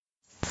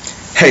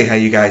Hey, how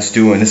you guys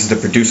doing? This is the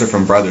producer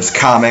from Brothers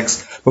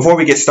Comics. Before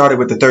we get started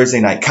with the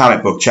Thursday night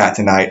comic book chat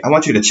tonight, I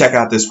want you to check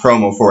out this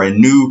promo for a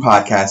new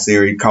podcast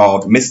series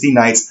called Misty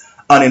Knight's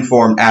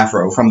Uninformed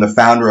Afro from the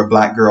founder of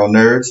Black Girl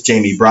Nerds,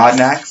 Jamie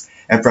Broadnax,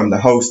 and from the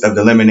host of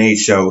The Lemonade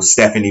Show,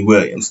 Stephanie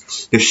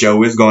Williams. The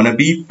show is going to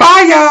be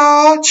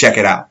fire! Check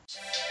it out.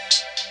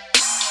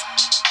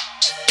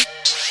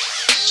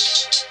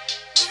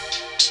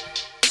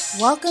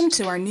 Welcome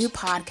to our new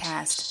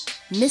podcast,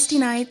 Misty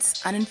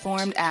Knight's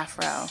Uninformed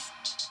Afro.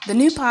 The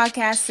new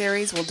podcast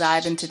series will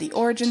dive into the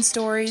origin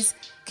stories,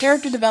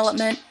 character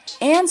development,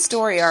 and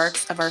story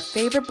arcs of our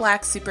favorite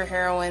Black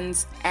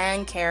superheroines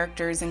and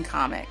characters in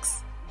comics.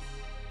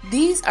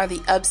 These are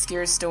the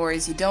obscure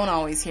stories you don't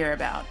always hear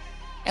about,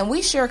 and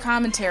we share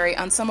commentary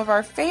on some of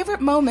our favorite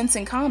moments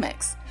in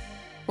comics.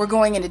 We're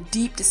going into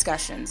deep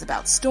discussions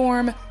about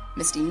Storm,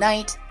 Misty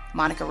Knight,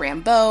 Monica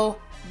Rambeau,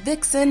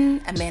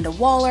 Vixen, Amanda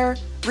Waller,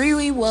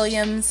 Riri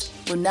Williams,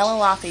 Lunella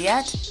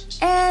Lafayette,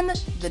 and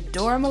the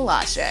Dora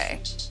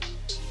Milaje.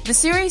 The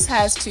series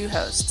has two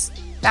hosts,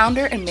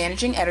 founder and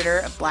managing editor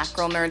of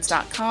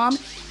BlackGirlNerds.com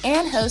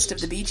and host of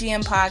the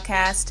BGM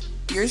podcast,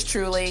 yours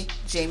truly,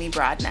 Jamie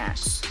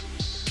Broadnax.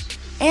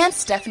 And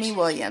Stephanie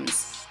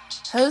Williams,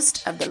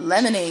 host of The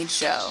Lemonade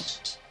Show.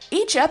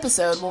 Each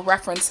episode will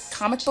reference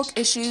comic book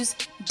issues,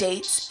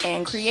 dates,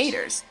 and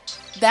creators.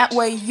 That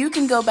way you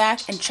can go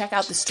back and check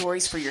out the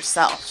stories for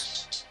yourself.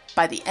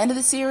 By the end of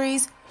the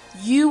series,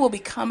 you will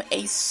become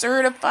a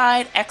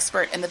certified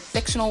expert in the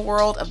fictional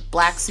world of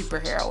Black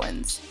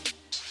superheroines.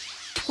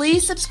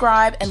 Please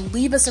subscribe and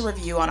leave us a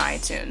review on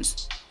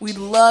iTunes. We'd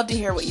love to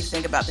hear what you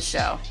think about the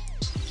show.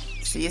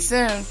 See you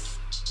soon.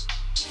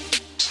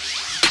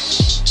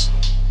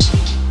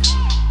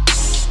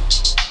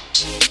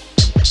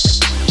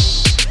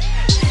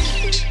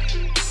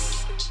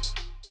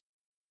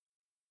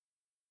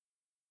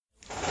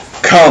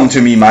 Come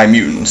to me, my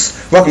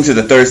mutants. Welcome to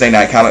the Thursday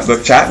night comic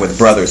book chat with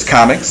Brothers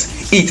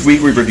Comics. Each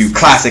week we review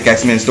classic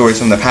X-Men stories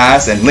from the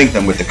past and link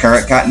them with the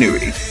current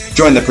continuity.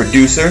 Join the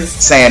producer,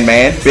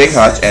 Sandman, Big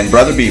Hutch, and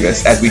Brother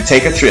Beavis as we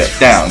take a trip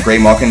down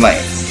Graymalkin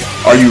Lane.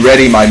 Are you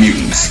ready, my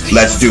mutants?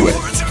 Let's do it.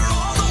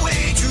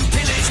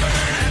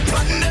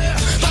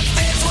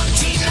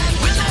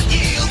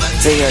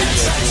 Hey guys,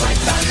 this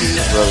is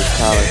Brothers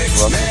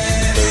Comics. Welcome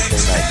to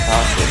Thursday night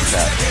comic book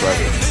chat with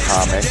Brothers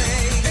Comics.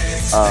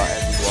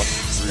 As we walk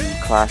through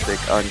classic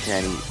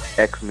Uncanny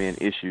X-Men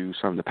issues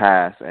from the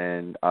past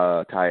and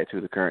tie it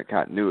to the current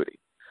continuity.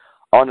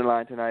 On the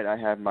line tonight, I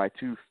have my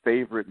two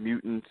favorite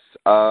mutants.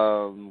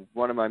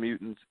 One of my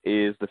mutants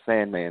is the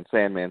Sandman.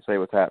 Sandman, say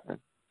what's happening.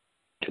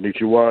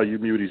 Konnichiwa, you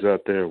muties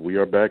out there. We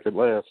are back at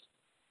last.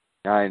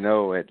 I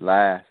know, at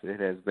last. It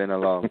has been a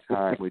long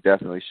time. We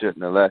definitely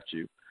shouldn't have left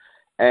you.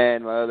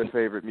 And my other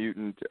favorite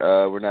mutant,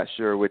 we're not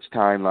sure which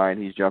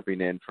timeline he's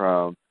jumping in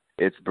from.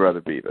 It's Brother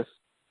Beavis.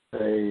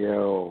 Hey,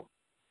 yo.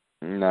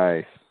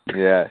 Nice.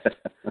 Yes.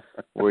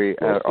 We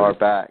are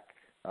back.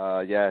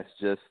 Yes,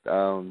 just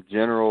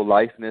general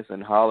lifeness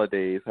and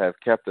holidays have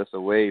kept us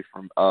away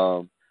from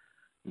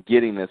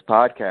getting this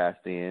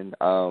podcast in.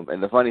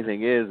 And the funny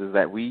thing is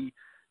that we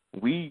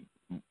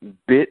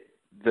bit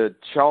the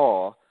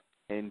chaw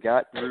and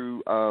got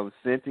through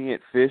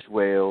sentient fish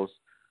whales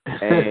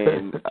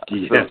and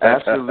some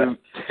absolute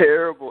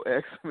terrible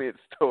X-Men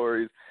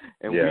stories.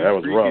 And we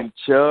freaking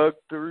chugged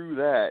through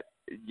that.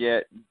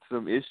 Yet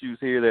some issues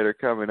here that are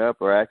coming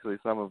up are actually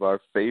some of our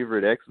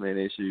favorite X-Men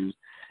issues,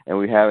 and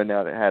we haven't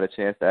had a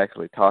chance to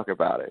actually talk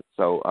about it.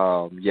 So,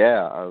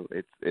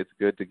 it's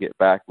good to get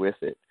back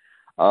with it.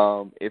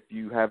 If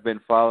you have been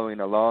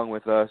following along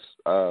with us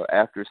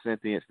after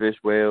Sentient Fish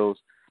Whales,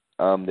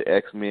 the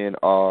X-Men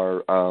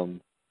are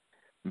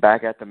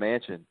back at the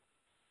mansion,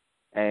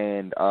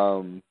 and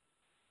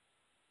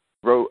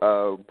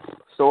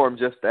Storm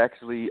just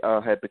actually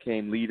had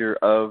became leader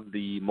of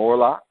the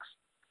Morlocks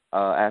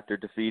after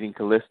defeating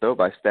Callisto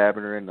by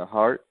stabbing her in the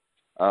heart.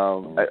 I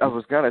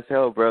was going to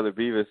tell Brother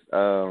Beavis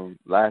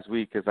last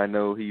week, because I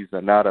know he's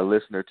not a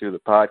listener to the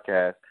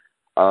podcast.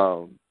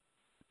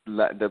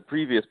 The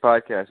previous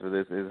podcast for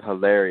this is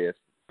hilarious,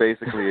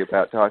 basically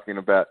about talking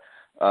about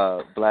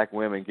Black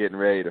women getting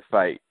ready to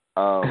fight.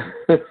 Yes,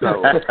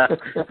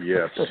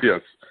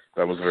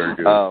 that was very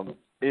good.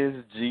 Is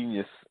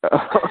genius,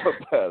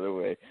 by the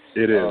way.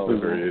 It is.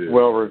 It is.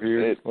 Well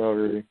reviewed.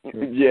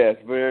 Yes,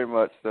 very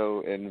much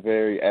so, and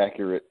very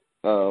accurate.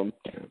 I was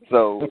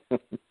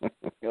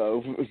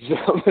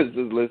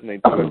just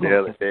listening to it the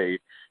other day,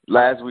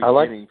 last week,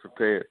 getting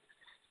prepared.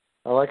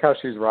 I like how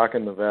she's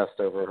rocking the vest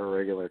over her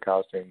regular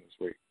costume this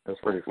week. That's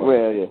pretty funny.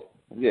 Well,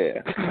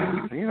 yeah.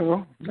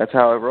 That's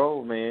how I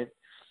roll, man.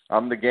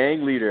 I'm the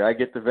gang leader. I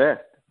get the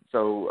vest.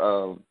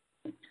 So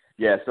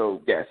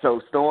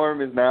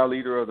Storm is now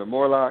leader of the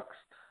Morlocks,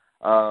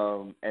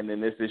 and then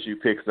this issue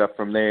picks up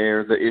from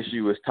there. The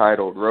issue is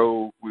titled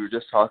Rogue. We were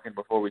just talking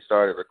before we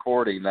started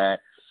recording that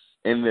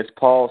in this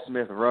Paul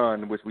Smith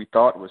run, which we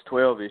thought was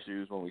 12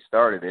 issues when we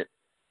started it,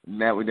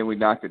 then we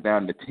knocked it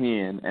down to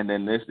 10, and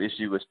then this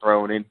issue was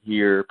thrown in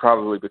here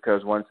probably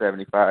because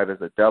 175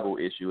 is a double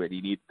issue and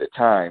he needed the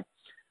time.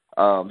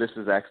 This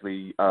is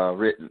actually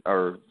written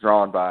or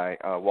drawn by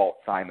Walt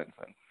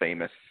Simonson,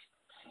 famous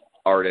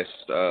artist,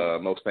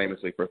 most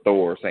famously for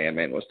Thor,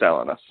 Sandman was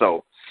telling us.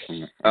 So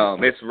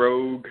it's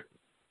Rogue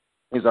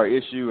is our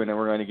issue, and then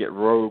we're going to get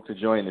Rogue to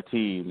join the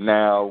team.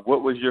 Now,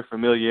 what was your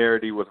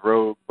familiarity with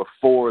Rogue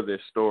before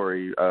this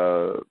story,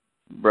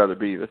 Brother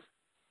Beavis?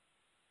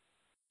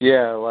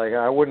 Yeah, like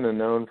I wouldn't have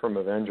known from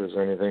Avengers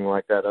or anything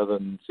like that other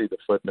than see the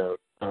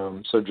footnote.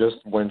 So just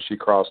when she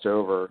crossed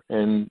over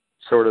and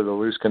sort of the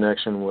loose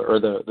connection or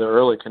the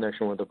early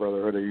connection with the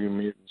Brotherhood of New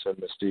Mutants and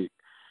Mystique.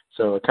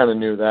 So I kind of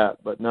knew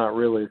that, but not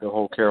really the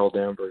whole Carol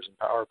Danvers and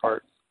power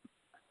part.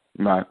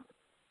 Right.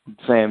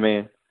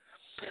 Sandman.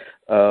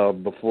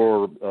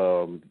 Before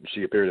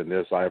she appeared in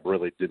this, I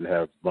really didn't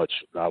have much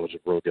knowledge of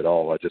Rogue at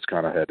all. I just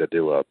kind of had to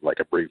do a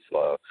brief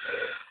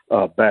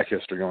back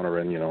history on her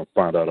and,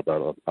 find out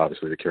about,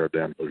 obviously, the Carol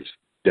Danvers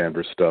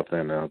stuff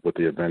and with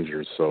the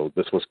Avengers. So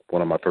this was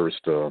one of my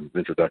first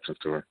introductions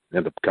to her,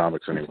 in the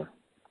comics anyway.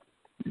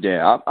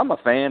 Yeah, I'm a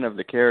fan of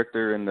the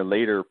character in the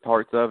later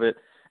parts of it,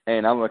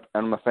 and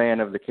I'm a fan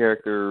of the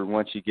character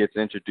once she gets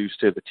introduced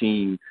to the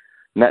team,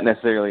 not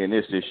necessarily in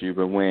this issue,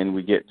 but when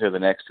we get to the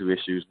next two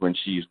issues when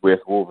she's with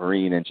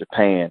Wolverine in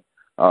Japan.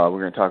 We're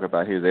going to talk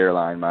about his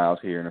airline miles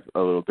here in a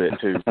little bit,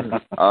 too.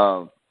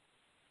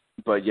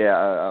 But,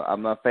 yeah,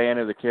 I'm a fan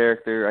of the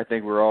character. I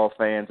think we're all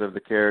fans of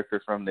the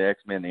character from the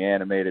X-Men, the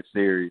animated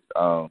series.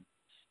 The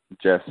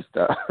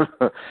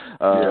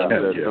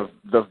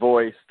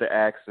voice, the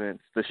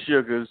accents, the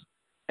sugars,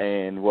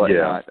 and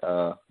whatnot.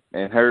 Yeah.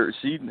 And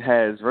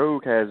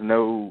Rogue has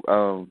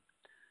no,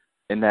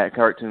 in that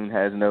cartoon,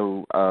 has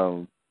no,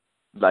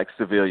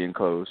 civilian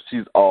clothes.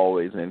 She's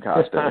always in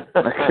costume.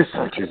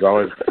 She's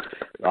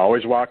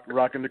always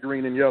rocking the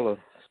green and yellow.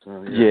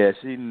 So, yeah,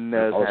 she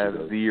does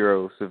have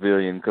zero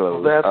civilian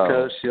clothes. Well, that's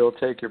because she'll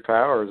take your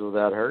powers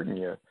without hurting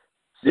you.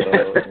 So,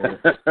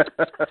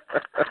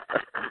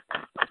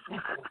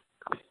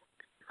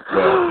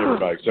 Well,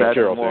 everybody except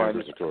Carol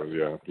Danvers, of course,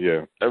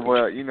 yeah.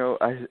 Well,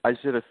 I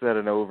should have set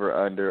an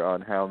over-under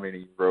on how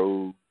many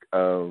Rogue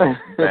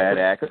bad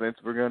accents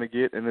we're going to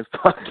get in this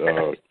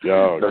podcast.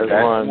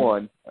 That's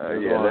one.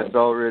 That's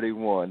already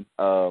one.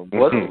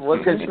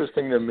 What's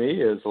interesting to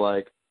me is,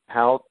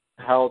 how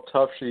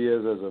tough she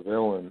is as a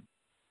villain,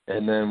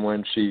 and then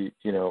when she,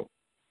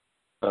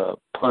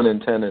 pun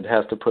intended,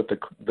 has to put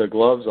the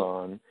gloves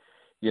on,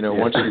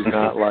 once she's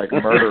not,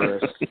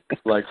 murderous,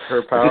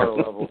 her power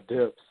level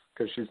dips.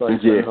 Because she's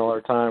spending all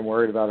her time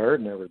worried about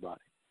hurting everybody.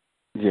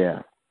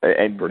 Yeah,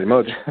 and pretty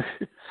much.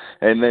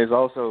 And there's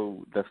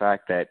also the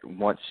fact that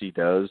once she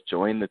does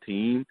join the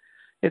team,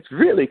 it's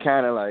really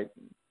kind of all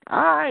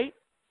right.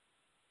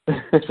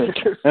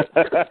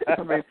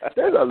 I mean,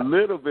 there's a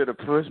little bit of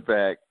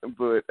pushback,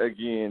 but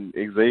again,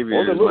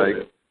 Xavier is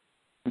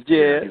shut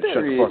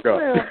the fuck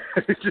up.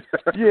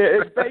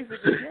 It's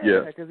basically,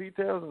 because he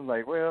tells him,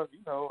 I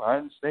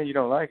understand you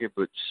don't like it,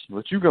 but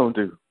what you gonna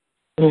do?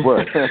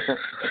 What?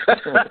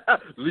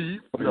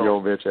 Leave.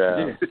 Your bitch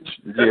ass.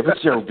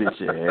 But your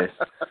bitch ass.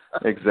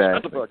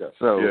 Exactly.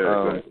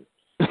 So,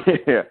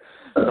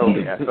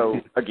 So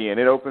again,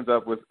 it opens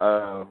up with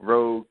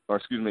Rogue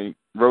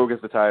is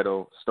the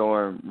title,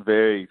 Storm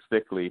very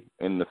thickly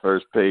in the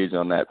first page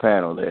on that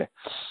panel there.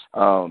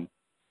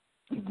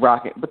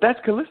 Rocking. But that's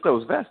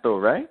Callisto's vest, though,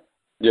 right?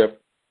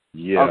 Yep.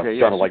 Yeah. Okay,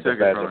 kind of like the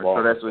badge of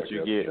honor. So that's what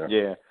you get.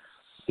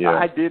 Yeah.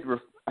 I did.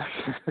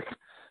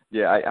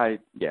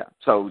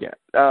 So,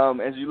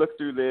 as you look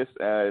through this,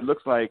 it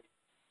looks like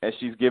as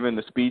she's giving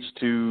the speech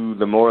to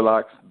the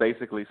Morlocks,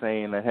 basically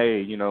saying that, hey,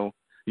 you don't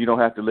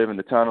have to live in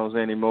the tunnels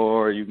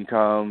anymore. You can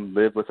come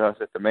live with us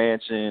at the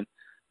mansion,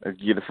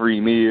 get a free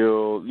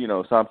meal,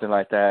 something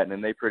like that. And then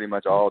they pretty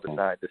much all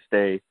decide to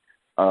stay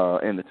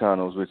in the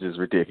tunnels, which is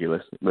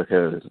ridiculous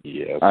because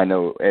I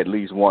know at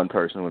least one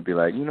person would be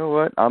like, you know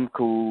what, I'm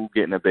cool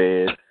getting a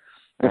bed.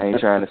 I ain't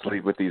trying to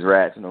sleep with these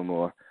rats no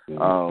more.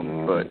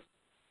 But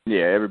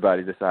yeah,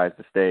 everybody decides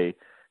to stay.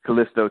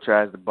 Callisto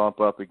tries to bump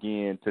up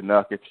again to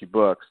Nuck if she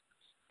bucks,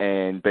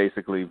 and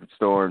basically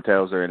Storm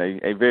tells her in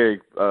a very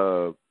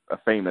a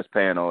famous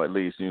panel, at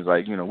least, he was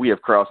like, we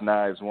have crossed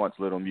knives once,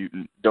 little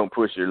mutant. Don't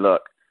push your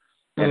luck,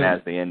 and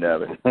that's the end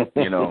of it,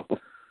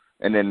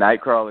 And then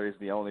Nightcrawler is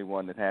the only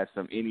one that has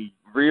any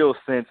real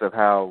sense of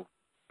how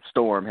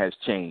Storm has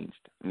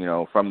changed,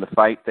 from the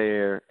fight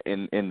there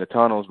in the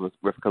tunnels with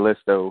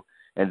Callisto,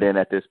 and then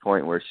at this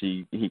point where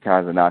he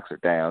kind of knocks her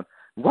down.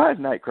 Why is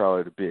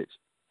Nightcrawler the bitch?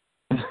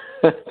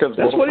 Because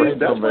that's what he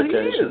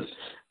is.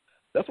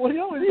 That's what he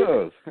always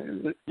does.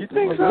 You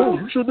think so?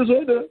 You should have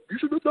said that. You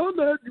should have done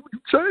that. You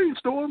changed,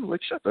 Storm.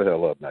 Shut the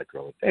hell up,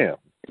 Nightcrawler. Damn.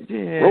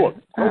 Yeah. Grow up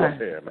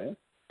there, man.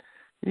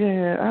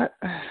 Yeah,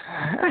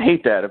 I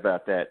hate that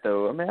about that,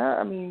 though. I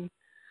mean,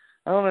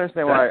 I don't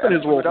understand why. That's been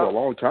his role for a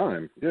long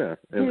time. Yeah,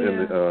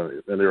 in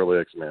the early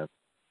X-Men.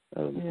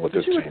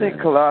 But you would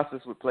think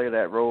Colossus would play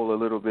that role a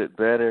little bit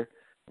better.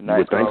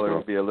 Nightcrawler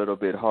would be a little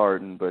bit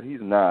hardened, but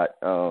he's not.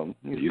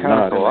 He's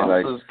not.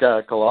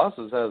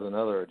 Colossus has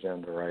another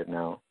agenda right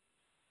now.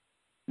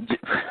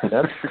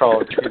 That's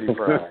called Kitty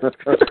Pryde.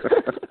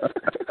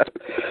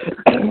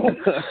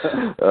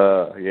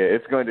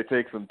 It's going to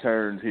take some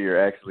turns here,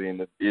 actually, in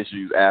the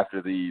issues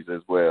after these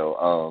as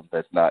well.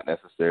 That's not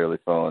necessarily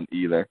fun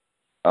either.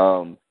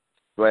 So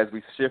as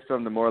we shift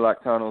from the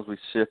Morlock tunnels, we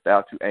shift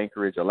out to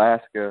Anchorage,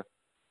 Alaska.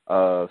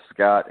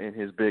 Scott and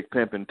his big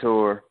pimping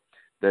tour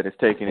that has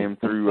taken him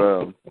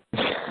through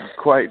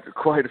quite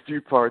a few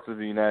parts of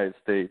the United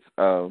States.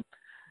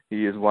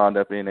 He has wound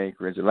up in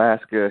Anchorage,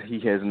 Alaska. He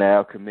has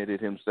now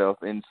committed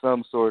himself in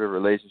some sort of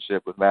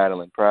relationship with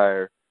Madeline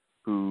Pryor,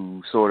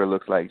 who sort of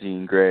looks like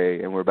Jean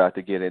Grey, and we're about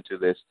to get into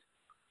this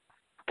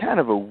kind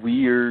of a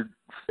weird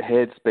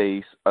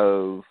headspace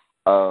of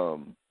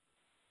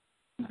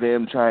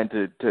them trying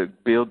to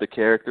build the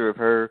character of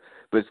her,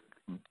 but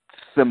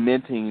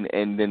cementing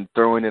and then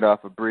throwing it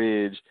off a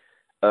bridge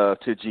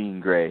to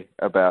Jean Grey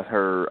about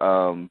her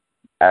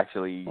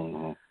actually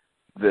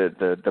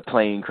the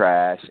plane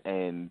crash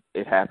and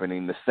it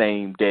happening the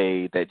same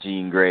day that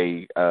Jean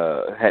Grey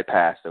had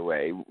passed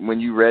away. When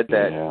you read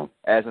that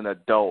as an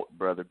adult,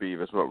 Brother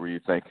Beavis, what were you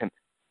thinking?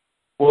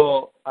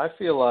 Well, I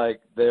feel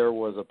like there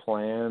was a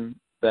plan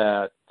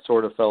that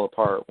sort of fell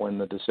apart when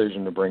the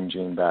decision to bring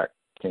Jean back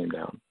came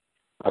down.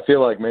 I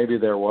feel like maybe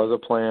there was a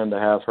plan to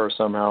have her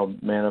somehow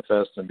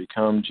manifest and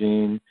become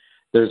Jean.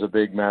 There's a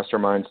big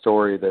mastermind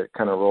story that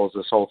kind of rolls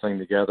this whole thing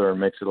together and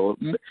makes it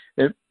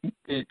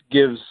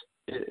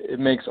it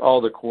makes all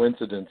the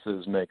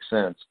coincidences make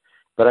sense.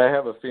 But I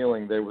have a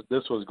feeling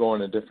this was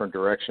going a different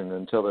direction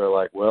until they're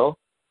like, well,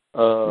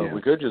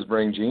 we could just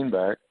bring Jean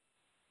back.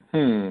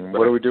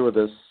 What do we do with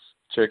this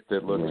chick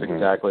that looks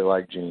exactly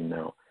like Jean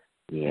now?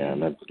 Yeah,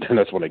 and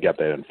that's when they got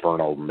that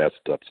infernal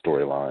messed up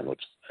storyline,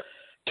 which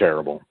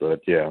terrible.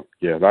 But I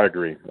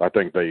agree. I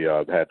think they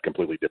had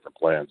completely different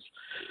plans,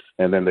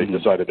 and then they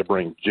decided to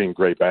bring Jean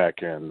Grey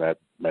back, and that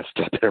messed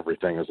up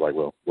everything. It's like,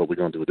 well, what are we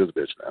going to do with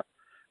this bitch now?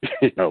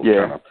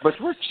 But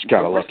we're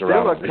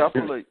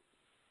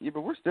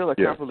still a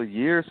couple of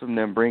years from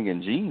them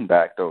bringing Jean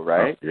back, though,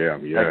 right?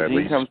 Like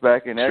Jean comes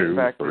back in X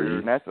Factor,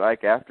 and that's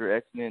like after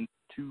X-Men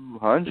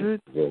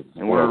 200,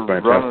 and we're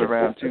running around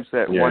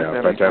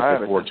 175.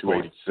 Fantastic Four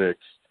 286.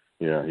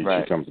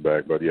 She comes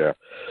back, but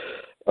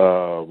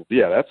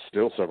that's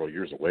still several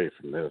years away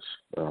from this.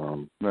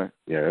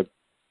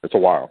 It's a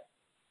while.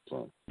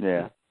 So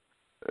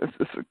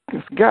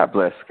God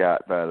bless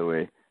Scott, by the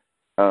way.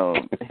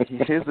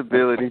 His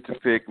ability to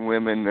pick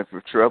women that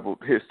have troubled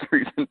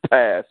histories and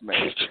past,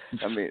 man.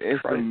 I mean,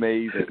 it's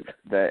amazing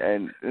that,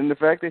 and the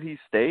fact that he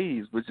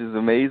stays, which is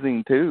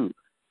amazing too.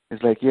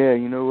 It's like,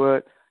 you know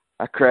what?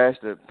 I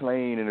crashed a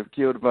plane and have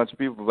killed a bunch of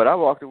people, but I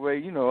walked away,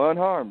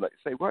 unharmed. Like,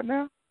 say what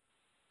now?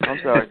 I'm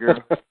sorry,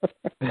 girl.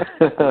 I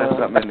left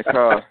something in the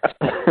car.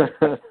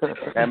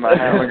 And my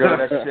hammer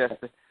that's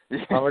Chester.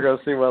 I'm gonna go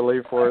see what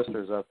Lee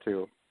Forrester's up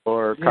to,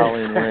 or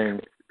Colleen Wing,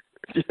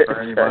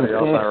 or anybody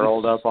else I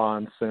rolled up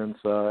on since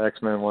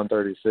X-Men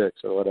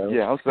 136 or whatever.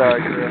 Yeah, I'm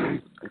sorry,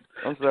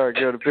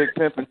 girl. The big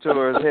pimping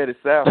tour is headed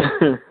south.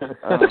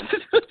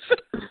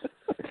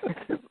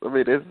 I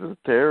mean, this is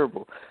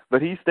terrible.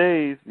 But he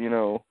stays,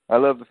 I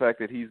love the fact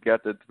that he's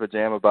got the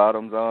pajama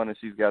bottoms on and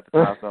she's got the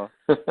tops on.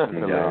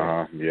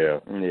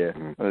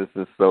 This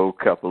is so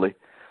coupley.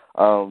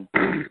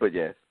 But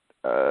yes.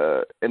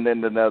 And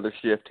then another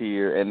shift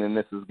here, and then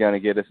this is going to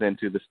get us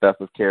into the stuff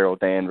of Carol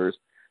Danvers.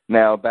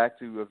 Now, back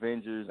to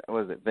Avengers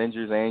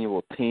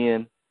Annual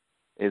 10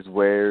 is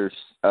where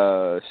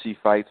she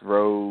fights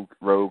Rogue.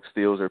 Rogue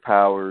steals her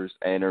powers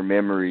and her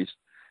memories.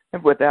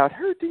 And without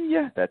her,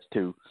 that's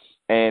 2.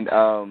 And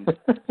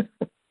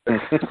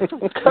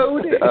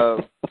Cody.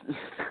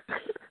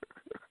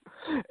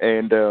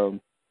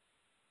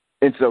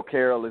 And so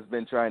Carol has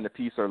been trying to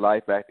piece her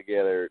life back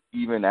together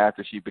even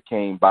after she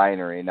became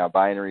Binary. Now,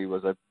 Binary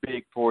was a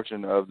big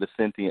portion of the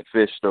sentient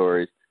fish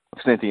stories,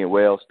 sentient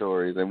whale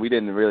stories, and we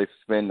didn't really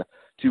spend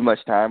too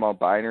much time on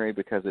Binary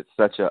because it's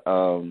such a,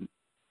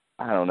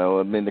 I don't know,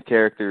 I mean, the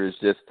character is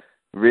just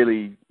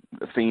really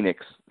a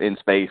phoenix in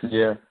space,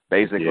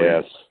 basically.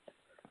 Yes.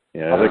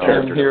 Yeah,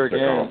 and here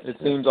again, it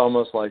seems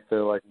almost like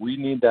they're like, we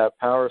need that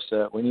power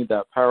set, we need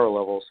that power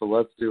level, so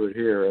let's do it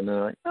here. And they're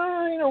like,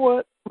 you know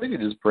what? We could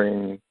just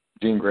bring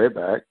Jean Grey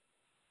back.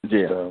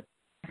 Yeah. So.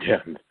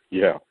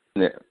 Yeah.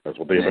 That's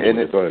what they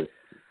eventually say.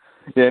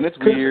 Yeah, and it's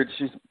weird.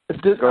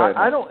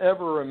 I don't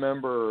ever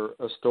remember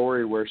a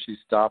story where she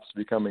stops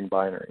becoming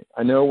Binary.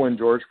 I know when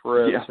George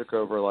Perez took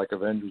over like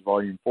Avengers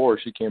Volume 4,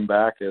 she came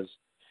back as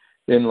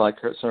in like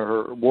her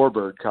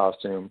Warbird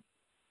costume,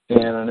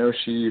 and I know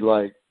she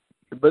like.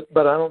 But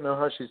I don't know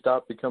how she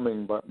stopped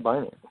becoming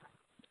Binary,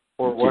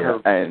 or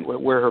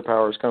where her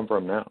powers come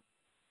from now.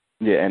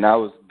 Yeah, and I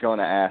was going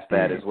to ask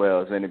that as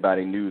well. If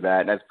anybody knew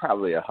that, that's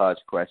probably a Hutch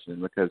question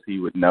because he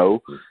would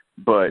know.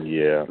 But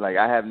like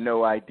I have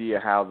no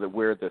idea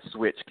where the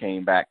switch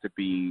came back to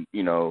be,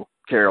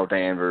 Carol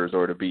Danvers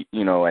or to be,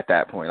 at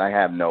that point. I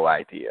have no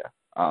idea.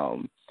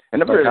 And I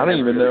don't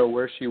even know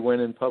where she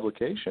went in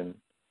publication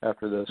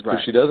after this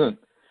because she doesn't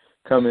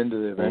come into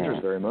the Avengers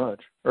very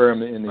much, or in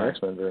the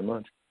X-Men very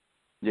much.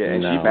 Yeah,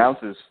 and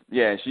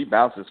she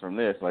bounces from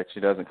this. Like she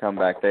doesn't come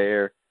back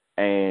there,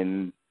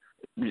 and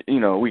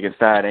we can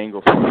side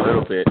angle for a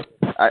little bit.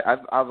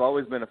 I've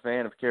always been a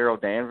fan of Carol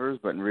Danvers,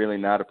 but really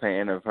not a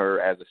fan of her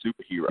as a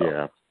superhero.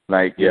 Yeah.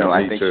 Like,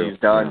 I think too. she's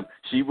done.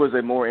 She was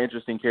a more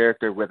interesting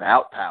character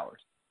without powers,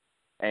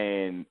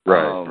 and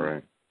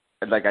right.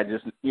 Like I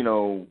just,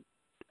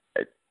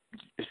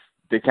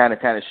 they kind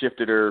of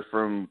shifted her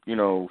from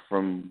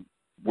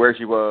where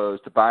she was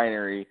to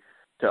binary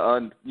to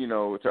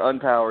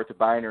unpowered to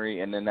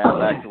binary, and then now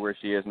back to where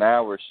she is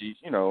now, where she's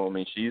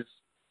she's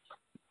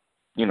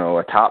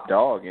a top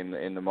dog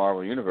in the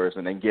Marvel universe,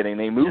 and then getting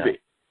a movie,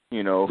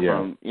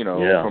 from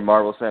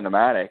Marvel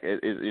Cinematic.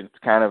 It's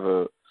kind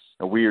of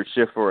a weird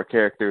shift for a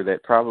character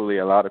that probably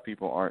a lot of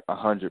people aren't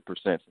 100%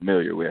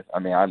 familiar with. I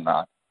mean, I'm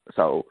not,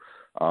 so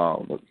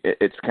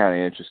it's kind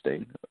of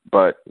interesting.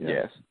 But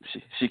yes,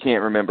 she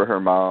can't remember her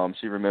mom.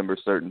 She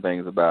remembers certain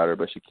things about her,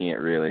 but she can't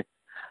really.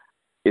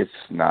 It's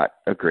not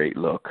a great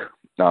look.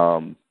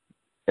 And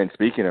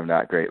speaking of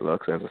not great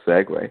looks, as a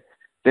segue,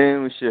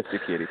 then we shift to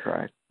Kitty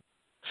Pryde.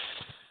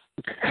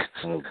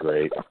 Oh,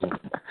 great.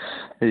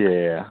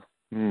 Yeah.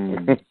 Yeah.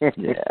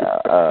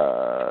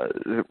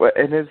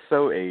 And it's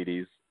so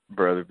 80s,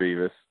 Brother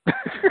Beavis.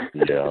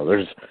 Yeah,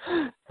 there's.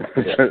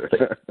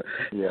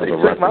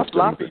 Except my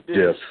floppy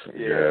disk.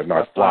 Yeah,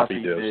 my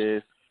floppy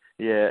disk.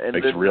 Yeah, and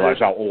makes you realize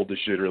how old this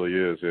shit really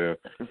is.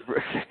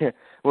 Yeah.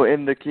 Well,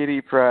 in the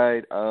Kitty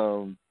Pryde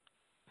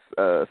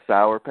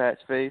Sour Patch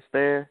face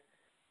there.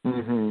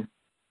 Mhm.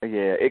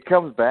 Yeah, it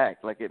comes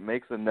back. Like, it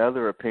makes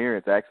another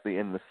appearance actually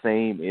in the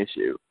same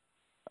issue.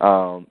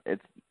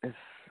 It's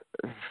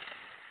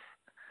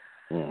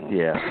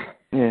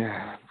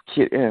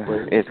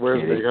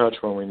Where's Big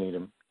Hutch when we need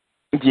him?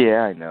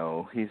 Yeah, I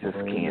know. He's just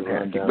can't.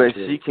 But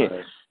she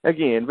can't.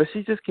 Again, but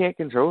she just can't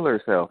control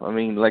herself. I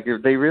mean, like,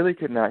 they really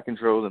could not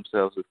control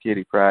themselves with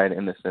Kitty Pryde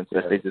in the sense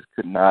that they just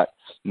could not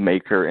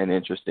make her an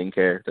interesting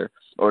character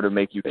or to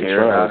make you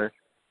care about her.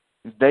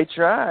 They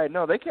tried.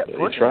 No, they kept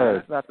pushing her.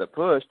 It's not the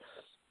push.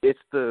 It's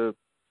the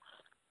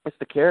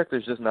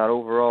character's just not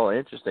overall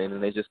interesting,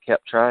 and they just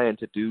kept trying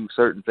to do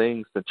certain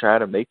things to try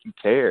to make you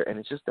care, and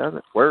it just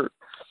doesn't work.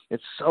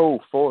 It's so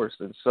forced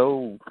and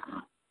so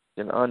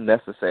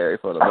unnecessary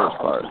for the most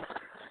part.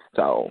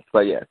 So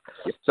we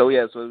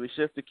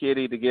shift to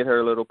Kitty to get her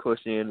a little push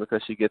in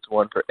because she gets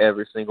one for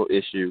every single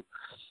issue,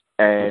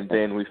 and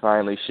then we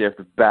finally shift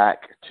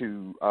back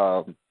to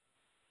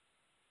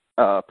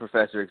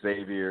Professor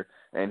Xavier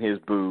and his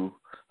boo,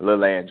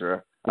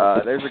 Lilandra.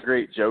 There's a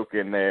great joke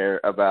in there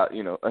about,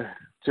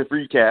 to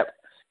recap,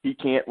 he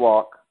can't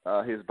walk.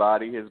 His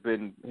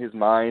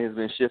mind has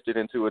been shifted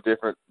into a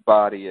different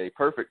body, a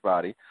perfect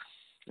body,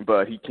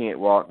 but he can't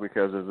walk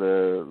because of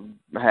the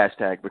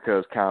hashtag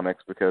because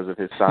comics, because of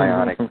his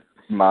psionic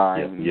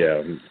mind.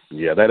 Yeah.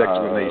 That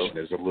explanation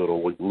is a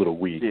little weak.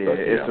 Yeah,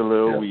 it's a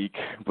little weak,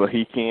 but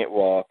he can't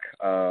walk.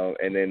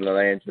 And then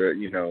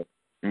Lilandra,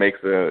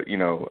 makes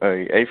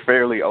a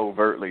fairly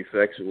overtly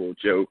sexual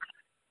joke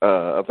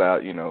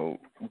about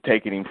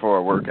taking him for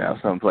a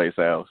workout someplace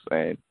else,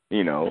 and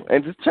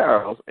and just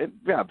Charles, and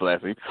God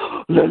bless him,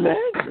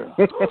 Lilandra.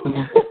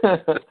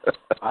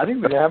 I didn't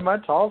even have my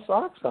tall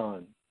socks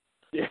on.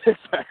 Yeah,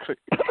 exactly.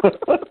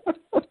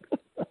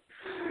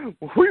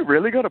 We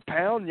really gonna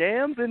pound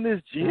yams in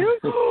this gym?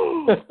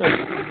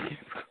 I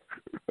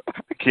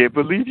can't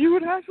believe you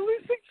would actually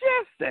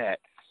suggest that.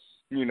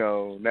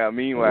 Now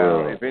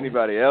meanwhile, if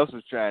anybody else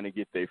was trying to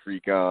get their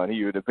freak on,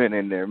 he would have been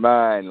in their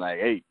mind like,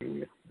 hey,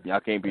 y'all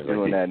can't be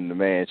doing that in the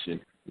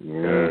mansion.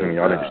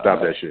 Y'all need to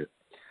stop that shit.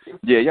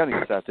 Yeah, y'all need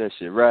to stop that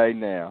shit right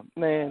now.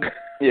 Man,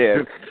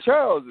 yeah,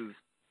 Charles is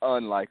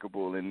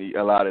unlikable in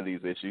a lot of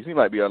these issues. He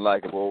might be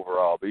unlikable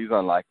overall, but he's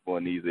unlikable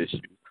in these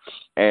issues.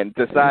 And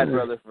the side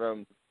brother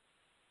from...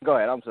 Go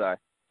ahead, I'm sorry.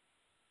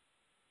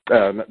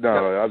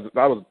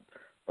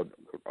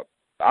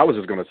 I was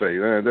just going to say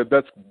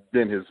that's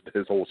been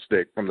his whole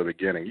stick from the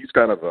beginning. He's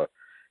kind of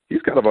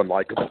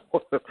unlikable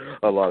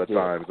a lot of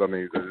times. I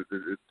mean,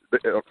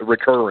 it's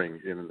recurring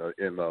in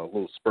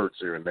little spurts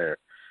here and there.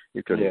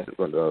 Because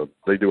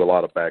they do a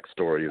lot of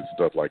backstory and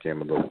stuff like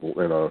him,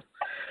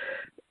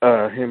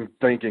 him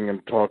thinking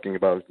and talking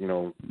about,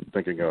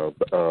 thinking of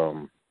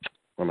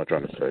what am I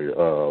trying to say?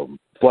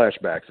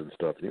 Flashbacks and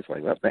stuff. And he's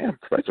like, damn,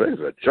 Professor is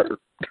a jerk.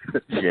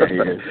 Yeah, he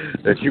is.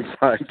 And you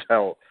find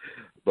out.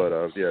 But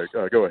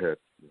go ahead.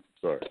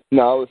 Sorry.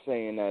 No, I was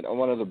saying that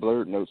one of the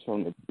blurred notes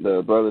from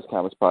the Brothers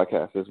Comics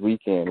podcast this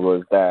weekend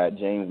was that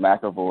James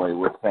McAvoy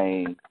was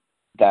saying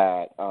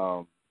that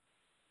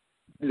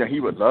he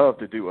would love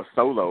to do a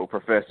solo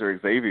Professor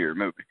Xavier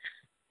movie.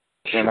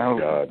 And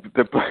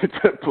the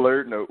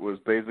blurred note was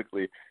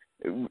basically,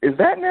 is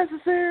that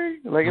necessary?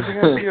 Like, is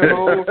it going to be a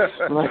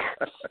whole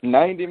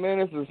 90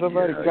 minutes of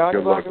somebody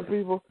cock-blocking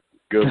people?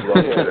 Good luck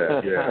with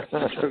that. Yeah.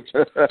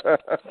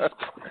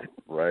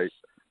 Right.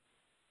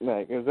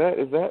 Like, is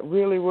that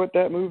really what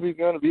that movie's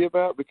going to be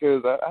about?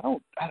 Because I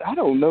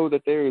don't know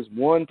that there is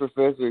one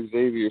Professor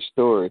Xavier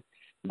story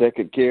that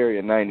could carry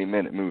a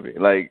 90-minute movie,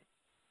 like,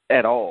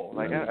 at all.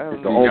 Like, I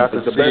don't know. You got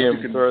to see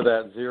him throw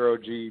that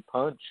 0G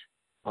punch.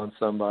 on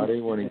somebody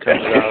when he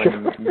comes out.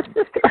 And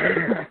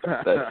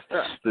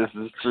this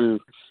is true.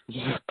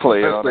 Just play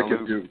it on a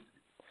loop.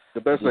 The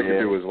best they can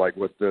do is like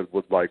with this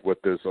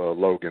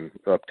Logan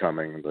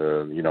upcoming.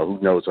 Who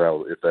knows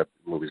if that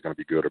movie's going to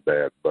be good or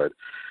bad, but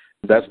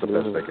that's the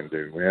best they can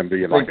do. And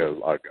being like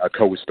a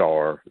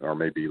co-star or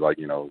maybe like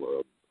an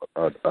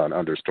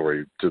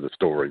understory to the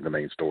story, the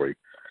main story.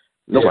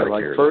 Nobody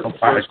cares.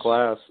 First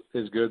Class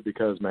is good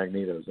because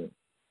Magneto's in.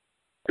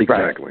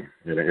 Exactly.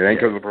 Right. It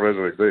ain't because of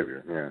Professor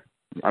Xavier. Yeah.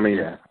 I mean,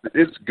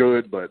 it's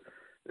good, but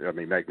I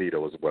mean,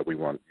 Magneto is what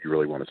you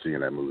really want to see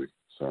in that movie.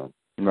 So.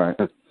 Right.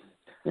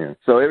 Yeah.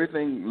 So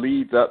everything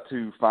leads up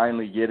to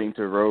finally getting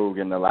to Rogue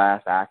in the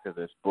last act of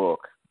this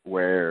book,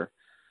 where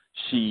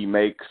she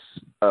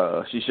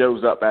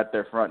shows up at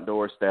their front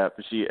doorstep.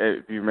 If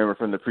you remember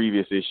from the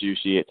previous issue,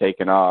 she had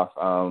taken off.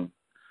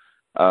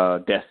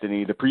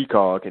 Destiny, the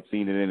precog, had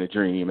seen it in a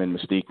dream, and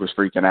Mystique was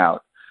freaking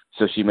out.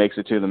 So she makes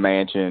it to the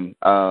mansion.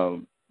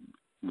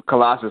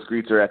 Colossus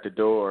greets her at the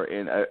door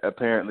in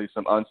apparently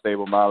some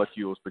unstable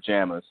molecules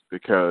pajamas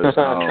because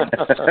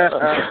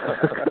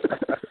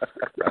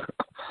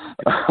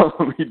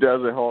he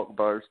doesn't Hulk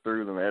burst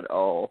through them at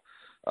all.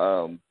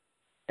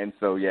 And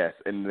so, yes,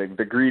 and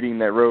the greeting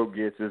that Rogue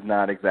gets is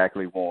not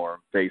exactly warm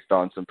based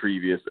on some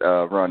previous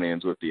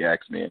run-ins with the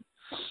X-Men.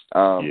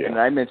 And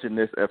I mentioned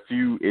this a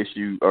few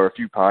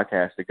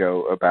podcasts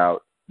ago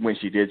about when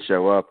she did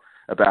show up,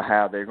 about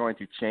how they're going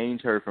to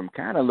change her from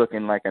kind of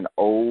looking like an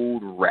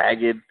old,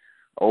 ragged,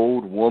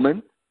 old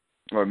woman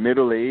or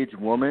middle-aged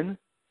woman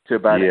to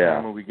by the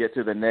time when we get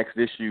to the next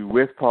issue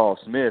with Paul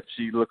Smith,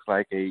 she looks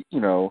like an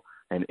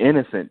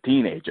innocent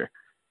teenager.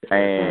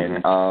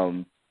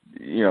 And,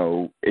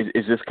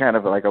 it's just kind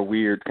of like a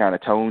weird kind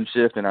of tone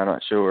shift, and I'm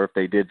not sure if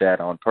they did that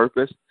on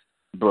purpose,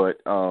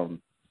 but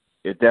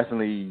it's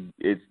definitely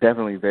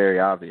very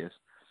obvious.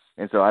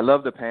 And so I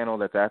love the panel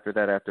that's after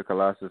that, after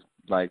Colossus,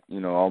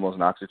 almost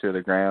knocks her to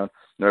the ground.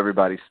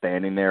 Everybody's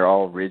standing there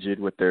all rigid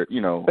with their,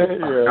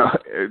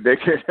 they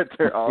get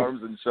their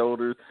arms and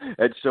shoulders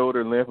at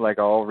shoulder length, like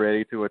all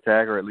ready to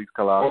attack, or at least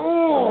Colossus.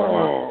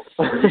 Oh,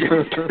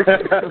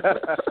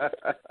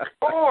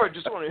 I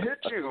just want to hit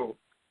you.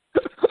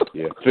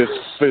 Yeah,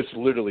 fists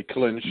literally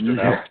clenched and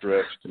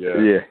outstretched.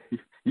 Yeah.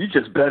 You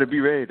just better be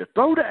ready to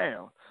throw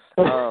down.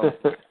 So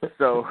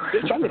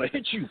bitch, I'm gonna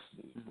hit you.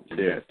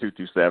 Yeah,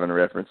 227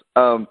 reference.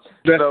 So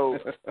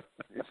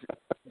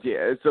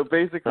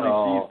basically,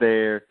 she's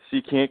there.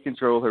 She can't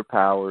control her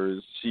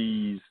powers.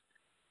 She's,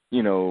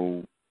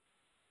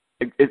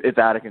 it's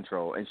out of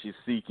control, and she's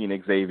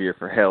seeking Xavier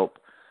for help.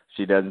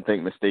 She doesn't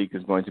think Mystique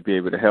is going to be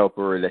able to help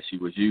her, or that she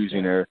was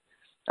using her.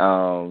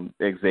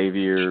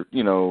 Xavier,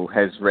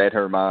 has read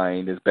her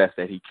mind as best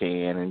that he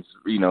can, and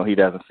he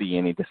doesn't see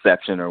any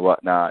deception or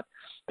whatnot.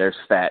 There's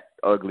fat,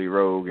 ugly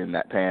Rogue in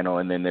that panel,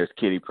 and then there's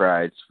Kitty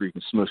Pryde's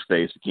freaking smush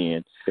face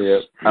again.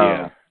 Yep.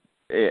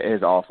 It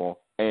is awful.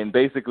 And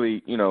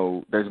basically,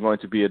 there's going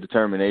to be a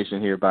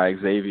determination here by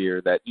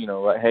Xavier that,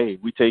 hey,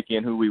 we take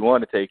in who we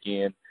want to take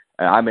in.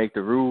 I make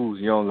the rules.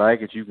 You don't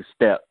like it, you can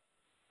step.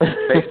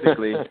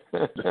 Basically.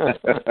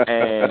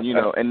 And,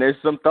 and there's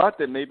some thought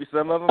that maybe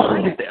some of them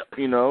might step,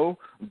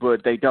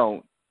 but they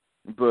don't.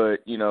 But,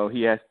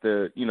 he has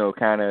to,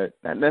 kind of,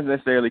 not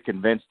necessarily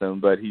convince them,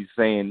 but he's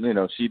saying,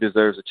 she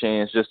deserves a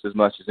chance just as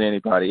much as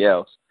anybody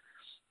else.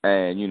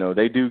 And,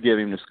 they do give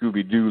him the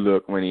Scooby-Doo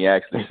look when he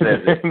actually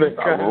says it.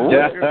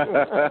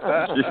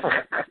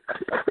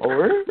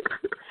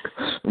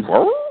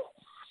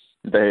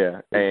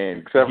 Yeah, and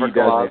except for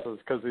Colossus,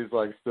 because he's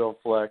still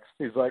flexed.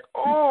 He's like,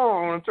 oh,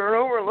 I'm gonna turn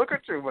over and look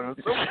at you, but I'm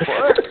still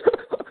flexed.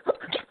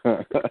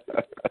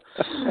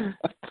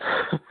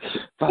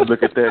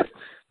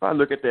 If I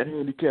look at that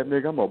handicapped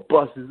nigga, I'm gonna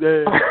bust his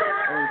ass.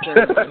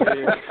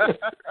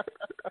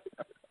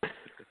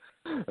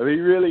 I mean, he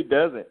really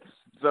doesn't.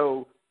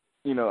 So,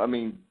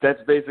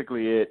 that's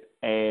basically it.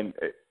 And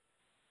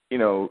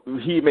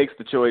he makes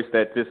the choice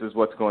that this is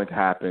what's going to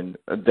happen.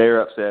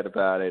 They're upset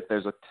about it.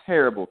 There's a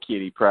terrible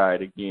Kitty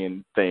Pryde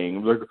again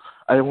thing. Look,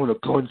 I want to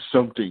punch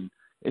something.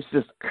 It's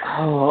just,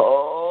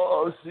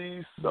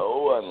 she's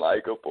so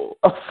unlikable.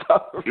 I'm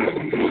sorry.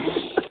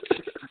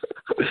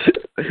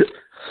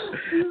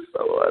 She's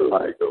so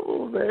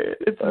unlikable, man.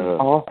 It's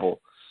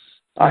awful.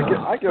 I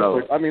guess.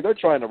 They're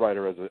trying to write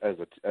her as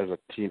a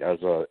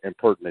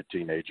impertinent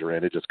teenager,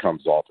 and it just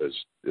comes off as,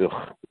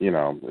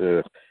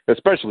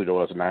 especially to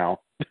us now.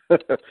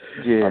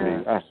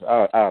 Yeah.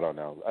 I don't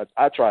know.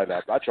 I try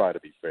to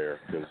be fair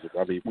because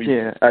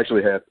we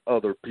actually had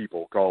other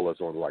people call us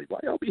on why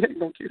y'all be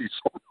hating on Kitty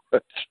so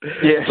much.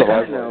 Yeah. So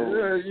I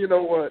know. You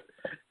know what?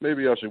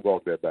 Maybe I should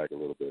walk that back a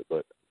little bit,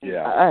 but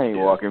yeah. I ain't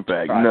walking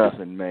back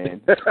nothing,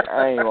 man.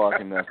 I ain't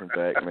walking nothing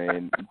back,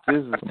 man.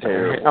 This is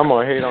terrible. I'm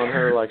gonna hate on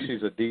her like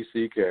she's a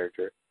DC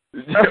character.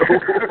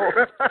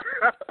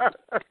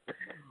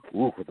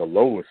 Ooh, the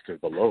lowest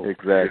of the low.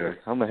 Exactly. Yeah.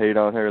 I'm gonna hate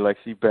on her like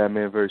she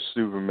Batman versus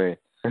Superman.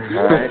 All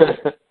right.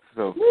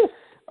 So,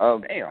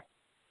 damn.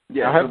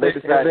 Yeah. Have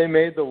they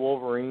made the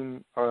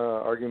Wolverine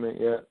argument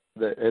yet?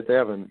 they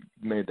haven't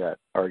made that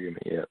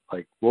argument yet.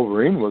 Like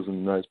Wolverine wasn't a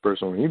nice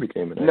person when he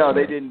became an X-Men. No,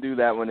 they didn't do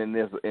that one in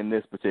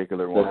this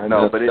particular one.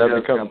 No, but it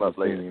does come up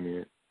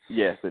later.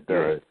 Yes, it does.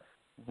 Right.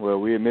 Well,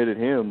 we admitted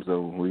him, so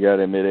we got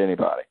to admit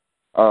anybody.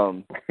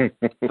 So they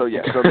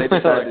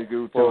decided to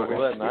go to we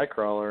let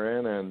Nightcrawler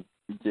in, and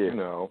you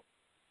know,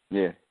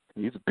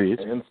 he's a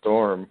bitch, and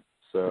Storm.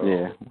 So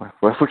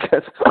well, we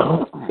got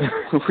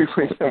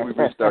we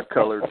reached our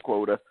colored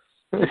quota.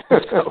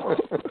 So,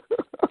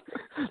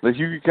 like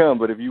you could come,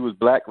 but if you was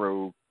Black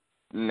Robe,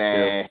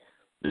 nah.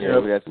 Yeah,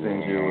 we had to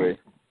send you away.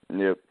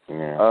 Yep.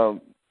 Yeah.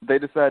 They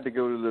decided to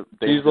go to the.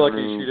 She's lucky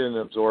she didn't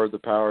absorb the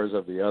powers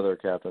of the other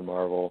Captain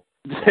Marvel.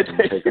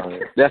 Take on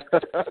it.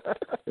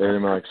 They're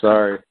like,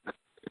 sorry.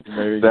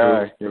 Maybe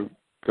you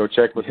go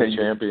check with the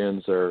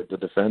champions or the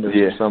defenders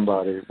or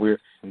somebody. We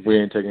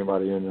ain't taking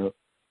anybody in though.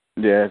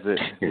 Yeah, that's it.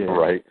 Yeah.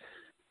 Right.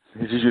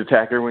 Did you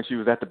attack her when she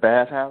was at the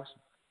bathhouse?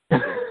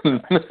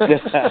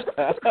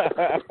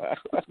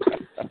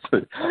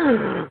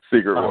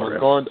 Secret I was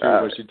going to,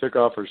 but she took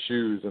off her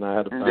shoes and I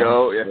had to pounce.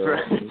 No, that's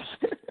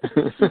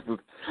right.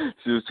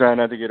 She was trying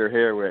not to get her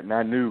hair wet, and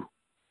I knew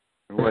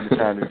it wasn't the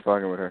time to be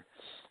fucking with her.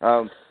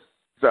 So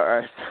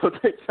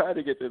they try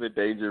to get to the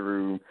danger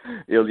room.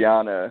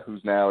 Illyana,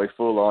 who's now a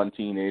full-on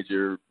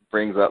teenager,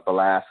 brings up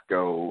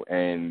Belasco,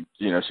 and,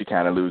 you know, she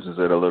kind of loses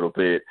it a little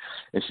bit,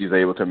 and she's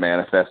able to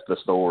manifest the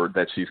sword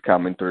that she's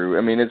coming through.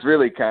 I mean, it's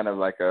really kind of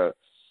like a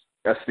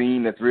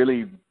scene that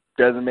really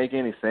doesn't make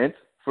any sense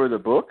for the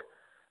book,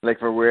 like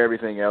for where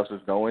everything else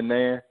is going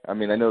there. I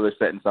mean, I know they're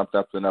setting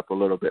something up a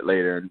little bit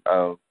later.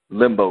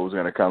 Limbo is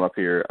going to come up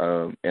here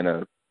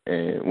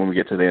when we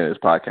get to the end of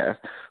this podcast.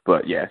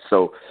 But, yeah,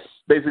 so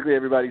basically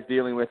everybody's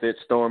dealing with it.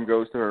 Storm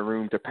goes to her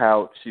room to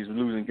pout. She's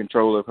losing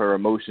control of her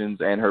emotions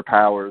and her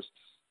powers.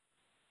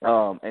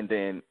 And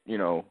then, you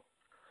know,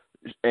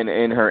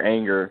 in her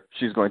anger,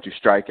 she's going to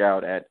strike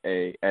out at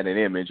an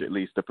image, at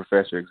least, of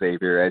Professor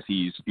Xavier, as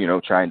he's, you know,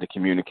 trying to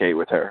communicate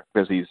with her,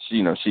 because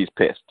she's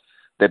pissed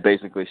that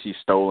basically she's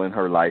stolen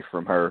her life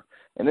from her.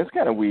 And it's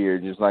kind of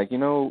weird, just like, you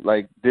know,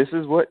 like, this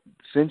is what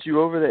sent you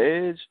over the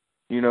edge,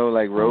 you know,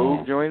 like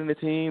Rogue joining the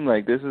team,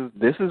 like, this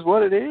is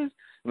what it is.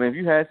 I mean, if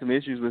you had some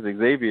issues with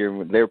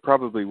Xavier, they're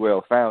probably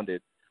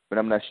well-founded, but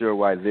I'm not sure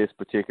why this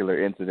particular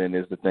incident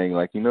is the thing.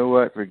 Like, you know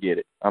what, forget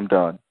it, I'm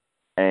done.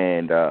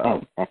 And,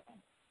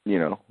 you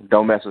know,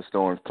 don't mess with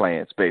Storm's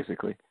plans,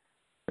 basically.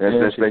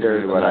 That's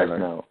basically what I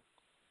learned. Now.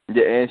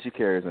 Yeah, and she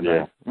carries a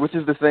knife, which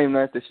is the same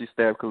knife that she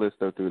stabbed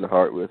Callisto through the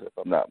heart with, if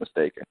I'm not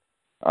mistaken.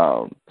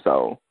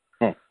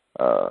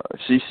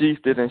 She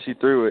sheathed it and she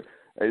threw it.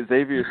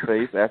 Xavier's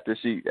face after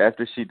she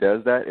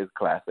does that is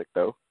classic,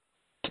 though.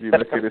 If you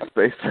look at his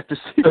face after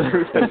she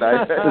threw the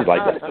knife at him. He's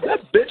like,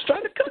 that bitch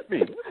trying to cut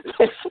me.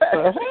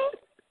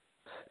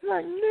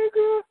 Like,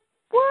 nigga,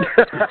 what?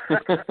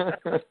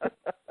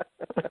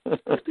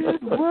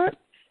 Dude, what?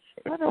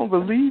 I don't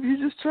believe you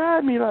just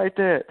tried me like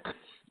that.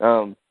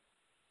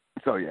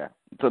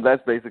 So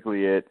that's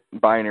basically it.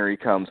 Binary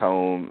comes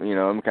home. You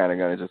know, I'm kind of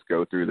going to just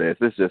go through this.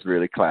 This is just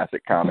really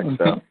classic comic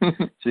stuff.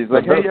 She's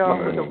like, hey,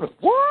 y'all.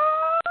 What?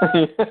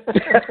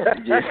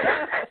 Yeah.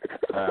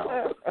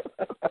 Wow.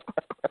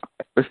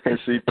 And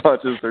she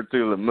punches her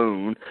to the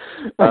moon.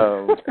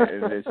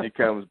 And then she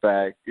comes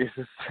back.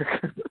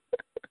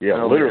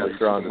 Literally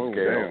on the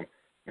scale.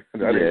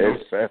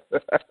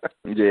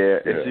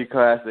 And she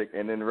classic.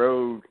 And then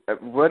Rogue.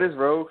 What is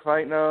Rogue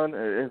fighting on?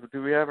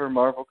 Do we have her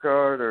Marvel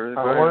card? Or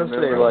I want to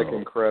say like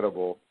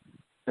Incredible.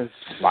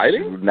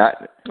 Fighting?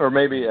 Not, or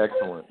maybe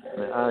Excellent.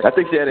 I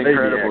think she had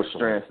incredible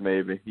strength,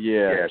 maybe.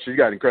 Yeah, she's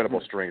got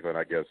incredible strength, and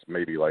I guess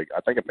maybe like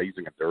I think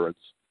amazing endurance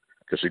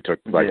because she took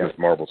like Miss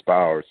Marvel's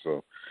powers.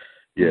 So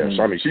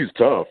so I mean she's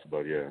tough,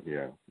 but yeah.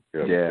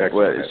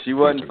 Well, she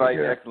wasn't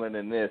fighting Excellent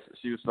in this.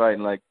 She was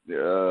fighting like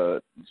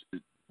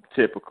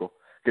typical.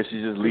 Because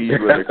she just leads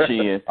with her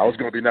chin. I was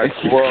going to be nice.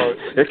 What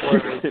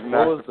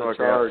was the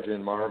charge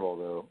in Marvel,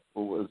 though?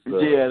 What was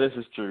this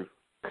is true.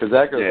 Because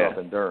that goes off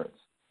endurance.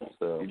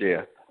 So.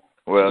 Yeah.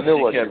 Well, she knew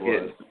what she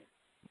was.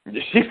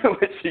 She knew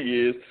what she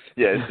is.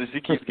 Yeah, so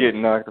she keeps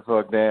getting knocked the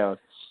fuck down.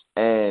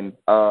 And,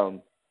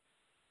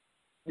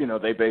 you know,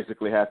 they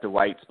basically have to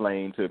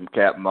white-splain to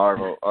Captain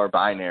Marvel or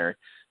Binary.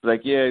 It's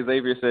like, yeah,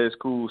 Xavier says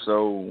cool,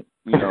 so,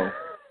 you know.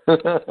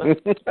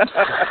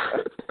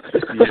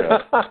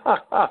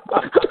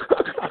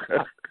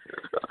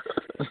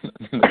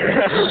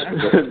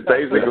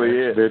 Basically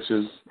it.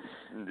 Bitches.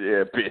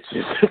 Yeah,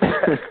 bitches.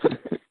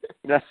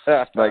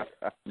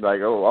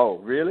 like oh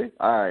really?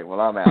 All right, well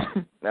I'm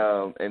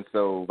out. And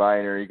so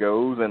Binary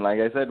goes, and like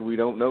I said, we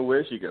don't know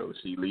where she goes.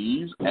 She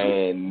leaves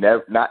and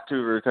not to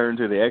return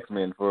to the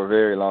X-Men for a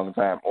very long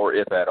time, or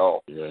if at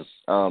all. Yeah.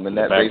 And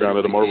that background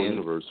of the Marvel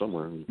universe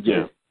somewhere.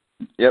 Yeah.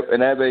 Yep,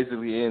 and that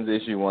basically ends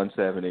issue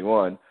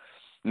 171.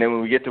 And then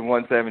when we get to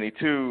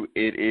 172,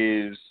 it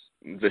is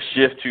the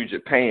shift to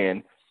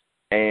Japan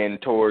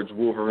and towards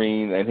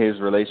Wolverine and his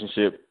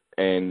relationship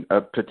and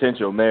a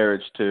potential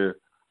marriage to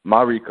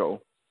Mariko.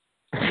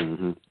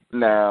 Mm-hmm.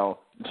 Now,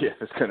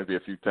 there's going to be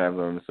a few times I'm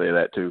going to say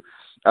that too.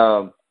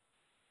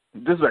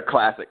 This is a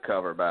classic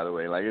cover, by the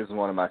way. Like, this is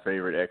one of my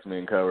favorite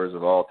X-Men covers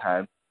of all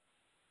time.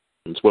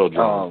 It's well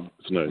drawn.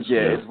 It's nice. Yeah,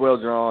 it's well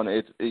drawn.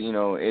 It's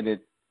and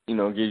it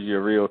gives you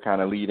a real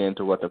kind of lead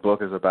into what the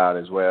book is about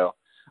as well.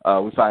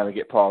 We finally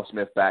get Paul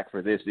Smith back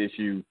for this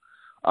issue,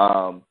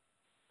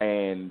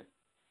 and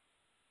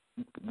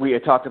we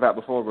had talked about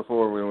before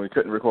when we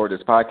couldn't record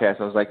this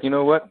podcast. I was like, you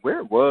know what?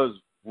 Where was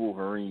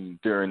Wolverine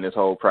during this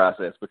whole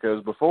process?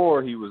 Because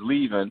before he was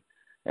leaving,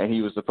 and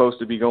he was supposed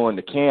to be going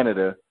to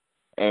Canada,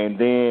 and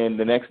then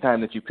the next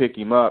time that you pick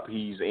him up,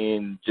 he's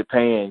in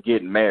Japan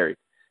getting married.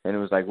 And it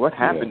was like, what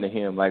happened to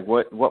him? Like,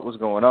 what was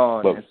going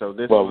on? And so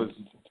this was.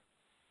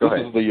 This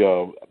is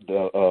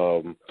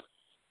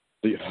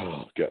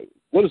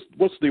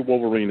what's the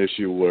Wolverine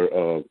issue where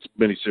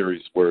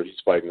miniseries where he's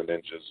fighting the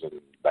ninjas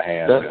and the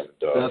Hand?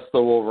 That's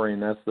the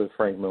Wolverine. That's the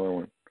Frank Miller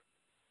one.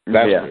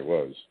 That's what it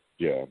was.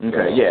 Yeah.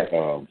 Okay. Yeah.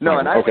 No,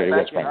 and I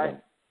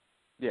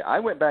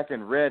went back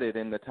and read it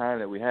in the time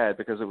that we had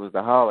because it was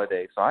the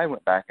holiday. So I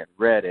went back and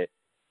read it.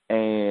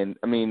 And,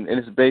 I mean, and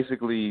it's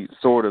basically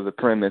sort of the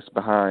premise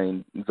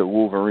behind the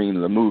Wolverine,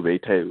 the movie,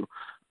 too.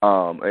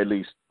 At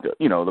least, the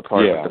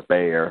part with the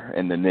bear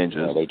and the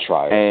ninjas. Yeah, they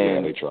tried.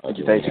 And they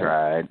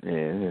tried.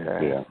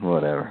 Yeah.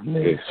 Whatever.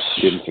 It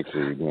didn't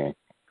succeed, man.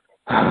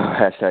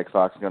 Hashtag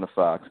Fox gonna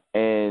Fox.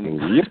 And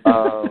you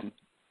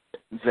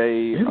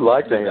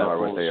liked that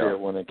bullshit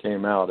when it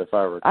came out, if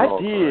I recall.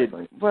 I did.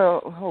 Correctly.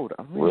 Well, hold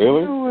on.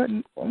 Really? You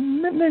know what,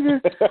 nigga?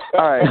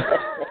 All right.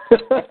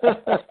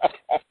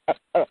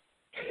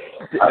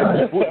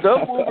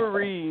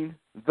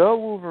 The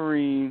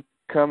Wolverine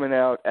coming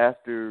out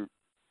after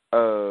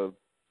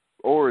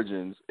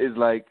Origins is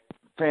like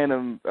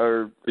Phantom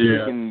or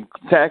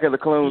Attack of the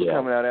Clones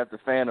coming out after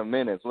Phantom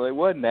Menace. Well, it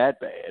wasn't that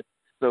bad.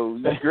 So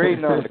you're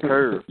grading on the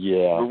curve.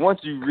 Yeah. But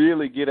once you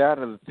really get out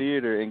of the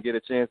theater and get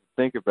a chance to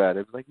think about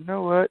it, it's like, you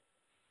know what?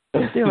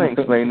 I still ain't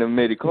explaining the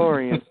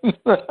midichlorians.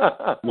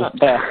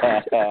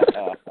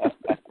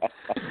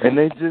 and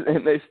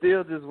they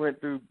still just went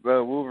through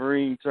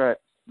Wolverine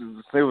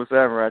Silver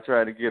Samurai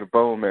tried to get a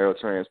bone marrow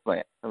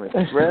transplant. I mean,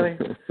 really?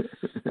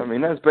 I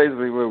mean, that's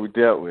basically what we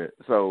dealt with.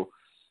 So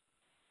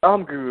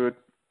I'm good.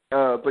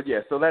 But yeah,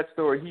 so that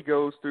story,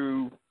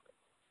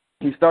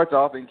 he starts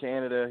off in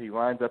Canada, he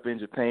winds up in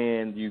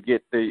Japan, you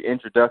get the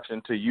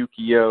introduction to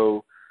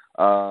Yukio,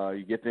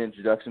 you get the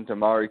introduction to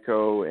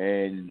Mariko,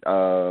 and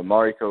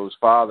Mariko's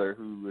father,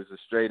 who is a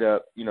straight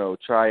up,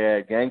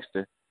 triad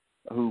gangster,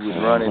 who was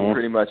running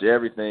pretty much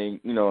everything,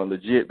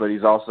 legit, but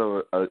he's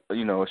also a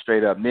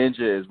straight up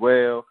ninja as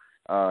well.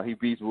 He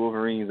beats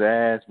Wolverine's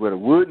ass with a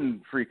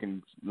wooden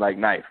freaking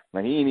knife.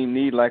 Like he didn't even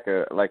need like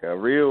a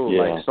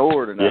real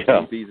sword or nothing.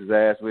 Yeah. He beats his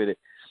ass with it.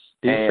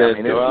 He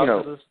said,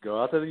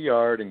 go out to the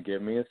yard and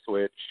give me a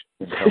switch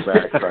and come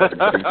back so I can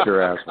beat your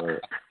ass with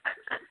it.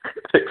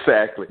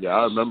 Exactly. Yeah,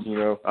 I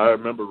remember. I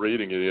remember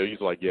reading it.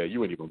 He's like, "Yeah,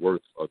 you ain't even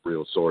worth a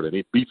real sword," and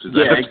he beats his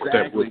ass with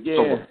that.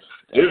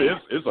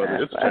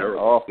 It's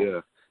terrible.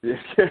 Yeah.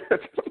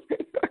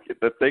 I get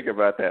to think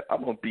about that.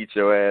 I'm gonna beat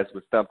your ass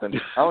with something.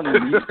 I don't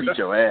even need to beat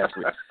your ass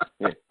with.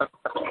 Yeah.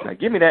 Now,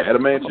 give me that. Had a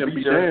man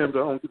beat your ass. I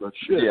don't give a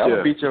shit. Yeah, I'm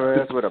gonna beat your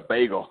ass with a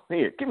bagel.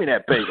 Here, give me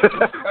that bagel.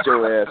 Beat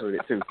your ass with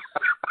it too.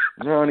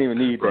 I don't even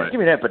need that. Right. Give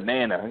me that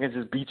banana. I can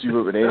just beat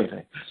you with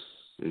anything.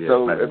 Yeah,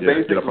 so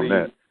basically, get up from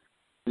that.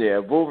 Yeah,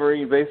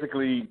 Wolverine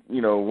basically,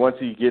 once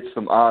he gets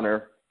some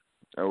honor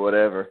or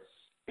whatever,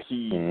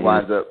 he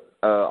winds up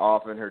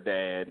offing her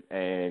dad,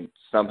 and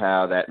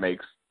somehow that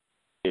makes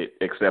it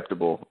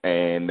acceptable,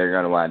 and they're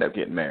going to wind up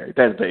getting married.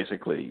 That's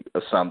basically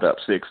a summed up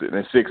six-issue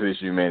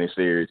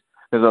miniseries.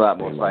 There's a lot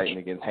more fighting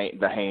against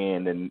the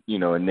Hand and,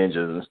 and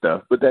ninjas and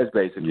stuff, but that's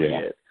basically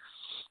it.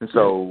 And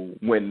so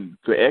when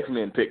the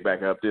X-Men pick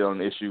back up, they're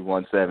on issue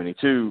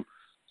 172,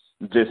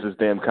 this is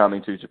them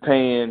coming to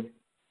Japan,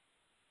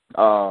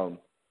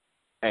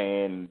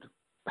 and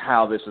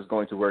how this is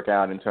going to work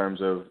out in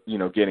terms of,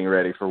 getting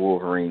ready for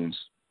Wolverine's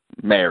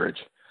marriage.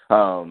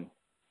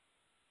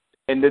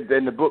 And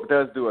the book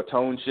does do a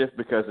tone shift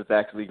because it's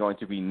actually going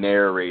to be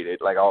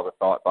narrated, like all the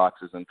thought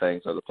boxes and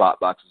things, or the plot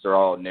boxes are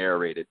all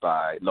narrated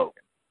by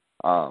Logan,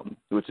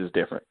 which is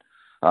different.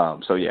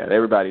 So, yeah,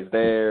 everybody's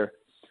there.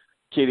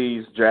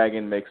 Kitty's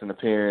dragon makes an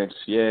appearance.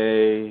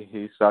 Yay,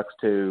 he sucks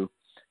too.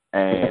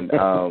 And,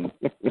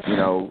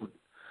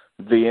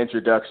 the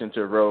introduction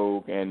to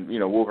Rogue, and,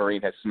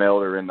 Wolverine had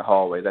smelled her in the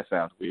hallway. That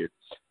sounds weird.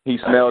 He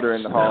smelled her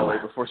in the hallway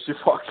before she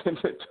walked in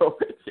the door.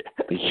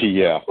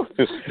 Yeah.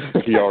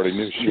 He already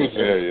knew she was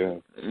there,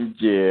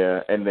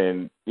 Yeah, and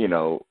then,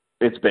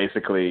 it's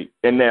basically,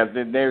 and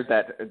then there's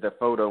the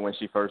photo when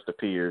she first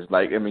appears.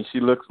 She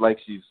looks like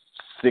she's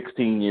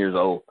 16 years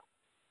old.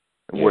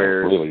 Yeah,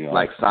 where, really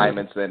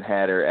Simonson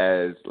had her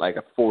as,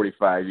 a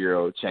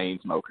 45-year-old chain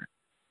smoker.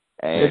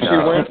 And she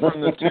went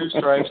from the 2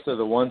 stripes to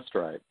the 1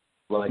 stripe.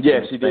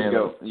 She did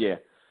go. Yeah,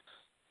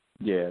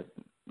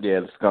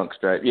 the skunk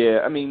stripe.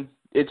 Yeah,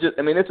 it's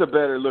a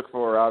better look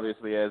for her,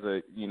 obviously, as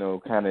a,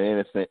 kind of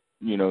innocent,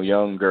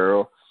 young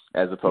girl,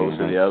 as opposed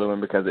to the other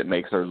one, because it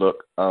makes her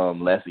look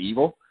less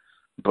evil.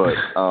 But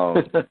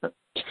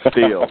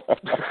still,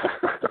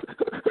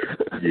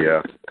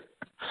 Yeah.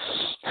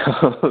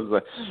 I was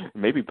like,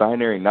 maybe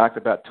Binary knocked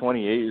about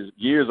 28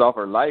 years off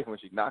her life when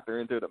she knocked her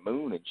into the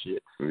moon and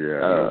shit. Yeah.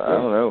 I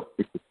don't know.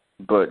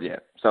 But, yeah,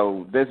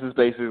 so this is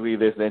basically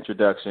this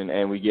introduction,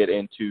 and we get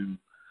into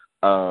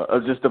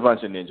just a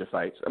bunch of ninja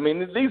fights. I mean,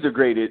 these are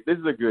great. This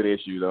is a good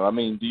issue, though. I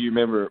mean, do you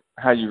remember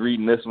how you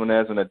reading this one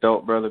as an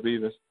adult, Brother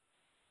Beavis?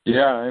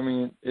 Yeah, I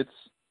mean,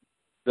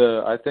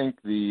 I think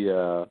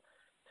the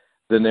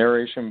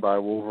narration by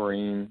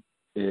Wolverine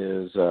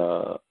is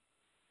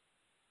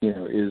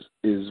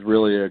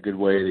really a good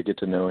way to get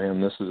to know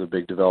him. This is a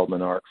big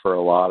development arc for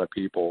a lot of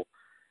people.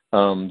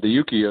 The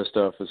Yukio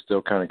stuff is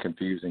still kind of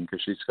confusing because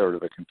she's sort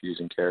of a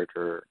confusing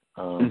character.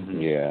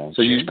 Yeah.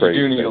 So you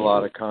do need a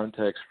lot of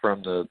context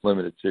from the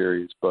limited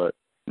series, but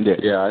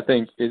yeah, I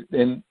think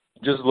and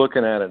just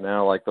looking at it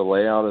now, like the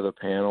layout of the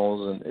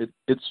panels, and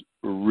it's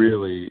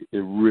really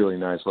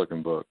nice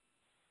looking book.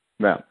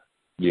 Yeah.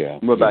 Yeah.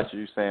 What about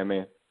you, Sam,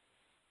 man?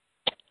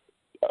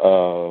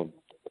 What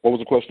was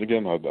the question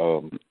again?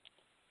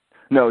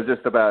 No,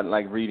 just about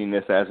like reading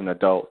this as an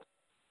adult.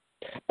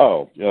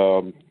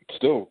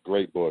 Still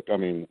great book. I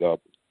mean,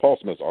 Paul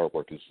Smith's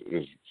artwork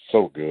is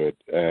so good,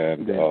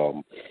 and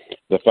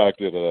the fact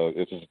that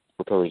it just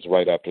occurs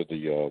right after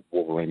the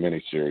Wolverine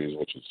miniseries,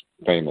 which is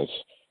famous,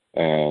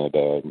 and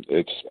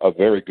it's a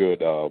very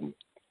good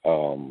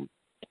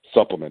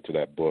supplement to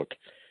that book.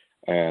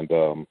 And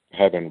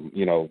having,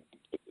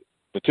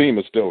 the team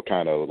is still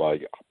kind of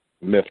like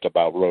miffed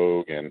about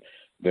Rogue, and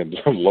then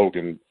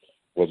Logan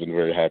wasn't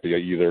very happy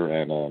either,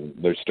 and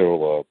they're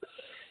still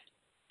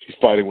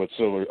fighting with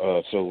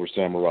Silver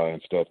Samurai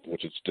and stuff,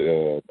 which is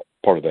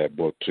part of that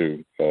book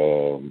too.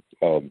 The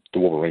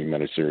Wolverine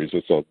miniseries.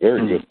 It's a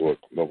very good book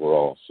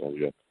overall. So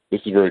yeah,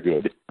 this is very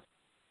good.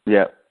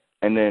 Yeah,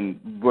 and then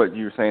what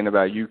you were saying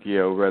about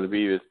Yukio, Brother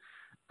Beavis.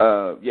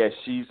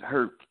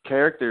 Her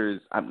character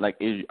is. I'm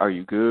like, are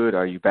you good?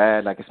 Are you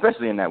bad? Like,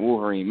 especially in that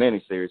Wolverine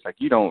miniseries, like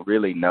you don't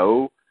really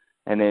know.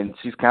 And then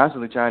she's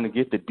constantly trying to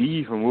get the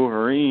D from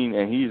Wolverine,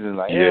 and he's just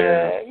like,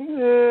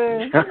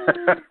 and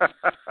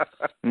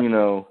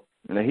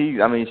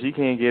she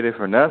can't get it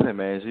for nothing,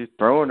 man. She's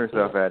throwing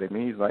herself at him.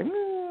 And he's like,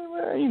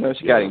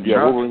 she got him.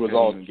 Yeah, Wolverine was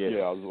all,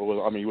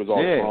 he was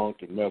all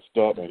drunk and messed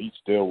up, and he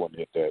still wouldn't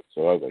hit that.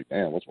 So I was like,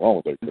 damn, what's wrong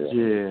with that girl?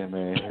 Yeah,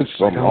 man.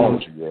 Something wrong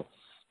with you, girl.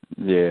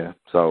 Yeah.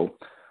 So,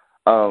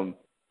 so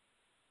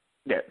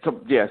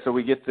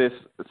we get this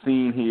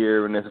scene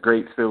here and this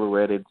great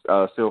silhouetted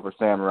Silver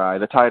Samurai.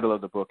 The title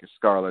of the book is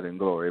Scarlet and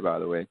Glory, by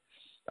the way.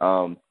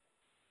 And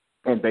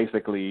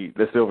basically,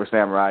 the Silver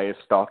Samurai is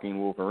stalking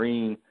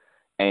Wolverine,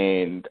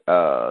 and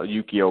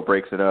Yukio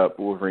breaks it up.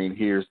 Wolverine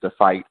hears the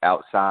fight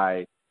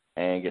outside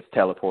and gets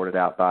teleported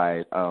out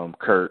by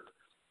Kurt.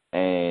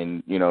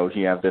 And,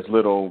 he has this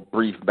little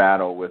brief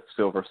battle with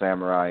Silver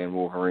Samurai and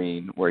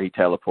Wolverine where he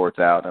teleports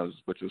out,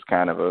 which was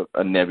kind of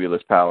a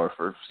nebulous power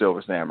for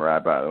Silver Samurai,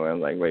 by the way. I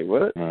was like, wait,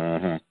 what?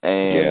 And,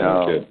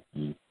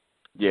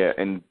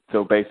 and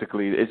so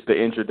basically it's the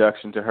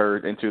introduction to her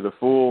into the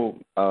full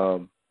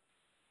the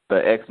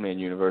X-Men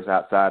universe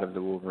outside of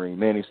the Wolverine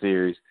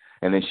miniseries.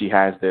 And then she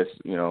has this,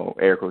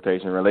 air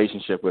quotation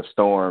relationship with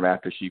Storm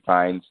after she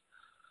finds,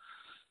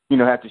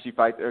 after she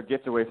fights or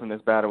gets away from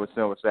this battle with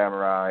Silver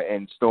Samurai,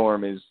 and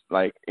Storm is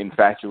like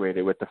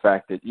infatuated with the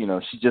fact that,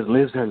 she just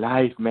lives her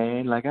life,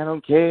 man. Like, I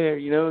don't care,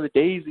 the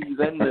daisies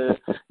and the,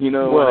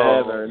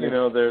 whatever.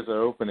 There's an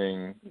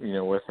opening,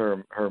 with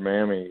her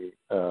mammy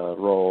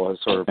role has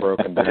sort of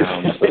broken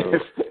down. So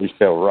you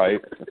feel right.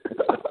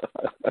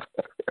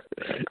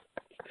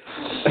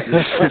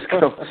 Just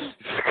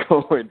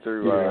going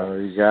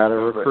through. You got to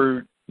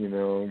recruit.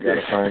 Got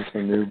to find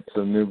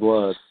some new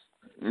blood.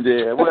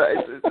 Yeah, well,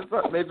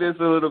 maybe it's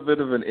a little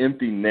bit of an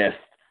empty nest,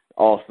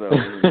 also.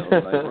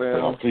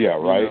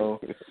 Right.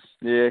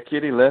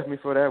 Kitty left me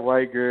for that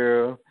white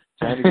girl,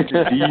 trying to get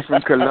the D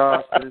from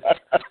Colossus.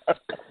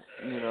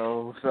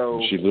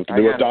 So she lived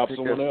to adopt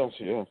someone else.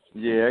 Yeah.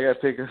 Yeah, I got to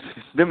pick up.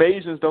 Them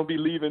Asians don't be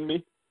leaving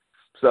me.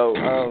 So,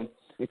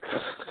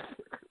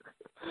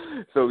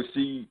 so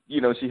she,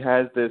 she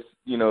has this.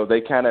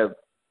 They kind of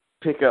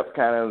pick up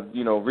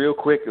real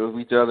quick with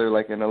each other,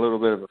 like in a little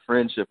bit of a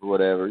friendship or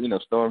whatever.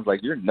 Storm's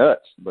like, you're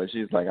nuts. But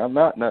she's like, I'm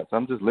not nuts.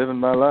 I'm just living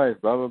my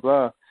life, blah, blah,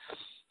 blah.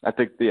 I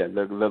think,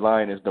 the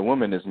line is, the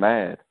woman is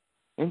mad.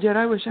 And yet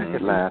I wish I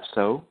could laugh,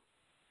 so.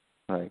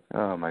 Like,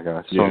 oh, my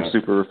gosh. So I'm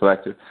super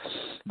reflective.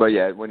 But,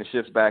 yeah, when it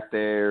shifts back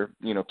there,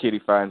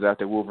 Kitty finds out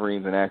that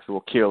Wolverine's an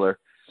actual killer.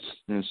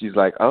 And she's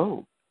like,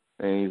 oh.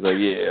 And he's like,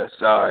 yeah,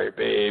 sorry,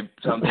 babe.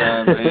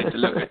 Sometimes I have to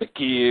look at the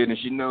kid, and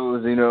she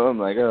knows, I'm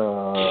like,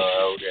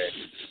 oh, okay.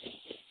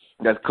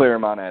 That's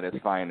Claremont at its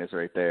finest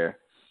right there.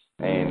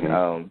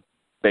 And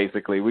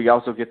basically, we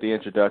also get the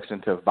introduction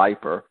to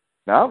Viper.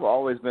 Now, I've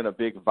always been a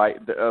big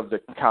of the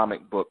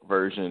comic book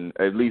version,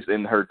 at least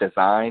in her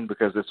design,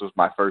 because this was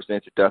my first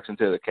introduction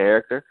to the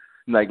character.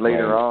 Like,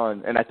 later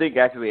on, and I think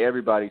actually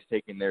everybody's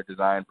taking their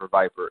design for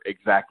Viper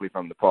exactly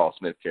from the Paul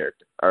Smith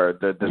character, or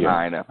the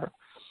design of her.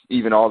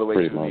 even all the way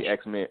Pretty to much. the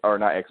X-Men, or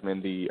not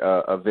X-Men, the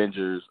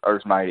Avengers,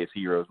 Earth's Mightiest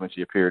Heroes, when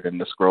she appeared in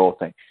the Skrull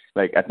thing.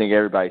 Like, I think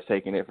everybody's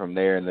taking it from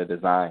there in the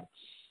design.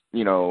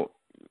 You know,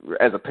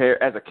 as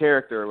a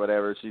character or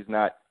whatever, she's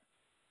not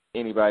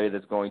anybody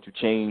that's going to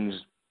change,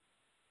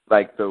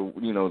 like, the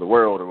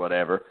world or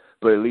whatever.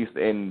 But at least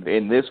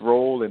in this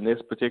role,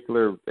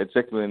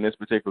 particularly in this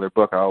particular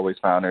book, I always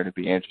found her to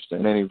be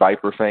interesting. Any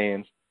Viper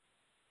fans?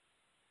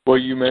 Well,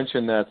 you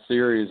mentioned that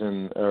series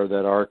or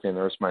that arc in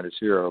Earth's Mightiest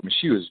Hero. I mean,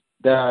 she was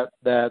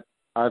that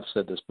I've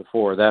said this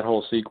before. That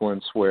whole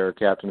sequence where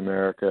Captain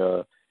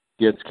America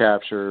gets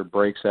captured,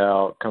 breaks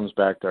out, comes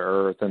back to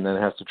Earth, and then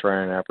has to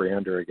try and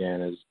apprehend her again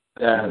is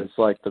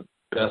like the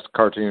best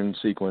cartoon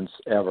sequence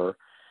ever.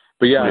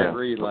 But yeah, I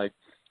agree. Like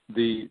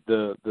the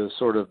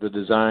sort of the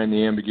design,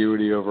 the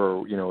ambiguity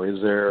over,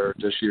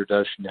 does she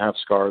have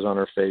scars on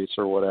her face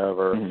or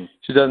whatever? Mm-hmm.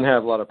 She doesn't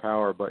have a lot of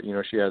power, but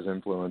she has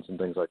influence and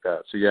things like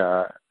that. So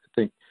yeah, I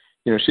think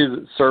she's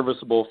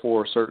serviceable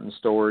for certain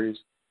stories,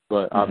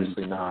 but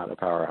obviously not a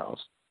powerhouse.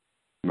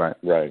 Right.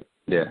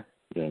 Yeah.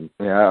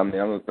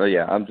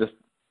 I'm just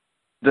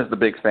a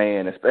big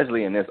fan,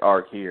 especially in this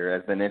arc here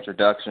as an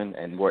introduction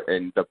and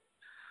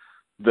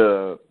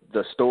the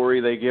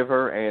story they give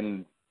her,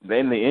 and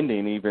then the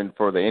ending, even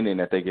for the ending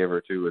that they give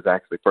her too, is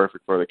actually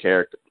perfect for the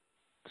character.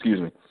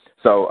 Excuse me.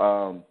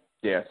 So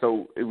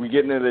so we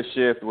get into this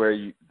shift where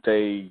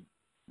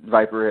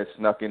Viper has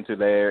snuck into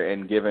there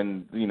and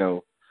given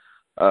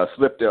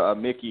slipped a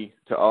Mickey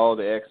to all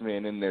the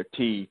X-Men in their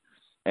tea,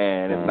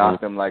 and it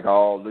knocked them like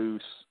all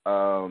loose,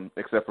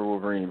 except for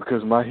Wolverine,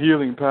 because of my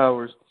healing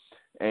powers.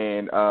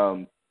 And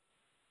I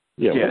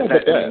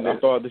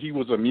thought that he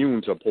was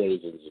immune to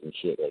poisons and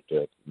shit like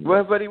that.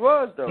 Well, but he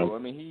was though. I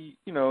mean, he,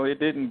 it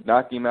didn't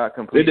knock him out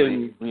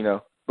completely.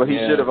 But he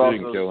should have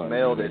also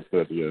smelled it.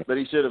 But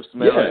he should have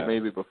smelled it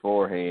maybe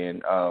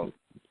beforehand.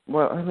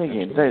 Well, I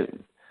mean,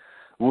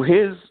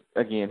 his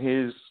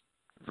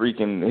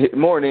freaking,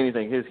 more than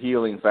anything, his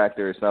healing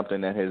factor is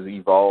something that has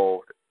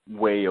evolved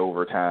way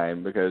over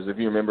time. Because if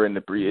you remember in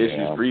the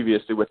issues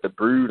previous to with the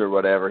Brood or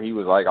whatever, he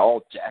was like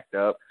all jacked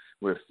up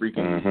with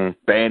freaking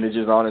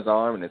bandages on his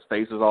arm, and his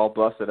face was all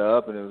busted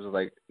up, and it was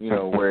like,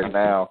 whereas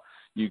now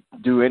you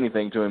do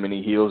anything to him and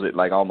he heals it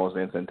like almost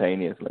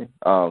instantaneously.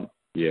 All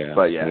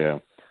right,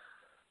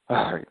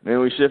 then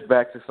we shift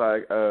back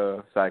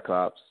to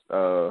Cyclops,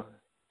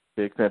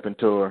 Big Pimpin'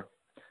 Tour,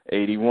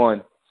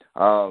 81.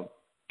 Now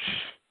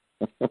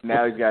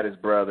he's got his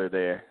brother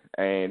there,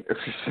 and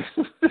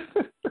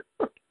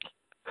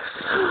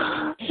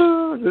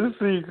this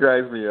scene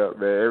cracks me up,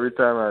 man. Every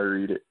time I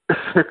read it,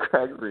 it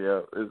cracks me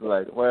up. It's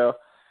like, well,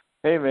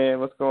 hey, man,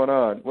 what's going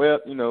on? Well,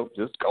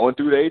 just going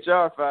through the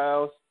HR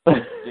files,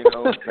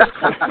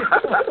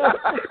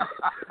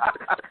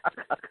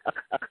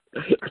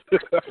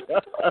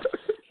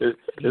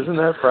 Isn't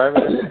that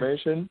private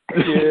information?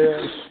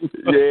 Yeah,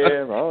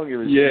 I don't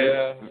give a shit.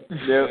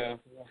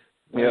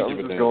 I'm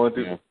just going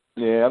through.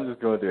 Yeah, I'm just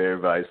going through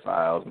everybody's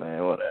files,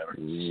 man, whatever.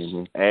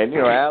 Mm-hmm. And,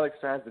 Alex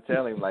tries to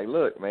tell him, like,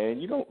 look,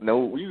 man, you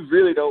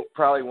really don't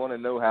probably want to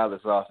know how the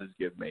sausage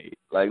gets made.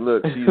 Like,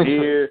 look, she's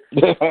here.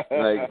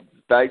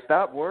 like,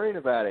 stop worrying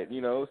about it,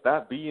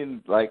 stop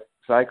being, like,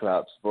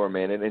 Cyclops for a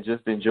minute and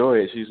just enjoy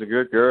it. She's a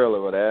good girl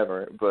or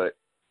whatever. But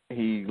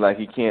he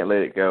can't let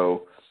it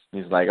go.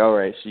 He's like, all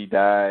right, she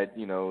died,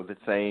 the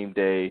same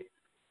day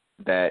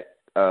that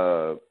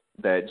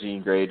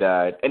Jean Grey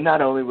died. And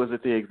not only was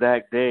it the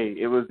exact day,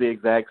 it was the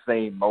exact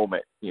same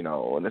moment,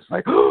 and it's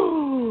like,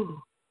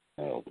 oh,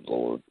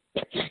 Lord.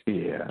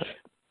 Yeah.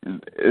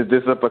 Is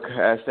this a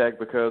hashtag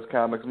because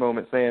comics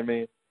moment,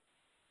 Sandman?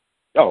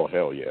 Oh,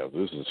 hell yeah.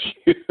 This is,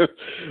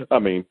 I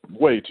mean,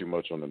 way too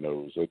much on the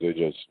nose. They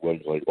just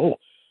was like, oh,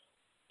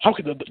 how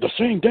could the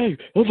same day,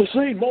 or the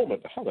same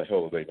moment? How the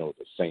hell do they know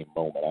the same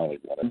moment? I don't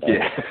even want to know.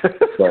 Yeah.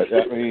 But,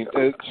 I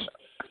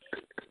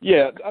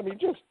mean,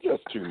 just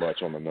too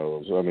much on the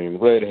nose. I mean,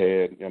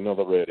 redhead,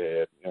 another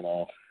redhead,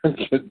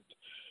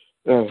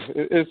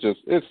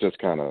 it's just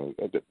kind of,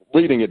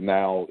 reading it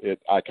now,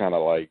 I kind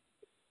of like,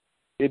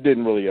 it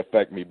didn't really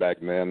affect me back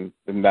then,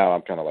 and now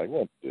I'm kind of like,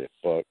 what the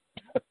fuck?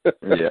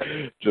 Yeah.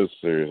 Just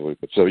seriously.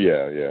 But so,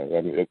 yeah.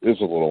 I mean,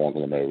 it's a little on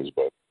the nose,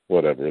 but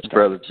whatever. It's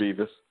Brother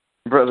Beavis.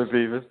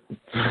 Beavis.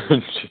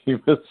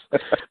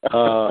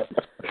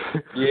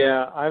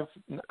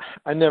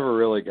 I never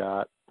really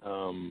got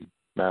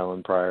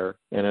Madeline Pryor,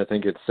 and I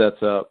think it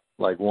sets up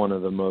like one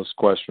of the most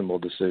questionable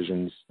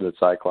decisions that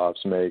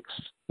Cyclops makes.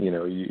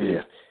 Maybe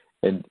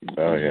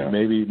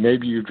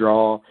you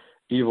draw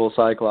evil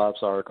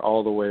Cyclops arc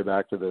all the way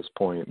back to this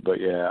point, but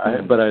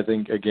I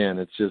think again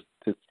it's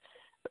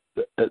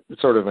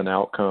sort of an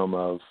outcome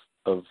of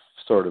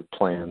sort of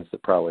plans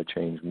that probably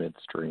change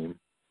midstream.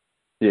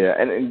 Yeah,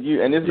 and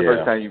this is the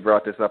first time you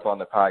brought this up on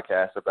the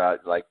podcast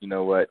about, like,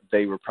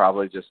 they were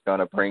probably just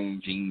gonna bring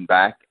Jean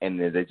back, and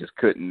they just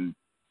couldn't,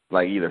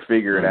 like, either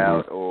figure it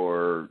out,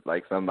 or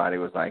like somebody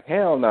was like,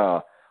 hell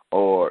no,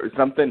 or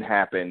something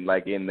happened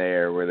like in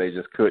there where they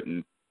just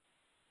couldn't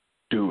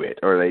do it,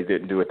 or they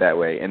didn't do it that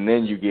way. And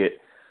then you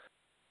get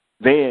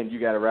then you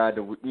got to ride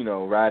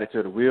it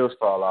till the wheels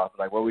fall off.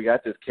 Like, well, we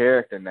got this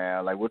character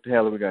now. Like, what the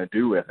hell are we gonna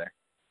do with her?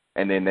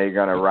 And then they're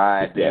gonna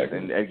ride this,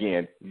 and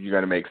again, you're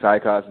gonna make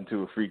Cyclops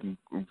into a freaking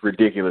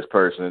ridiculous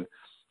person.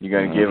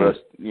 You're gonna give us,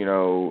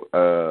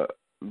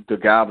 the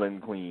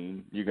Goblin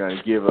Queen. You're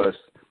gonna give us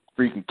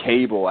freaking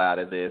Cable out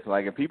of this.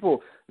 Like, if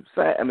people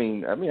say, I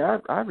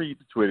read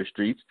the Twitter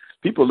streets.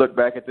 People look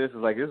back at this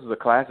as like, this is a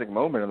classic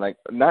moment, and like,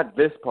 not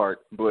this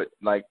part, but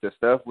like the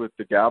stuff with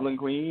the Goblin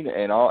Queen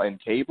and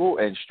Cable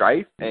and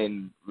Strife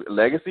and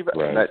Legacy.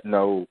 Right.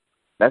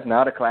 That's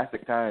not a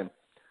classic time.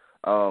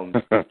 Some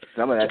of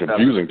that stuff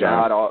is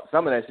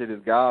some of that shit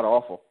is god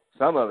awful.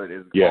 Some of it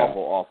is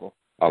awful.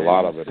 A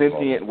lot of it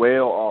sentient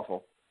whale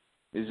awful.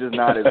 It's just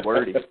not as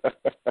wordy.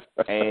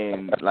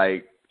 And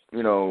like,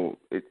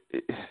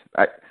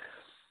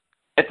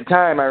 at the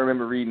time I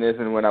remember reading this,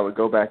 and when I would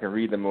go back and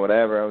read them or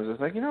whatever, I was just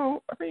like, I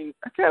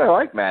kind of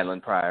like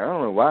Madeline Pryor. I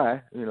don't know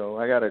why.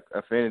 I got an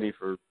affinity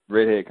for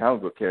redhead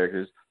comic book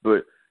characters,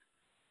 but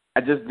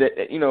I just,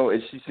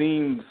 she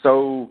seemed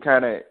so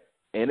kind of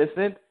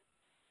innocent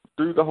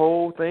through the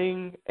whole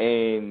thing,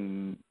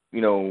 and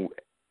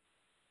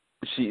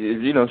she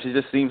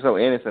just seemed so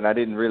innocent. I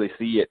didn't really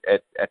see it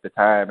at the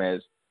time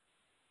as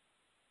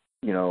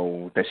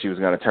that she was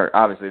going to turn.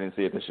 Obviously, I didn't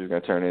see it that she was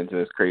going to turn into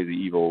this crazy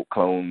evil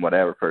clone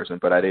whatever person,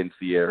 but I didn't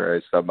see her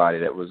as somebody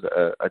that was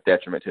a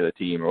detriment to the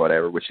team or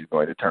whatever, which she's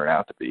going to turn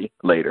out to be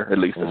later, at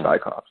least in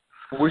Cyclops.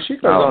 Well, she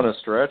goes on a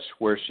stretch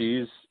where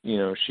she's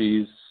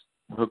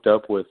hooked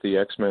up with the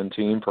X-Men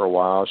team for a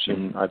while.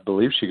 I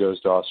believe she goes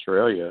to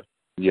Australia.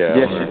 Yeah,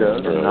 she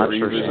does. I'm not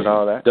sure and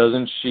all that.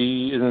 Isn't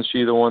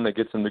she the one that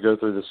gets them to go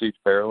through the Siege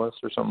Perilous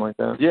or something like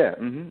that? Yeah,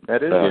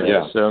 that is.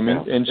 So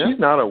and she's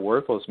not a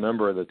worthless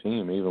member of the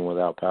team even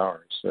without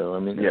powers. So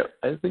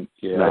I think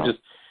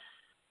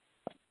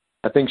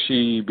I think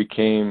she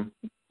became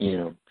they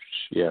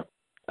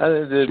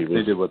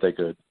did what they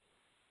could.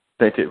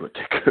 They did what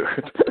they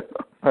could.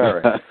 All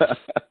right.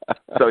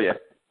 So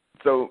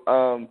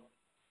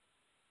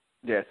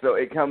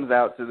it comes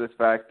out to this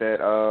fact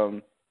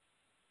that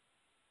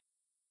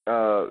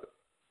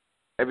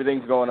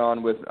everything's going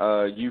on with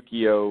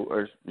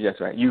Yukio.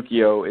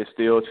 Yukio is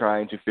still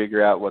trying to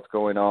figure out what's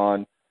going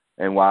on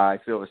and why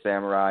Silver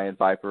Samurai and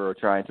Viper are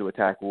trying to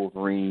attack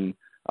Wolverine.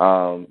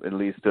 It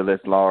leads to this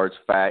large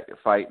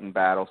fight and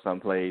battle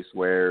someplace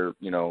where,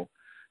 the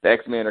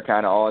X-Men are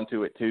kind of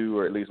onto it too,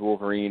 or at least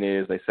Wolverine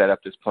is. They set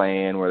up this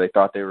plan where they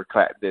thought they were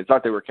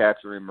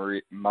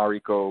capturing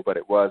Mariko, but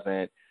it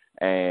wasn't.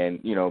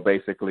 And,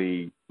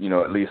 basically,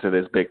 at least to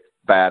this big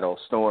battle,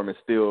 Storm is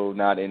still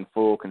not in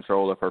full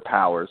control of her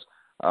powers.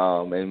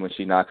 And when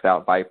she knocks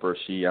out Viper,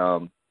 she, I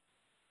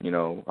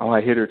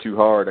hit her too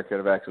hard. I could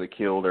have actually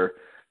killed her.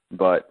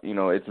 But,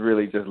 it's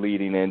really just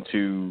leading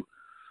into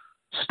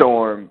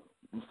Storm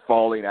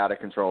falling out of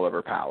control of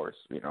her powers.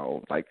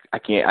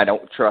 I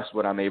don't trust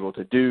what I'm able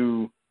to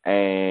do.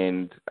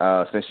 And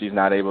since she's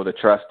not able to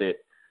trust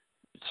it,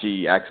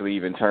 she actually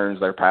even turns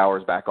their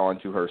powers back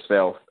onto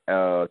herself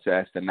to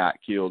not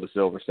kill the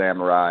Silver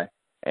Samurai,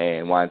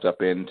 and winds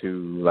up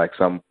into like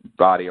some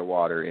body of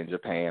water in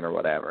Japan or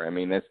whatever. I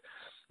mean, this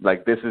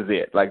is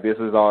it. Like, this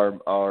is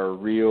our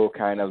real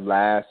kind of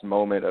last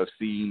moment of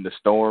seeing the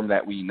Storm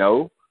that we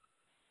know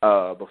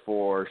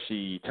before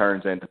she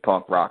turns into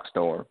punk rock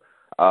Storm.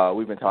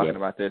 We've been talking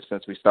about this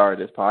since we started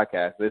this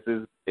podcast. This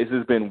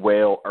has been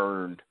well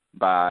earned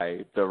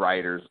by the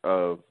writers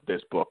of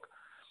this book.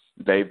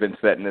 They've been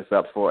setting this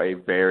up for a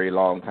very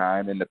long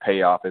time, and the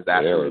payoff is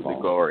absolutely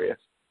glorious.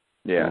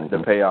 Yeah, the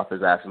payoff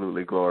is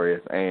absolutely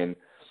glorious. And,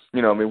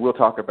 we'll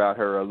talk about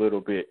her a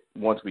little bit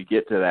once we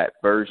get to that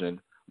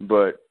version,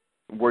 but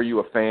were you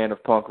a fan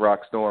of Punk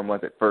Rock Storm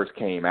once it first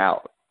came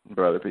out,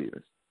 Brother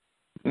Peters?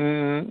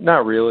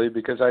 Not really,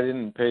 because I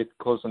didn't pay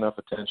close enough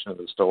attention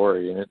to the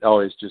story, and it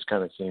always just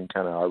kind of seemed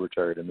kind of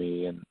arbitrary to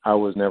me, and I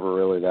was never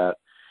really that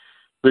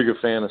big a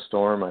fan of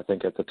Storm, I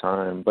think, at the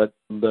time. But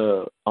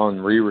on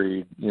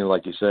reread,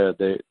 like you said,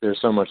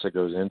 there's so much that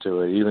goes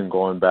into it, even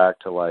going back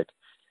to like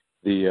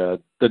the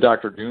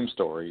Doctor Doom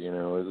story,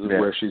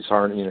 where she's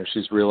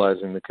she's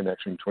realizing the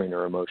connection between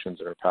her emotions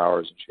and her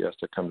powers, and she has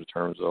to come to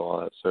terms with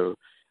all that. So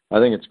I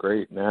think it's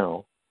great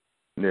now.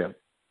 Yeah.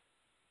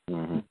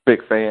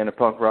 Big fan of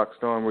Punk Rock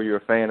Storm. Were you a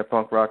fan of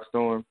Punk Rock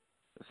Storm,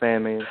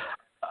 Sandman?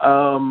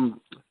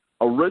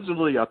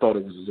 Originally, I thought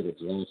it was a little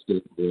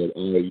drastic, but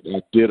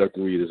I did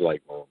agree. It's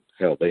like, well,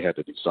 hell, they had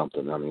to do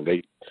something. I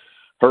mean,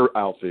 her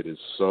outfit is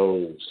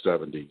so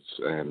 70s,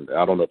 and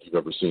I don't know if you've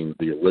ever seen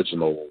the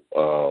original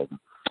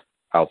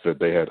outfit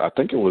they had. I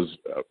think it was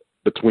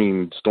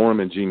between Storm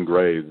and Jean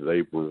Grey.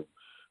 They were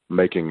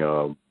making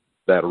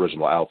that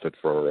original outfit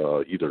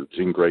for either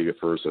Jean Grey at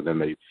first, and then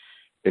they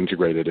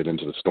integrated it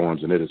into the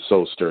Storms, and it is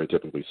so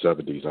stereotypically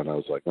 70s. And I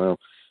was like, well,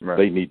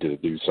 they need to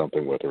do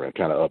something with her and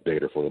kind of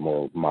update her for the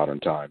more modern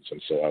times. And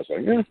so I was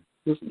like,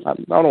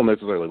 I don't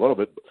necessarily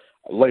love it.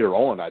 Later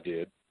on, I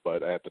did,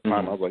 but at the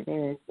time, I was like,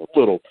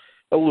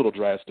 a little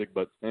drastic,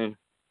 but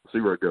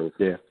see where it goes.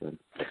 Yeah,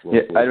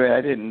 I mean,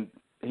 I didn't.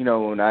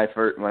 When I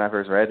first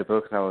read the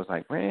books, I was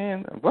like,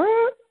 man,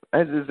 what?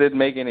 it just didn't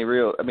make any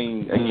real. I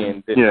mean,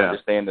 again, didn't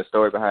understand the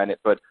story behind it,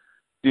 but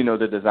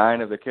the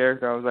design of the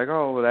character, I was like,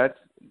 oh, well, that's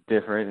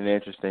different and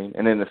interesting.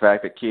 And then the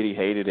fact that Kitty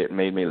hated it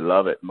made me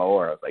love it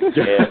more. I was like,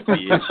 yeah,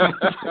 bitch.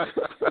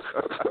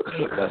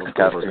 Best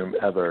costume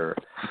ever.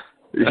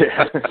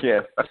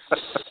 Yeah.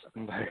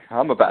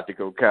 I'm about to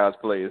go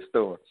cosplay a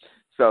Storm.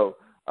 So,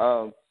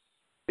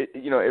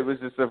 it was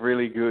just a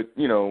really good,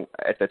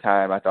 at the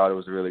time I thought it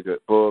was a really good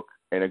book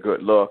and a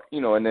good look,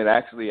 and then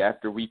actually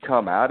after we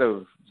come out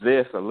of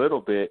this a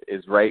little bit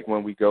is right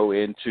when we go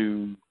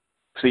into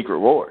Secret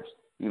Wars,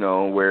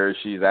 where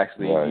she's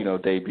actually,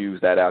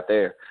 debuts that out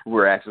there,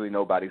 where actually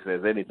nobody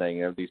says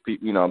anything. Of these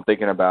people, I'm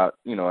thinking about,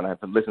 and I've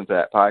listened to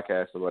that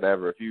podcast or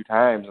whatever a few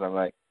times, and I'm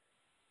like,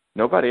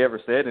 nobody ever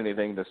said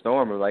anything to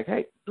Storm. Or like,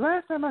 hey,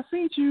 last time I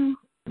seen you,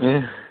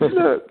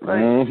 look, like,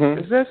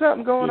 is there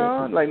something going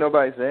on? Like,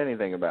 nobody said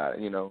anything about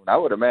it, I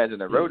would imagine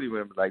that Rhodey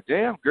would be like,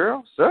 damn,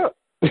 girl, what's up?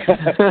 What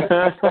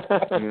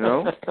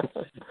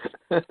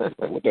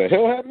the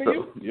hell happened to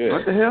you? Yeah.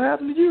 What the hell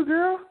happened to you,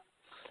 girl?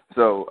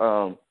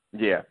 So,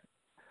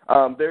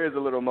 there is a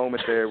little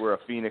moment there where a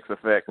Phoenix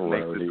Effect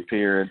makes its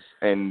appearance,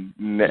 and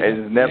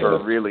it's never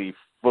really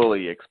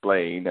fully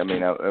explained. I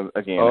mean,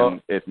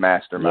 again, it's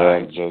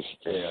Mastermind.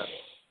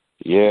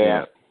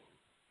 Yeah.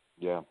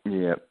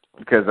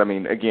 Because I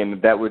mean, again,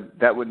 that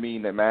would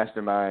mean that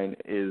Mastermind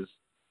is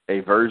a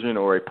version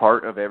or a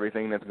part of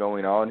everything that's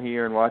going on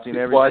here and watching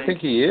everything. Well, I think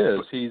he is.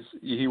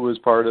 He was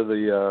part of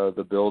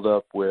the build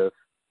up with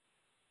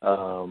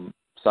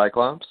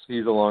Cyclops.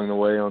 He's along the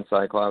way on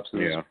Cyclops'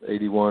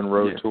 81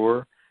 road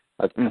tour.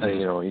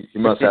 He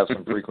must have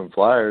some frequent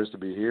flyers to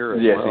be here as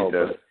well. He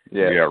does.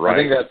 Right. I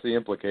think that's the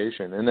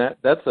implication, and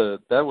that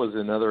was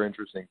another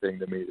interesting thing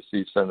to me to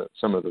see some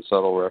of the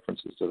subtle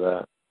references to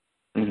that.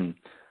 Mm-hmm.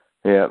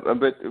 Yeah,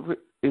 but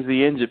is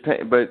he in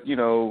Japan? But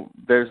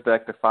there's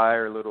like the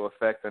fire little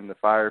effect in the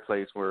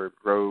fireplace where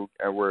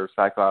where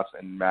Cyclops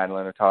and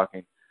Madeline are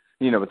talking.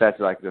 But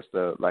that's like just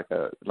like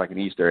an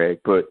Easter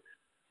egg. But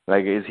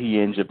like, is he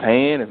in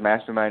Japan? Is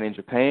Mastermind in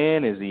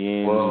Japan? Is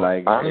he in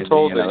I'm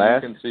told that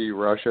Alaska? You can see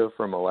Russia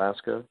from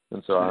Alaska,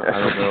 and so I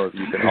don't know if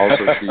you can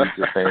also see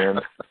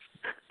Japan.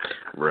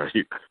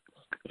 Right.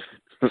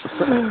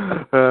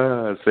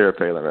 Sarah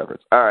Palin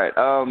reference. All right.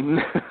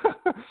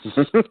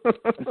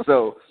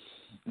 So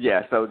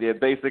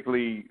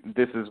basically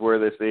this is where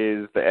this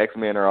is. The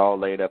X-Men are all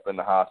laid up in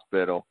the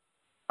hospital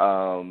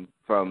from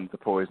the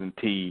poison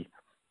tea.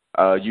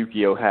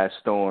 Yukio has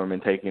Storm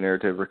and taking her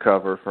to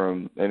recover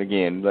from, and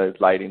again,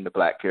 lighting the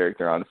black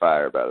character on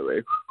fire, by the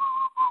way.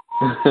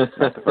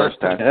 Not the first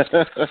time.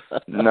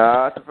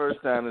 Not the first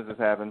time this has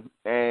happened.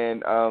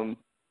 And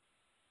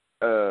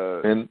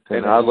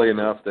oddly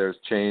enough, there's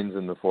chains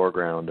in the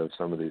foreground of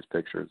some of these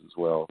pictures as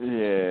well.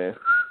 Yeah.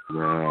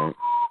 Right.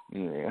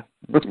 Yeah.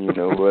 You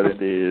know what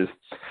it is.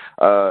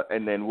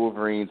 And then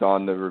Wolverine's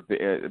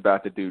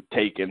about to do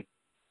Taken.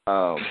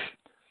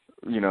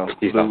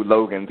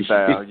 Logan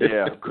style.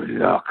 Yeah, good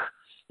luck.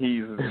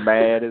 He's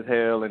mad as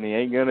hell, and he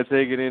ain't gonna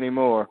take it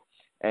anymore.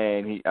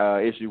 And he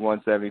issue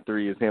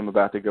 173 is him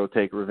about to go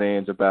take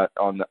revenge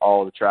on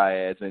all the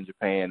triads in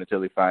Japan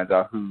until he finds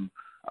out who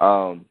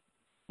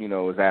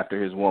is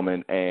after his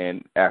woman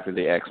and after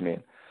the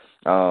X-Men.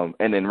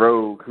 And then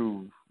Rogue,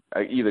 who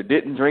either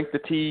didn't drink the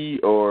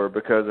tea or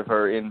because of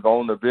her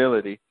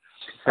invulnerability,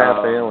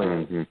 half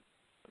alien. Mm-hmm.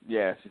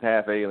 Yeah, she's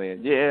half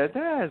alien. Yeah,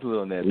 that's a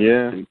little nasty.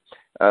 Yeah.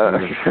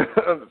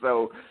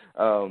 So,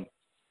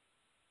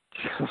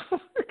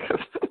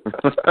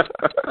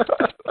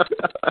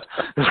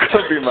 it's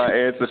gonna be my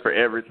answer for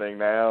everything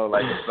now.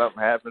 Like, if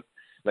something happens,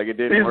 like it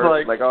didn't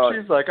work.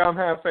 She's like, I'm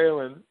half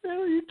alien.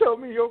 You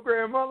told me your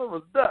grandmother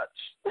was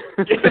Dutch.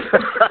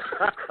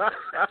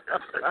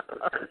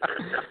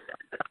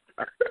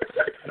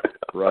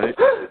 Right?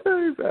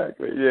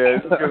 Exactly. Yeah,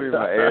 it's gonna be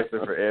my answer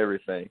for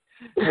everything.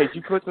 Hey, did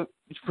you put some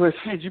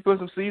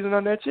seasoning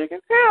on that chicken?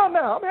 Hell no,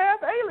 I'm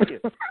half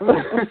alien.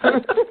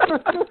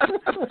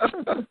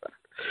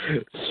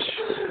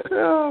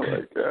 Oh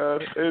my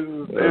God!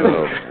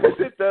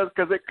 It does,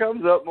 because it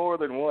comes up more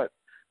than once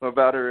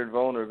about her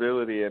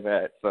invulnerability and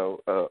that.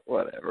 So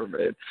whatever,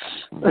 man.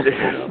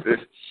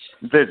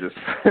 They're just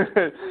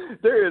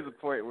there is a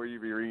point where you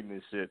be reading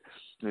this shit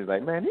and he's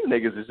like, man, these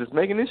niggas is just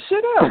making this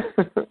shit up.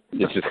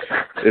 It's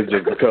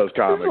just because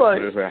comics.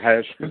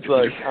 It's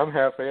like I'm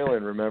half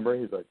alien, remember?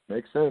 He's like,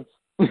 makes sense.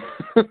 He's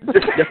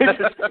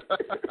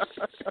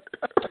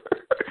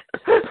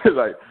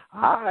like,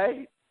 all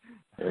right.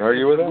 Can't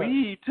argue with that.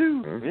 Weed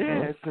too. Mm-hmm.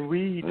 Yeah, it's some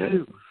weed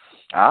too.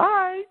 All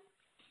right.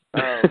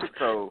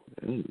 So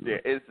yeah,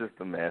 it's just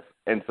a mess.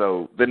 And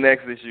so the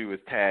next issue is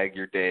Tag,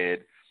 You're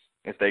Dead.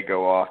 If they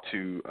go off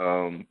to,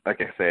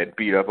 like I said,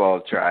 beat up all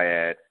the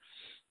triad.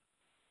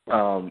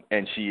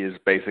 And she is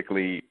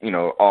basically,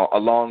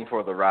 along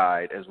for the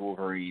ride as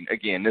Wolverine.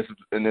 Again, this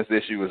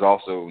issue is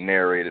also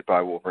narrated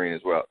by Wolverine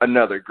as well.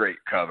 Another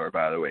great cover,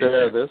 by the way.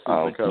 Yeah, this is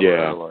the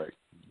cover I like.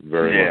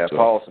 Very much so.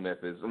 Paul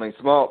Smith is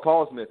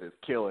Paul Smith is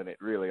killing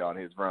it really on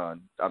his run.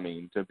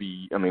 We've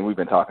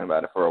been talking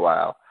about it for a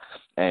while.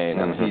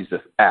 And I mean, he's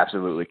just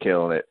absolutely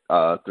killing it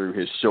through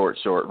his short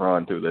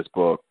run through this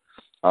book.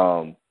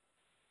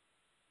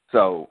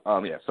 So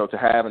to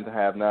have and to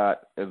have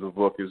not, the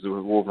book is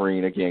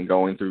Wolverine again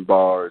going through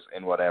bars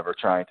and whatever,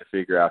 trying to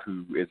figure out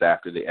who is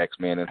after the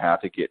X-Men and how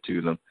to get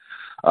to them.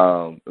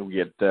 We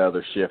get the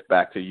other shift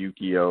back to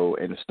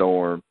Yukio and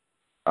Storm.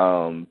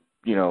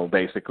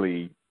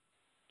 Basically,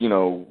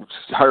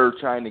 her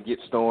trying to get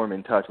Storm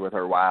in touch with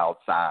her wild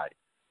side,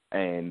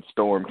 and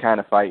Storm kind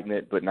of fighting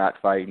it but not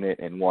fighting it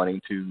and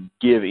wanting to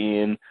give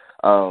in.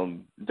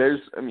 Again,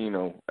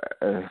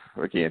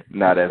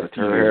 not as a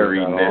teenager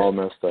reading this. All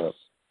messed up.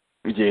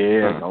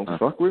 Yeah, don't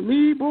fuck with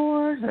me,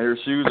 boy. Her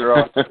shoes are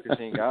off because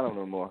she ain't got them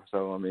no more.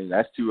 So, I mean,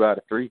 that's 2 out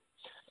of 3.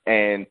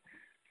 And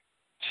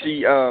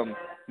she,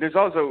 there's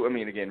also,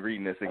 again,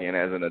 reading this again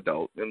as an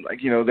adult, and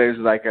there's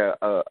like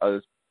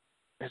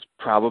it's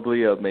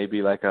probably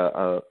maybe like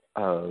a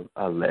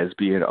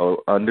lesbian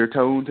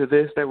undertone to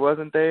this that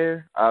wasn't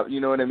there. You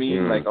know what I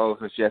mean? Like, so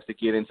she has to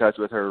get in touch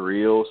with her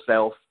real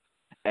self,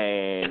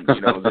 and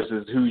this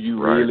is who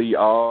you really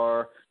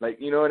are. Like,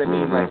 you know what I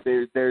mean? Like,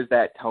 there's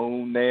that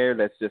tone there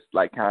that's just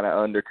like kind of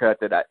undercut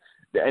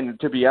and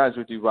to be honest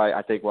with you,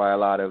 I think why a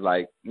lot of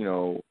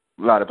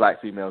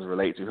black females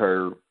relate to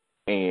her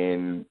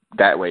in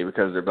that way,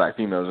 because they're black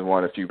females and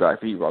one of few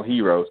black female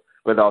heroes,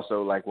 but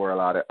also like where a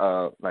lot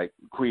of like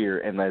queer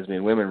and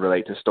lesbian women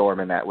relate to Storm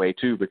in that way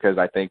too, because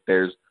I think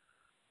there's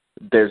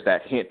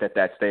that hint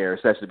that's there,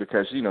 especially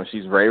because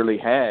she's rarely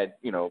had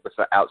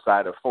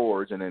outside of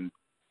Forge and then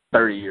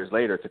 30 years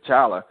later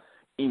T'Challa,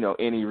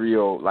 any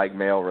real like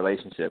male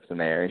relationships in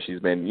there, and she's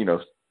been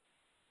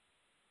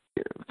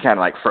kind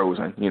of like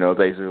frozen,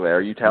 basically.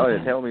 Are you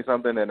telling me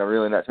something and I'm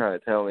really not trying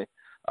to tell me?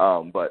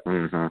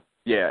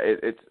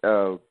 It's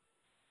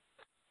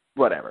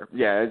whatever.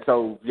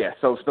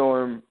 So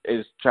Storm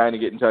is trying to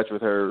get in touch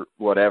with her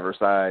whatever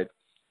side,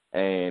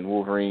 and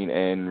Wolverine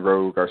and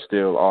Rogue are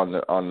still on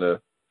the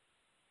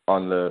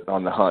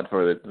hunt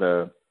for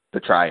the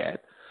triad.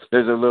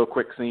 There's a little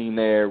quick scene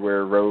there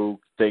where Rogue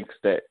thinks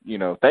that,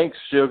 thanks,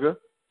 Sugar.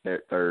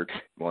 Third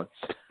one.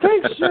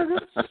 Thanks, Sugar.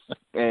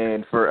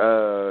 And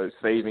for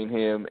saving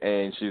him,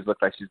 and she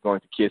looks like she's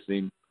going to kiss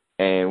him,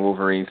 and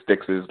Wolverine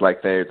sticks his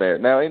like there.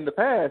 Now, in the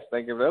past,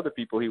 think of other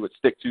people, he would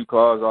stick 2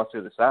 claws off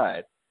to the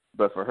side,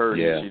 but for her,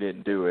 she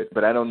didn't do it.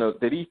 But I don't know,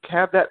 did he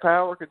have that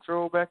power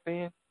control back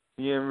then?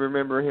 You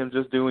remember him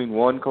just doing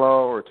 1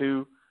 claw or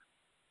 2?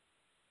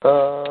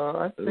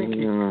 I think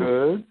he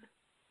could.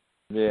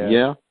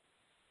 Yeah.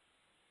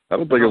 I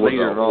don't think it was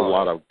a whole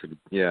lot of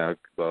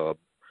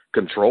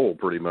control,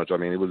 pretty much. I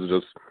mean, it was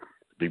just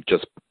he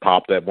just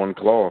popped that 1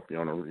 claw,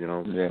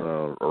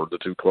 or the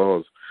 2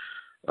 claws.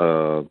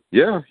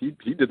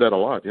 He did that a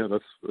lot. Yeah,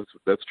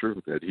 that's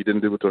true. He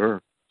didn't do it to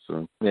her.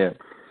 So yeah.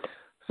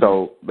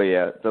 So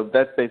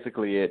that's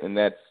basically it, and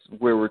that's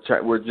where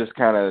we're just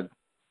kind of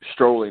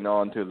strolling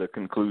on to the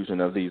conclusion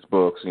of these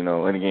books,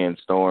 and again,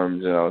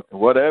 Storms,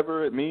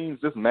 whatever it means,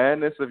 this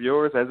madness of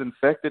yours has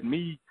infected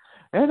me,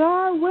 and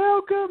I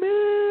welcome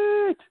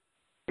it.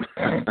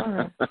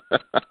 And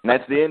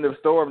that's the end of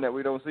Storm that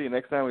we don't see.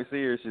 Next time we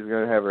see her, she's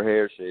going to have her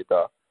hair shaved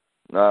off.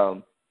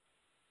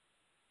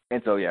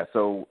 And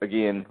so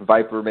again,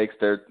 Viper makes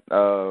their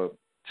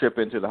trip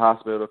into the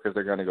hospital because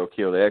they're going to go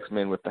kill the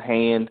X-Men with the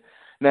Hand.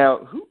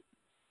 Now,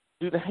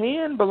 do the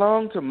Hand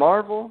belong to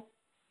Marvel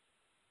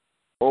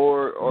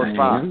or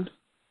Fox?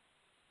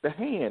 The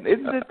Hand,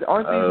 isn't it?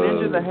 Aren't these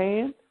ninjas the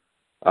Hand?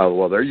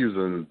 Well, they're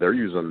using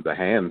the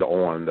Hand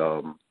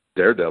on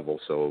Daredevil,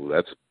 so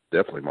that's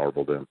definitely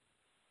Marvel then.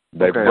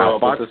 But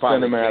the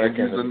cinematic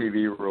and the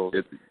TV rules.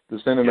 The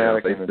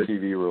cinematic and the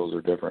TV rules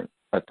are different,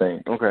 I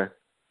think. Okay.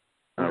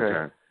 But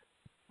I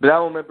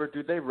don't remember,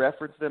 do they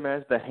reference them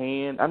as the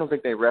Hand? I don't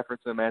think they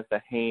reference them as the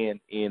Hand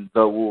in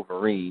The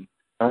Wolverine.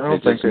 I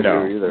don't think they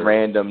do either.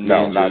 Random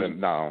ninjas.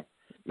 No.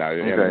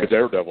 In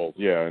Daredevil,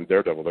 in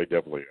Daredevil, they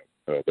definitely,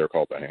 they're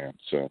called the Hand.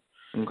 So,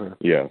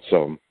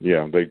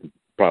 they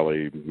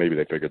probably, maybe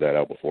they figured that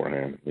out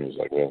beforehand. It was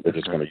like, well, they're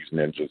just going to use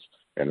ninjas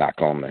and not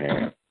call them the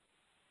Hand.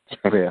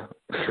 Yeah,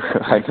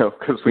 I know,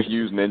 because we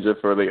use ninja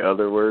for the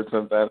other word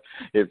sometimes.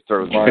 It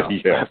throws me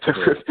off.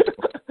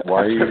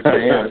 Why use the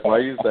Hand? Why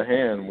use the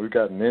Hand? We've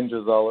got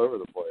ninjas all over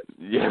the place.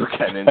 Yeah, we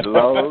got ninjas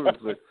all over the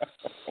place.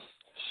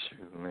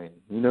 Shoot, man,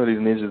 these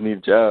ninjas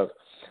need jobs.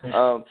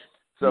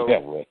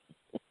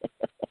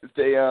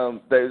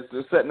 They're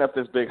setting up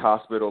this big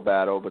hospital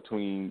battle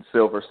between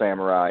Silver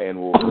Samurai and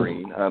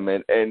Wolverine.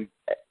 And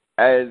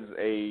as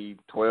a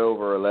 12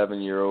 or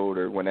 11-year-old,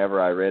 or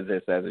whenever I read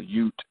this as a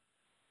youth,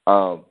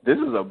 this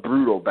is a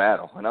brutal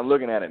battle, and I'm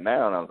looking at it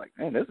now, and I was like,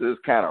 man, this is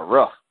kind of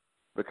rough,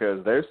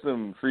 because there's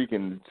some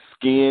freaking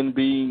skin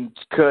being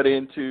cut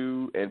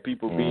into and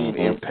people being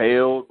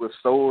impaled with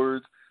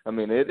swords. I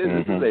mean, this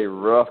is a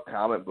rough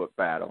comic book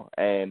battle,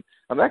 and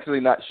I'm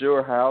actually not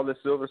sure how the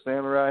Silver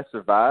Samurai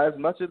survives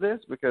much of this,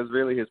 because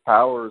really his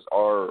powers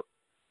are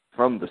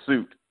from the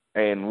suit,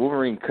 and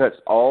Wolverine cuts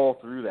all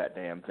through that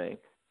damn thing.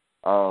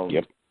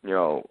 Yep.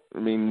 Do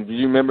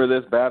you remember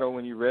this battle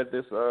when you read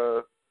this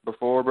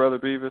before, Brother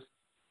Beavis?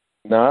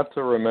 Not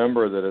to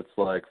remember that it's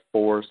like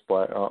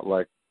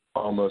like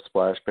almost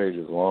splash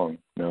pages long.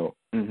 No.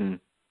 Mhm.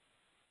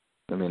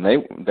 I mean,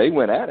 they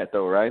went at it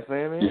though, right,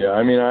 Sammy? Yeah,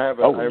 I mean, I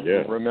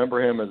yeah.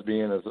 remember him as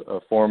being a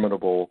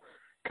formidable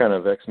kind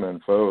of X-Men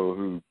foe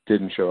who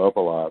didn't show up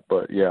a lot.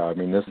 But yeah, I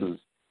mean, this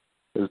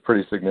is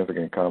pretty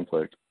significant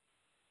conflict.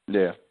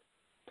 Yeah.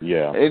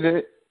 Yeah.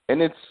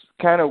 And it's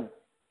kind of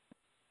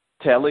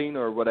telling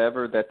or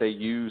whatever that they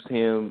use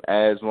him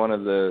as one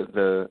of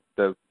the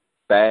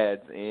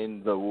bads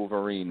in the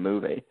Wolverine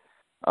movie.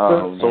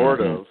 Sort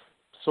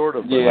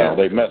of. Yeah. Well,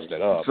 they messed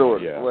it up.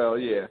 Sort of. Yeah. Well,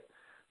 yeah.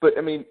 But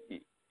I mean,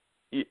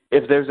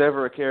 if there's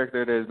ever a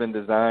character that has been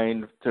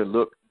designed to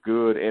look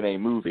good in a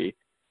movie,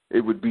 it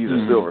would be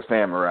the Silver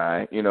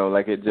Samurai. You know,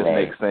 like it just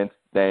makes sense.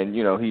 Then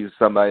he's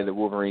somebody that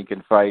Wolverine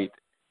can fight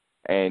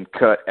and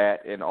cut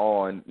at and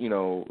on.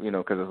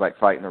 Because it's like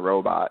fighting a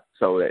robot,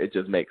 so it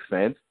just makes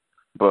sense.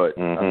 But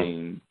I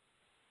mean,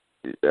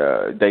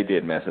 they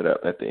did mess it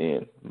up at the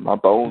end. My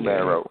bone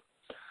marrow.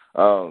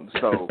 But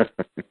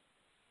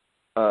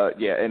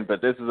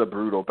this is a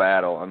brutal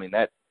battle. I mean,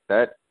 that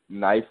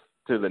knife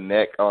to the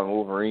neck on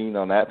Wolverine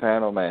on that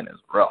panel, man, is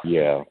rough.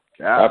 Yeah.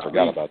 God, I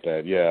forgot about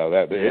that. Yeah,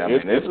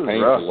 it's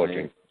painful rough,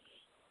 looking.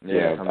 Man.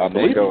 Yeah, I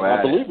believe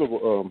it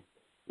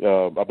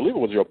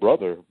was your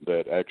brother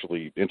that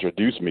actually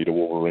introduced me to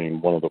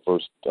Wolverine one of the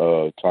first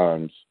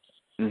times.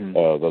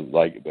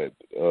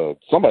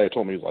 Somebody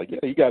told me, he's like, yeah,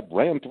 he got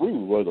ran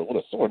through with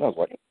a sword. And I was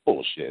like,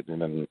 bullshit.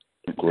 And then,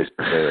 of course,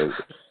 I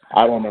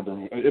don't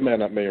remember. It may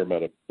or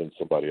may have been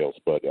somebody else,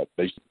 but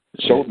they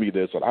showed me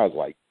this, and I was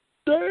like,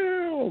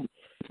 damn.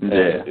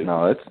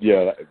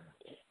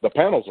 The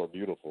panels are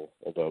beautiful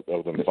of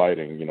them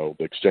fighting.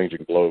 The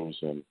exchanging blows,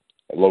 and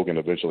Logan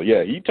eventually.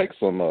 Yeah, he takes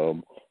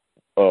some.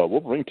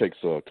 Wolverine takes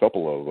a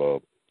couple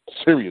of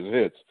serious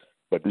hits,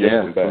 but gets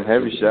them back. Some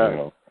heavy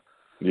shots.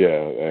 Yeah,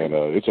 and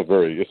it's a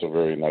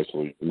very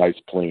nice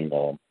clean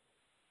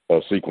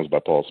sequence by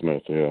Paul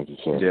Smith. Yeah.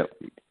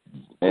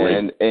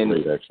 And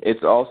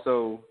it's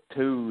also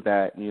too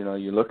that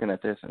you're looking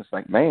at this and it's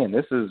like, man,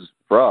 this is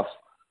rough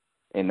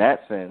in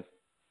that sense,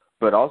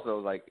 but also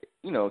like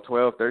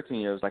 12, 13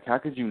 years, like how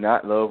could you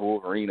not love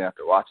Wolverine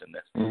after watching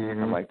this?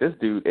 I'm like, this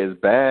dude is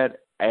bad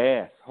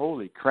ass.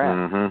 Holy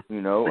crap! I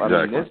mean,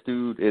 this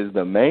dude is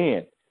the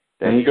man.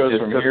 And he goes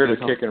from here to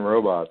kicking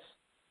robots.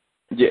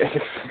 Yeah.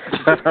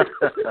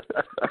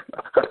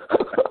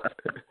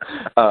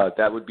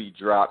 That would be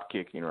drop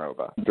kicking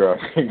robot. Drop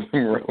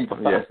kicking robot.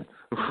 Yes.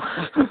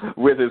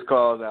 With his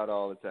calls out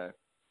all the time.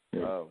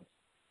 Yeah.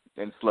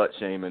 And slut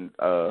shaming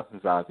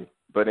Zazie.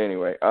 But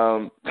anyway,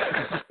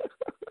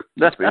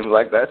 seems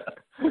like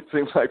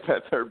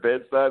that's her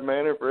bedside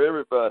manner for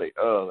everybody.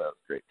 Oh, that was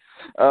great.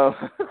 If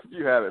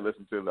you haven't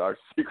listened to our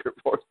Secret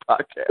Force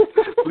podcast,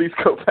 please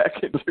go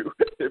back and do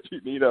it. If you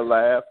need a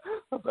laugh,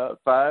 about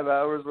 5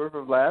 hours worth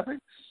of laughing,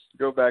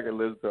 go back and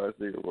listen to our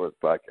Secret Force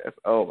podcast.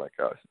 Oh my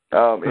gosh.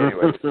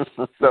 Anyway,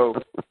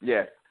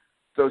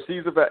 so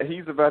he's about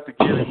to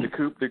get into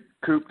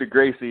Coupe de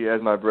Gracie,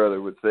 as my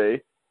brother would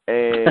say.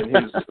 And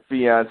his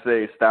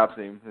fiance stops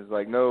him. He's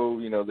like, no,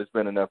 there's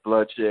been enough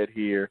bloodshed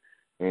here.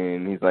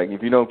 And he's like,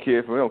 if we don't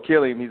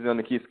kill him, he's going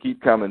to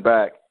keep coming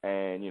back.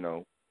 And,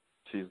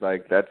 she's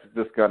like, that's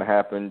just going to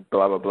happen,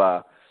 blah, blah,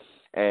 blah.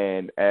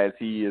 And as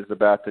he is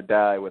about to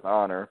die with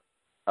honor,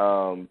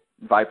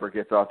 Viper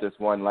gets off this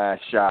one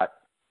last shot.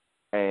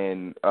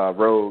 And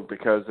Rogue,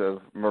 because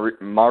of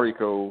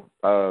Mariko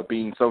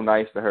being so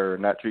nice to her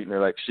and not treating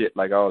her like shit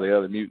like all the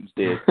other mutants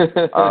did,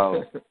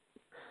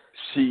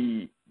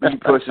 he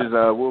pushes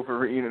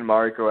Wolverine and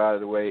Mariko out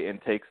of the way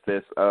and takes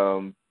this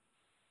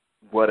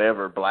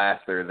whatever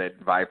blaster that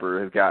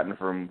Viper has gotten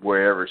from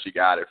wherever she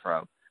got it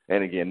from.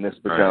 And again, this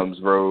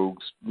becomes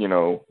Rogue's,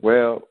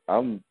 well,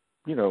 I'm,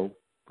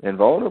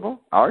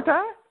 invulnerable, aren't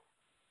I?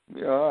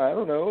 I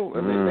don't know.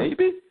 I mean,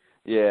 maybe.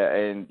 Yeah,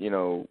 and,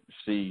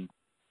 she,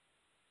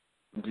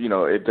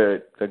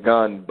 the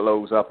gun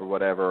blows up or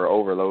whatever, or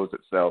overloads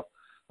itself.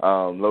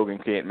 Logan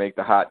can't make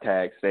the hot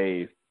tag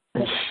save.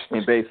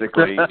 And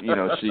basically,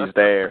 she's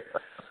there.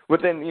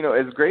 But then,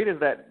 as great as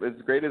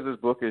this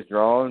book is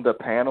drawn, the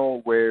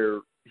panel where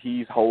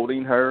he's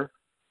holding her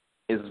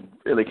is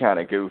really kind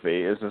of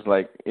goofy. It's just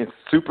like, it's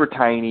super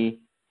tiny,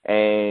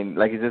 and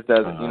like it just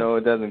doesn't,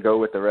 it doesn't go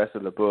with the rest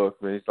of the book.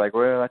 But it's like,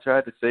 well, I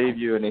tried to save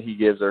you, and then he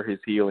gives her his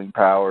healing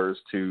powers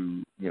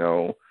to,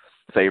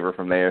 save her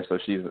from there, so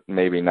she's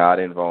maybe not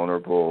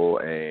invulnerable,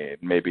 and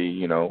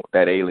maybe,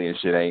 that alien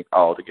shit ain't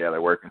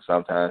altogether working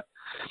sometimes.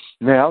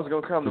 Man, I was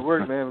going to come to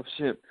work, man, but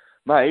shit,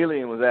 my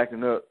alien was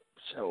acting up.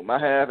 So my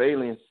half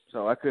alien,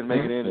 so I couldn't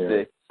make it in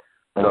today.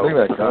 I think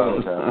that gun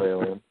was half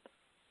alien.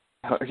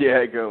 Yeah,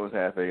 it was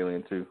half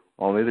alien too.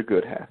 Only the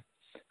good half.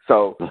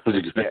 So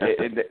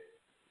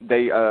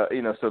they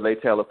so they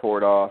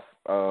teleport off.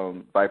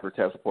 Viper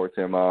teleports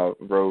him off.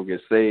 Rogue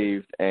is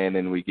saved, and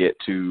then we get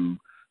to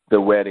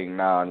the wedding,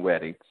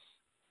 non-wedding.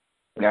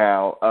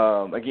 Now,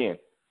 again,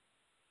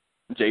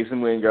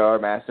 Jason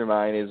Wingard,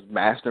 Mastermind, is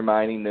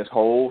masterminding this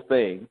whole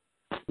thing.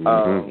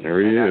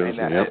 There he is.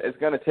 It's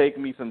going to take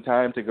me some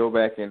time to go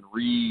back and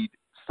read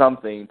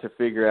something to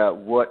figure out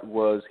what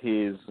was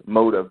his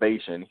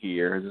motivation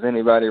here. Does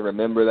anybody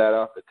remember that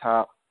off the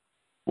top?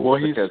 Well,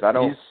 he's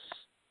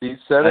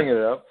setting it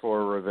up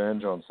for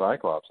revenge on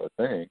Cyclops, I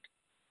think.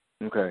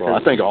 Okay. Well,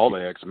 I think all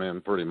the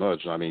X-Men pretty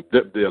much. I mean,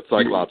 the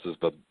Cyclops is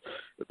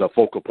the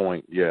focal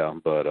point, yeah.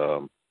 But I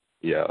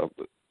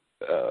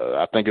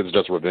think it's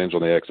just revenge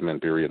on the X-Men.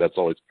 Period. That's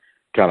always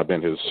kind of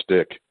been his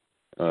shtick.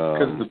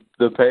 Because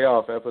the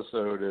payoff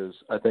episode is,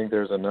 I think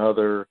there's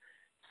another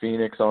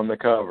Phoenix on the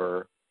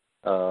cover,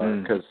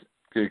 because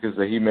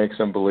he makes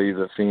them believe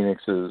that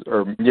Phoenix is,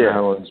 or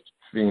Alan's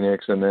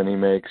Phoenix, and then he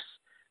makes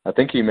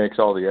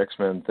all the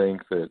X-Men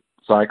think that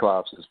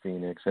Cyclops is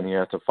Phoenix, and he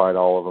has to fight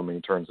all of them, and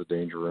he turns the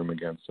Danger Room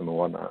against them and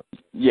whatnot.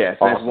 Yes,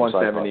 awesome that's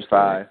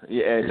 175.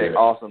 It's an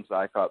awesome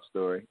Cyclops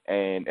story,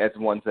 and that's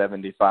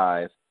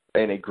 175,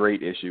 and a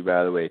great issue,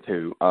 by the way,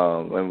 too.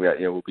 And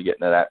we'll be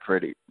getting to that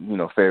pretty,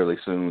 fairly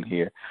soon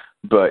here.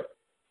 But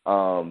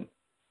so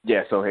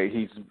hey,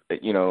 he's,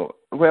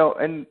 well,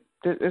 and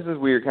this is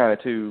weird kind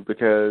of too,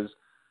 because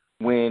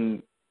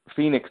when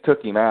Phoenix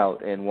took him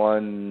out in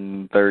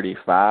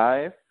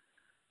 135.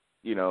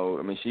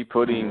 She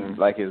put him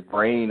like his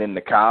brain in the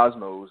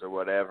cosmos or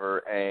whatever,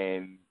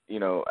 and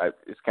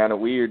it's kind of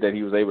weird that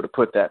he was able to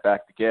put that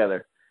back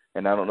together.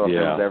 And I don't know if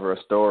there was ever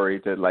a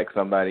story that like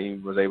somebody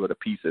was able to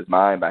piece his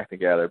mind back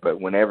together, but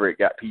whenever it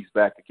got pieced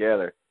back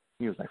together,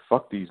 he was like,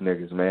 "Fuck these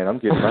niggas, man! I'm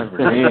getting my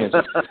revenge."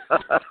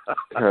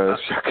 Because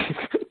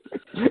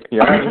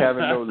y'all ain't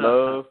having no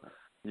love.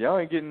 Y'all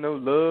ain't getting no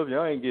love.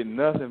 Y'all ain't getting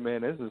nothing,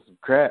 man. This is some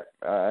crap.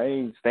 I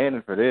ain't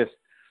standing for this.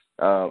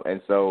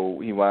 And so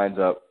he winds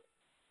up,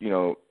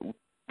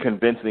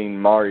 convincing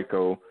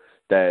Mariko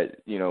that,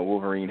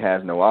 Wolverine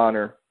has no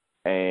honor,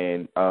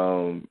 and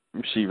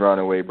she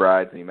runaway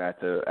brides him at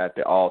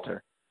the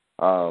altar.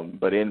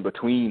 But in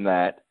between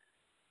that,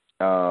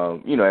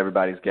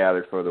 everybody's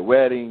gathered for the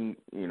wedding.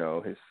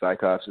 His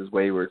Cyclops'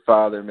 wayward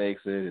father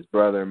makes it, his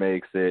brother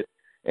makes it,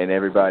 and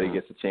everybody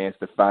gets a chance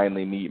to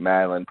finally meet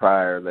Madeline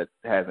Pryor that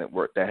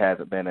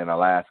hasn't been in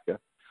Alaska.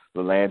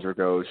 Lilandra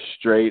goes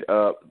straight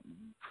up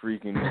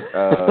freaking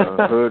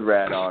hood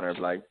rat on her,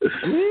 like,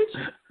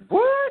 bitch,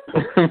 what?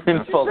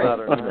 Falls out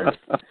her nose.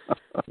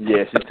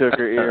 Yeah, she took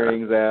her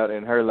earrings out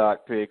and her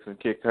lock picks and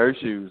kicked her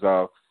shoes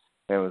off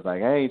and was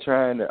like, I ain't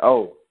trying to,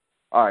 oh,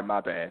 all right,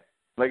 my bad.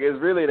 Like, it's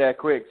really that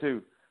quick,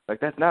 too. Like,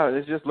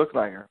 it just looks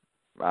like her.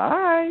 All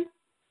right.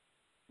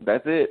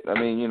 That's it. I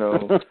mean,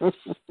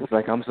 it's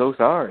like, I'm so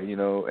sorry,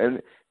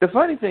 And the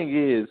funny thing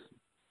is,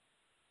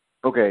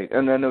 okay,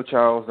 and I know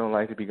Charles don't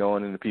like to be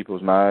going into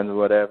people's minds or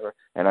whatever,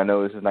 and I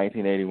know this is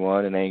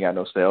 1981 and they ain't got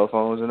no cell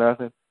phones or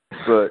nothing,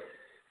 but,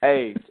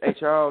 hey,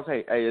 Charles,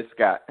 hey, it's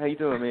Scott. How you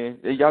doing, man?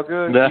 Y'all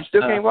good? You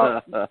still can't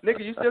walk?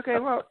 Nigga, you still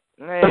can't walk?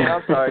 Man,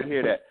 I'm sorry to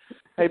hear that.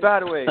 Hey, by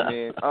the way,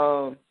 man,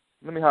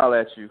 let me holler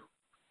at you.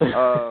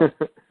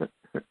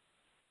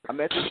 I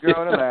met this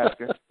girl in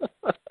Alaska.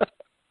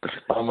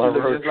 She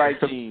looked just like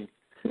Jean.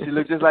 She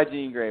looked just like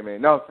Jean Grey,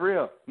 man. No, for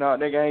real. No,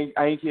 nigga,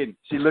 I ain't kidding.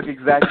 She looked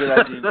exactly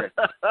like Jean Grey.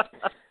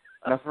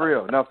 No, for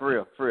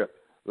real.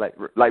 Like,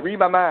 read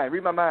my mind.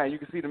 You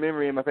can see the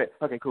memory in my face.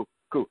 Okay, cool.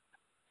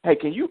 Hey,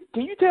 can you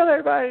tell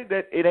everybody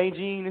that it ain't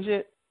Jean and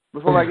shit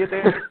before I get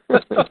there?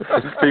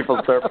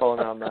 People start pulling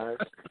out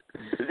knives.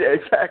 Yeah,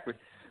 exactly.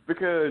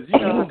 Because you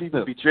know how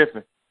people be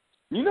tripping.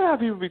 You know how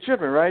people be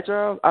tripping, right,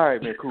 Charles? All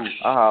right, man, cool.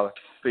 I'll holler.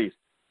 Peace.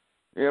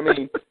 You know what I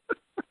mean?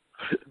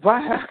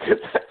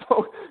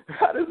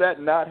 How does that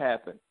not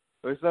happen?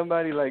 Or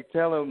somebody like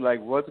tell them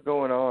like what's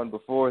going on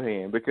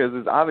beforehand, because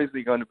it's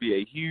obviously going to be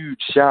a huge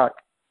shock.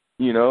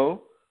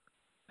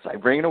 It's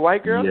like bringing a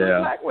white girl to a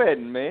black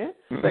wedding, man.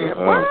 Like,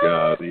 oh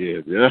God,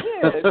 yeah. Yeah,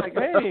 it's like,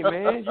 hey,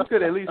 man, you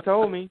could at least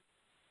told me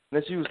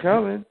that she was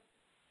coming.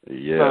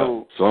 Yeah,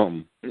 so,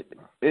 something.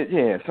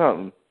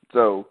 Something.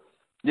 So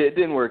yeah, it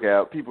didn't work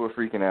out. People were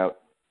freaking out,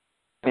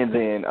 and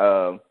then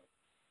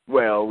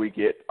we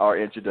get our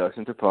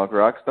introduction to Punk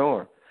Rock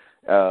Storm,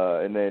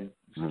 and then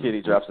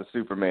Kitty drops a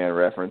Superman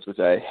reference, which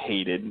I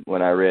hated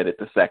when I read it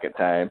the second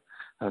time.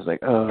 I was like,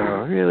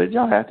 oh, really?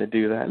 Y'all have to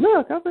do that?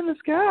 Look, up in the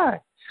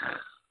sky.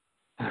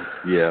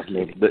 Yeah,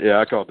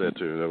 I caught that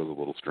too. That was a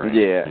little strange.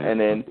 Yeah, and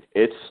then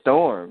it's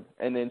Storm,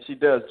 and then she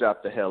does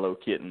drop the Hello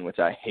Kitten, which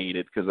I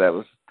hated because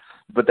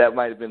that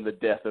might have been the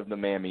death of the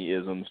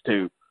mammy-isms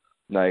too.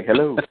 Like,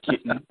 hello,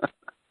 kitten.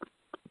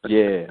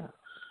 Yeah.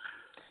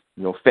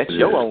 Fetch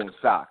your own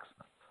socks.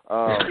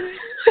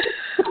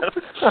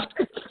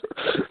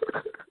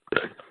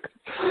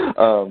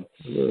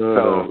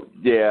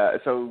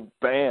 So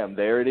bam,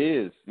 there it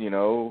is.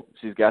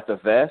 She's got the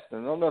vest. I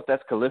don't know if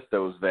that's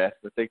Callisto's vest.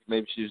 I think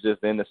maybe she's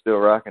just in the still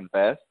rocking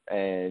vest,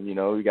 and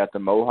you got the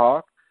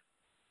mohawk.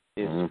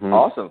 It's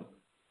awesome.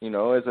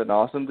 It's an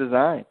awesome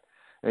design.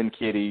 And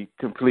Kitty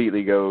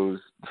completely goes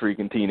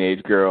freaking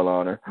teenage girl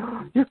on her.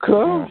 Your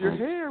clothes, your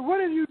hair, what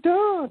have you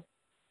done?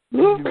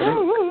 Do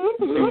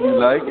you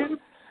like it?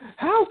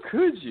 How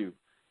could you?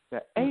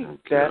 Now, ain't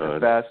that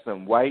about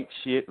some white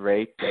shit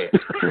right there?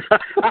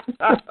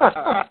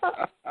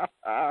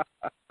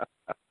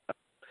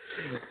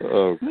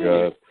 Oh,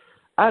 God.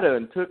 I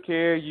done took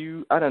care of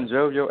you. I done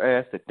drove your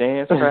ass to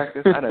dance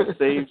practice. I done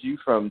saved you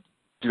from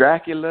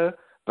Dracula,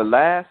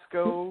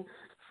 Velasco,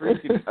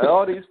 freaking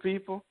all these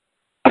people.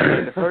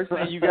 And the first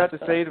thing you got to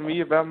say to me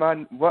about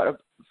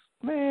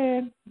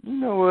man, you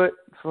know what?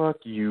 Fuck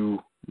you,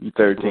 you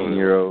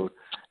 13-year-old.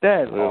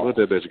 That's well, let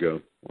that bitch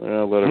go.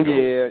 Well, let her go.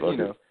 Yeah, Fuck you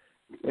know.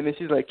 And then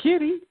she's like,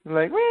 Kitty. I'm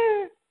like,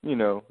 man, you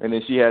know. And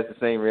then she has the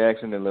same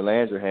reaction that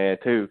Lalandra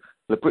had, too.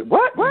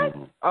 What?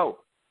 Mm-hmm. Oh,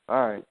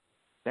 all right.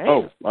 Damn.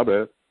 Oh, my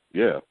bad.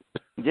 Yeah.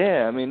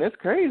 Yeah, I mean, that's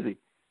crazy.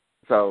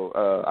 So,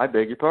 I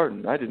beg your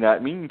pardon. I did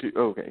not mean to.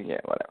 Okay, yeah,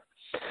 whatever.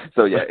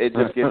 So, yeah, it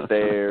just gets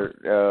there.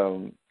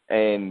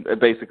 And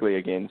basically,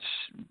 again,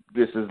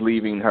 this is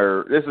leaving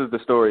her. This is the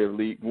story of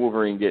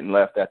Wolverine getting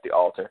left at the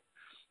altar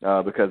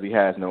because he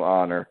has no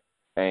honor.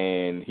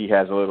 And he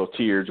has a little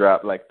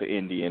teardrop like the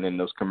Indian in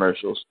those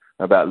commercials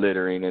about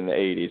littering in the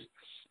 80s.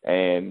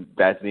 And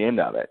that's the end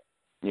of it.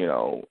 You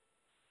know,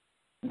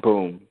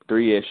 boom,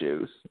 3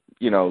 issues,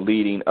 you know,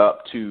 leading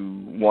up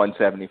to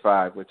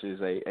 175, which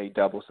is a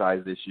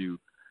double-sized issue,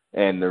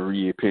 and the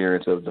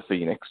reappearance of the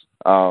Phoenix.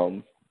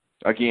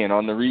 Again,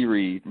 on the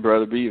reread,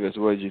 Brother Beavis,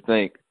 what did you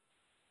think?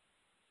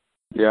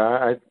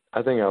 Yeah,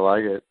 I think I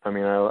like it. I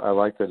mean, I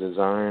like the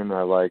design.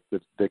 I like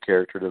the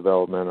character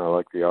development. I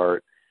like the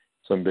art.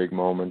 Some big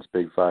moments,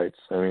 big fights.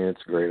 I mean,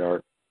 it's great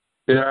art.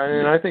 Yeah,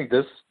 and I think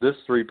this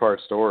 3-part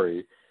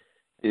story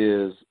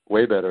is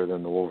way better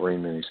than the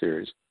Wolverine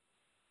miniseries.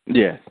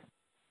 Yeah.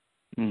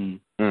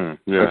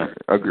 Yeah.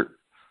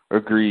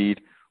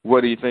 Agreed.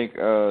 What do you think,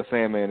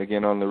 Sandman,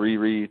 again, on the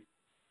reread?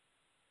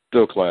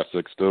 Still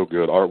classic, still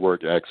good.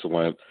 Artwork,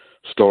 excellent.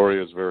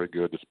 Story is very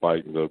good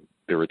despite the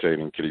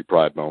irritating Kitty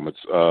Pryde moments.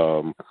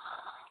 A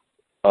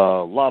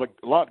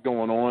lot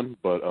going on,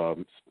 but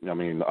I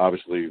mean,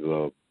 obviously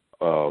the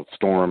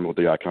Storm with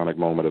the iconic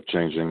moment of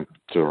changing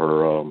to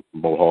her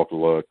mohawk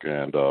look,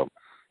 and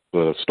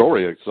the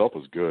story itself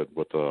is good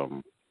with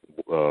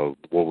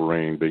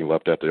Wolverine being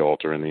left at the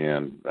altar in the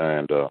end,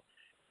 and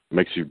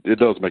it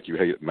does make you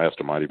hate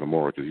Mastermind even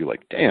more because you're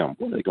like, damn,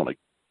 when are they gonna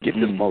get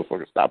this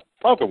motherfucker? Stop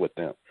fucking with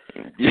them.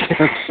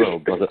 Yeah.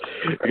 So, but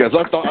because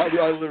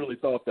I literally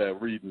thought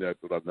that reading that,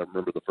 but I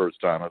remember the first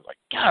time I was like,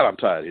 God, I'm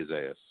tired of his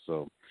ass.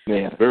 So,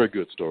 yeah, very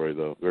good story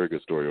though. Very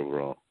good story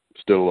overall.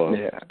 Still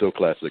still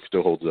classic.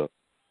 Still holds up.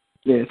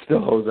 Yeah, it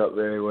still holds up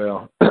very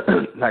well.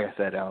 Like I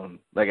said,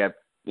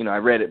 I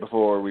read it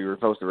before we were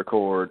supposed to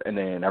record, and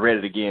then I read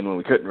it again when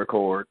we couldn't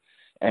record,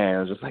 and I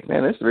was just like,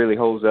 man, this really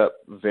holds up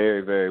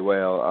very, very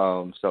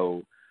well.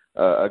 So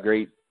a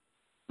great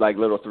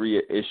little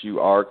 3-issue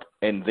arc,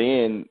 and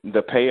then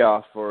the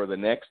payoff for the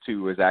next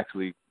 2 is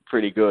actually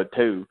pretty good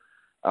too.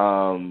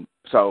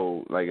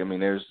 So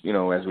there's,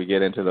 as we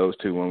get into those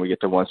 2, when we get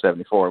to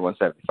 174 and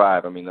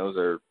 175, I mean, those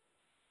are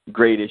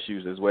great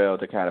issues as well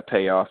to kind of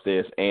pay off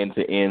this and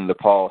to end the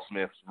Paul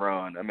Smith's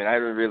run. I mean, I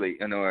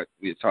know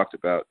we had talked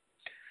about,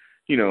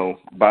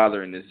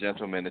 bothering this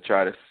gentleman to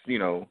try to,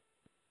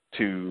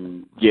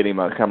 to get him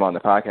to come on the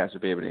podcast to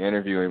be able to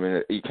interview him.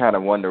 And you kind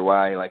of wonder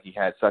why, he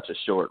had such a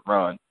short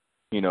run,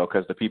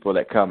 because the people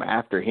that come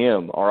after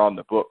him are on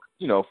the book,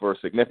 for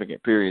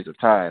significant periods of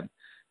time.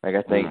 I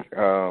think,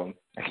 I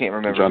can't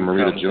remember. John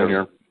Romita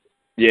Jr.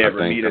 Yeah,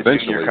 Romita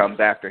Jr.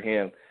 comes after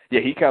him. Yeah,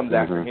 he comes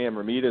after him.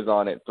 Romita's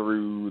on it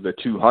through the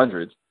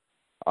 200s.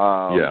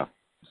 Yeah.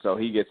 So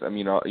he gets,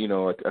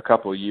 a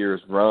couple of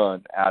years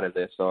run out of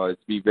this. So I'd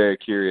be very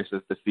curious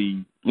as to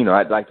see,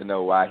 I'd like to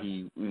know why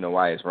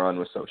why his run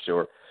was so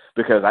short,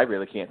 because I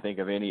really can't think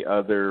of any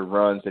other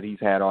runs that he's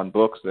had on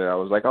books that I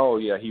was like, oh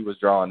yeah, he was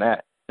drawing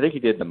that. I think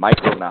he did the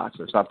Micronauts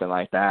or something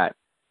like that.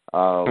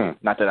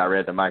 Not that I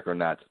read the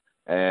Micronauts,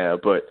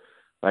 but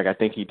I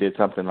think he did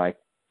something like,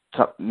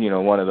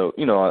 one of those,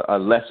 a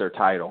lesser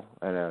title.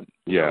 And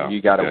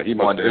you got to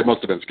wonder. It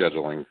must have been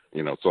scheduling,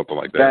 something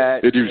like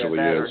that. It usually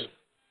is.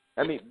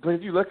 I mean, but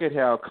if you look at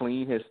how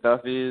clean his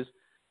stuff is,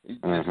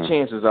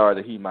 chances are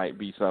that he might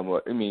be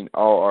somewhat,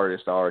 all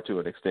artists are to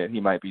an extent.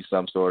 He might be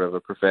some sort of a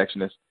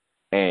perfectionist,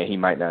 and he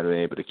might not have been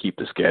able to keep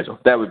the schedule.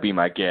 That would be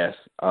my guess.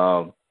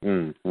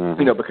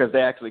 Because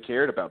they actually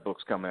cared about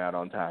books coming out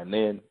on time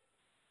then.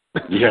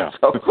 Yeah.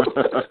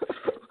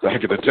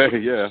 Back in the day,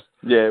 yeah.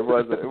 Yeah, it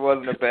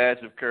wasn't a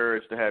badge of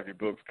courage to have your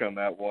books come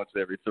out once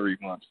every 3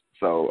 months.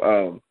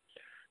 So,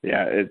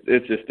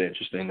 it's just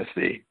interesting to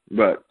see.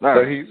 But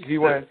so he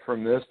went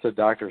from this to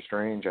Doctor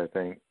Strange, I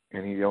think,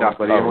 and he only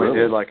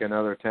did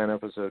another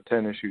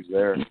 10 issues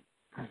there.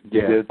 He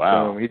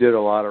did a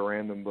lot of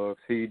random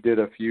books. He did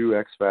a few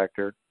X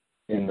Factor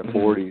in the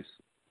 40s.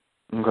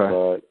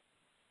 Okay.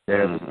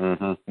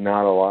 But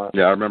not a lot.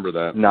 Yeah, I remember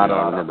that. Not a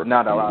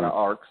lot of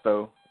arcs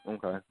though.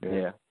 Okay.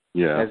 Yeah.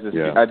 Yeah.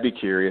 I'd be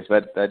curious.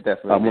 That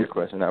definitely would be a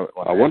question I would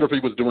want to wonder if he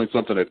was doing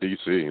something at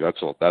DC.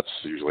 That's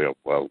usually a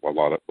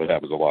lot of what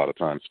happens a lot of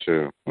times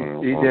too.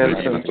 He has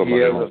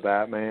a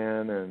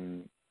Batman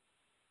and.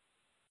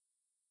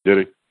 Did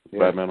he?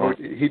 Yeah. Batman.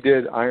 He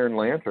did Iron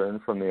Lantern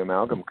from the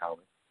Amalgam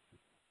comic.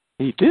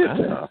 He did.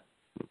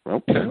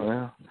 Okay.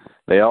 Well,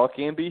 they all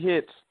can be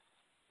hits.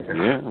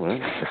 Yeah. Well.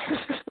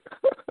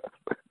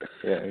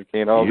 Yeah, it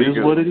can't all be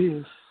good. What it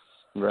is.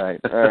 Right.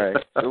 All right.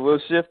 So we'll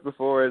shift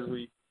before as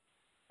we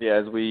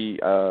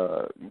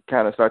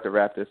kind of start to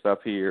wrap this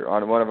up here.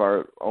 On one of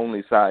our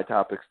only side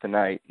topics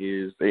tonight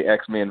is the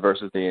X-Men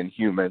versus the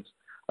Inhumans.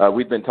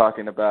 We've been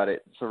talking about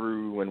it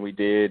through when we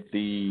did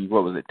the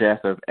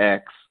Death of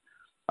X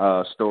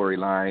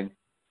storyline,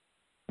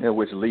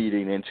 which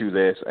leading into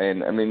this,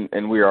 and I mean,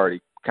 and we're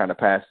already kind of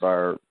past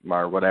our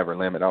whatever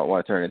limit. I don't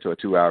want to turn it into a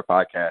 2-hour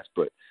podcast,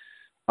 but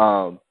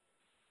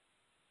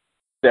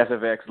Death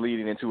of X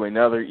leading into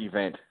another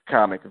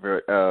comic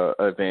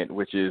event,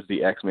 which is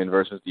the X-Men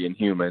versus the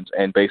Inhumans,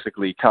 and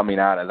basically coming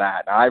out of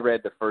that. I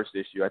read the first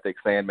issue. I think,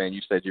 Sandman,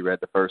 you said you read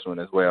the first one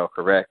as well,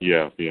 correct?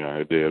 Yeah,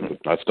 I did.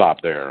 I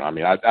stopped there. I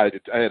mean, I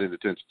had an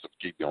intention to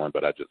keep going,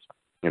 but I just,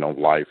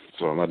 life.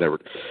 So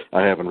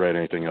I haven't read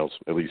anything else,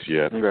 at least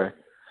yet. Okay.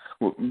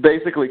 Well,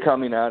 basically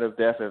coming out of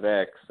Death of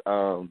X,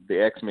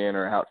 the X-Men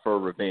are out for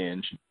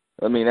revenge.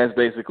 I mean, that's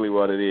basically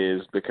what it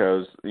is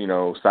because,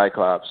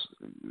 Cyclops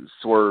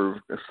swerved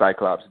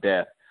Cyclops'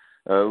 death.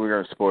 We're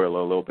going to spoil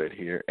a little bit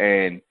here.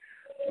 And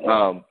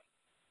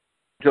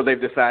so they've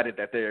decided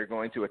that they're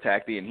going to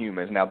attack the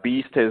Inhumans. Now,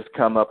 Beast has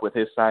come up with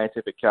his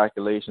scientific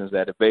calculations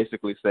that have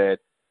basically said,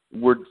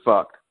 we're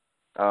fucked.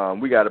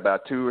 We got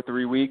about 2 or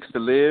 3 weeks to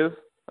live,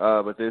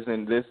 but this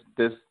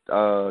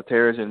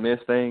Terrigen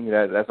Mist thing,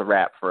 that's a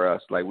wrap for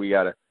us. Like, we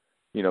got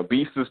to,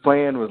 Beast's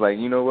plan was like,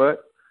 you know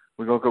what?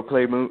 We're gonna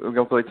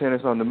play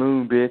tennis on the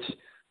moon, bitch.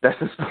 That's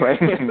his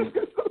plan.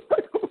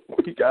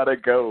 We gotta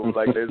go.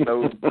 Like there's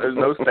no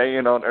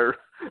staying on Earth.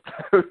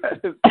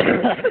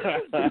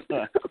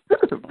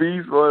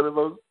 Beast, one of the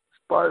most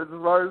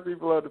smartest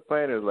people on the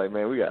planet, is like,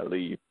 man, we gotta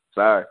leave.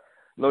 Sorry.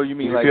 No, you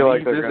mean you like feel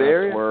like they're this gonna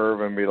area?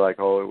 swerve and be like,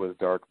 oh, it was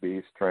Dark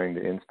Beast trying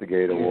to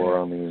instigate a war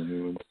on the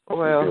Inhumans.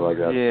 Well, like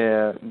that.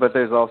 yeah, but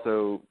there's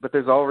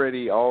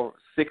already all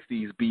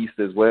 60s Beast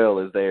as well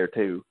as there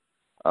too.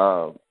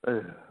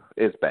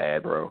 It's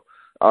bad, bro.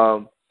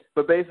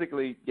 But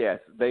basically, yes,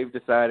 they've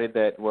decided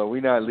that, well, we're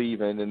not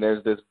leaving, and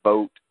there's this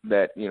vote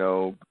that,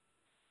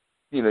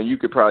 you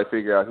could probably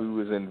figure out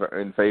who is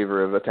in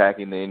favor of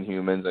attacking the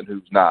Inhumans and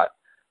who's not.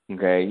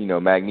 Okay,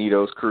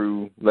 Magneto's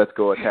crew, let's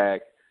go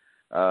attack.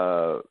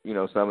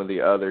 Some of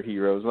the other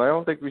heroes. Well, I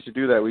don't think we should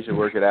do that. We should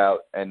work it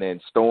out. And then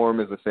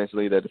Storm is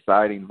essentially the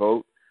deciding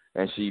vote,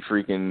 and she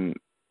freaking,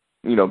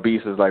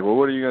 Beast is like, well,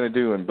 what are you going to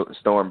do? And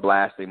Storm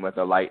blasts him with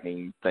a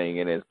lightning thing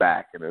in his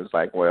back. And it was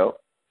like,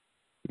 well,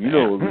 you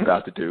know what we're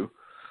about to do.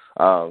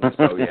 So,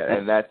 yeah,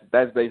 and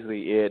that's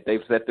basically it.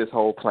 They've set this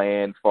whole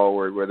plan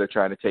forward where they're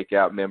trying to take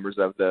out members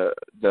of the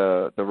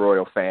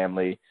royal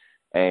family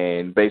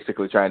and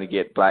basically trying to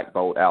get Black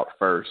Bolt out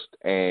first.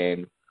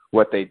 And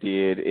what they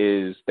did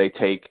is they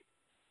take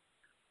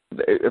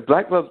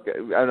Black Bolt.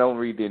 I don't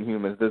read the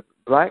Inhumans. Does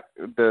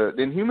the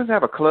Inhumans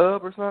have a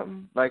club or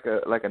something, like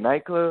a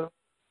nightclub?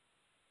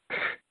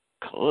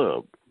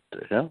 Club?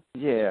 The hell?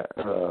 Yeah.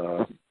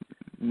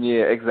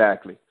 Yeah,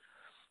 exactly.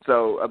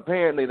 So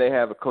apparently they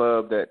have a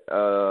club that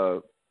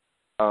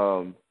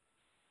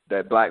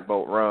that Black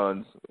Bolt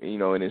runs,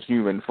 in his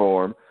human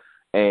form,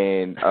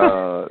 and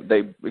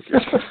they.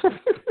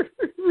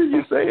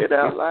 You say it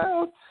out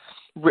loud.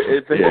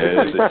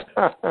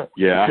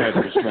 Yeah, I had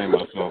to restrain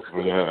myself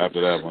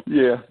after that one.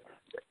 Yeah.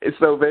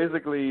 So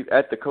basically,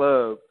 at the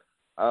club,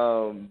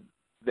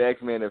 the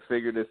X-Men have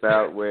figured this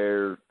out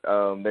where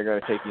they're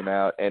going to take him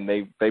out, and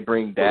they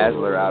bring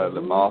Dazzler out of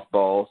the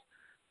mothballs.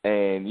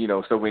 And,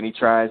 so when he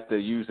tries to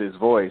use his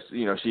voice,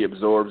 she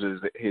absorbs his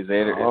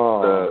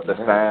the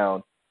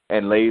sound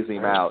and lays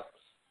him out.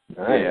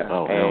 Nice. Yeah.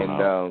 Oh,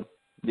 and,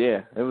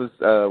 it was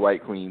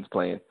White Queen's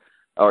playing.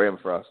 Or Emma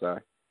Frost,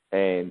 sorry.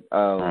 And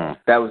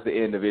that was the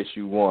end of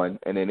issue 1.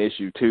 And then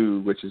issue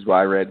 2, which is what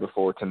I read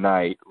before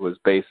tonight, was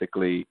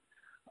basically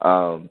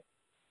the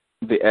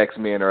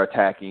X-Men are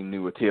attacking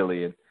New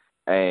Attilan.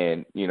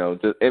 And,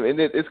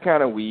 it's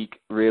kind of weak,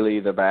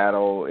 really. The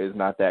battle is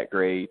not that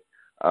great.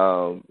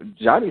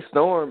 Johnny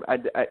Storm,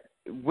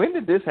 when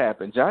did this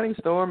happen? Johnny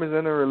Storm is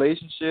in a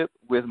relationship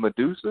with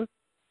Medusa?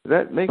 Does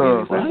that make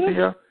any sense to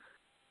you?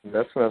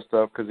 That's messed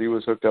up because he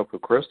was hooked up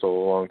with Crystal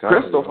a long time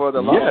Crystal ago. for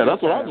the longest Yeah,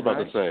 that's what time, I was about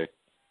right? to say.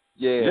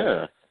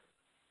 Yeah.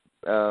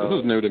 This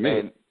is new to me.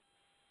 And,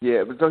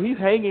 yeah, but so he's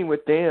hanging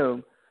with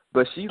them,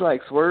 but she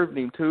swerved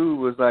him too,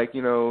 was like,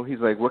 he's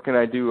like, what can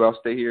I do? I'll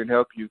stay here and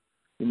help you.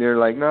 And they're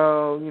like,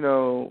 no,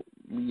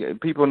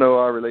 people know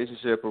our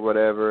relationship or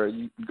whatever.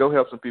 You go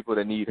help some people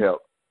that need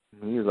help.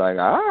 And he was like,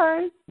 all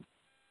right.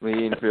 I mean,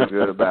 he didn't feel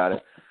good about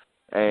it.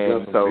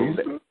 And so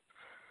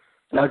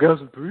I got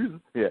some pizza.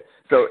 Yeah.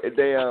 So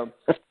they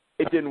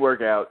it didn't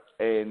work out,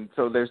 and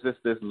so there's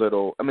this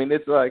little. I mean,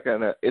 it's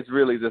it's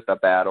really just a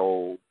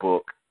battle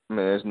book. I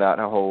mean, there's not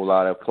a whole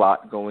lot of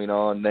plot going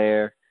on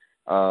there.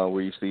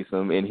 Where you see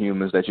some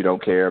Inhumans that you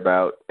don't care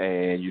about,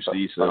 and you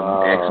see some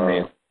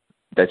X-Men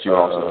that you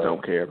also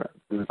don't care about.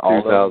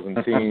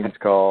 2,000 teens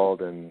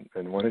called and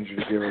wanted you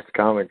to give us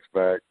comics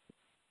back.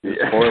 You're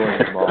spoiling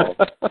them all.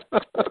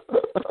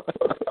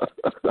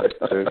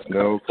 There's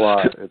no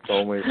plot. It's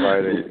only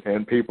fighting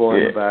and people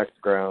in the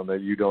background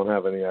that you don't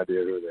have any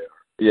idea who they are.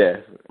 Yes,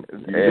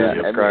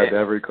 You described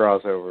every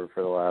crossover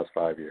for the last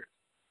 5 years.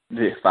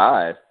 Yeah,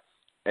 5.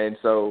 And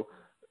so,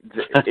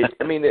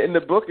 I mean, and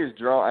the book is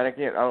drawn, and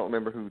I don't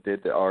remember who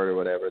did the art or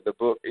whatever. The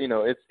book,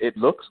 it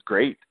looks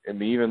great. And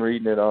me even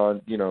reading it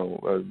on,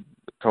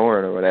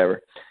 torrent or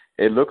whatever,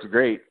 it looks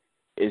great.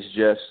 It's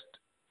just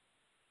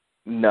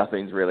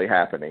nothing's really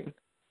happening.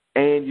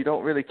 And you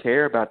don't really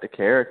care about the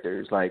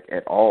characters, like,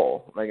 at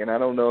all. Like, and I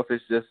don't know if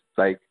it's just,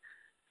 like,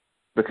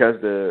 because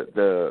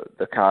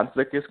the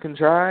conflict is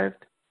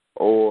contrived,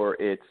 or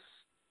it's,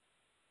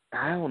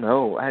 I don't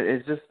know. I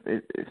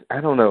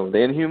don't know. The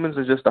Inhumans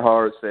are just a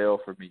hard sell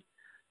for me.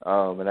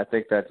 And I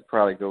think that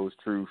probably goes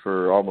true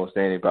for almost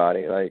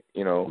anybody. Like,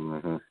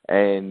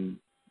 and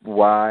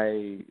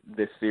why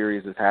this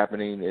series is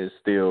happening is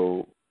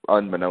still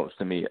unbeknownst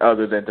to me,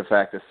 other than the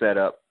fact to set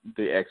up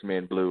the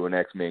X-Men Blue and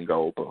X-Men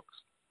Gold books.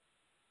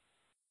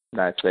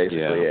 That's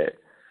basically it.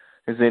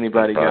 Is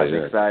anybody guys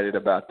excited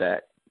about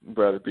that,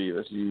 Brother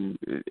Beavis?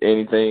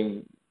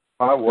 Anything?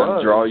 I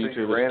was. Draw you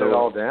to the ran story. It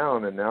all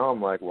down, and now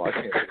I'm like, well, I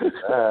can't do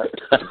that.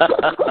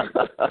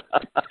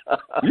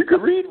 You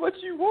can read what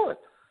you want.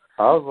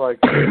 I was like,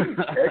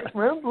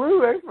 X-Men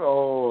Blue, X-Men.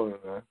 Oh,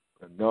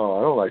 no,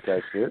 I don't like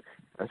that shit.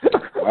 That's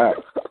whack.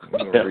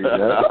 I'm gonna read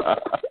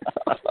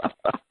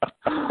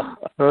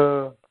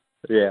that.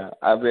 Yeah,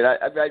 I mean,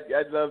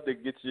 I'd love to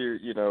get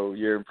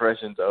your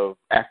impressions of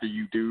after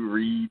you do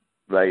read,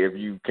 like if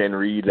you can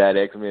read that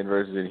X-Men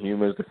versus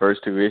Inhumans, the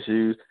first 2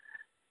 issues.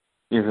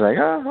 You're like,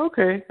 oh,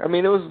 okay. I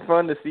mean, it was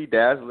fun to see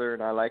Dazzler,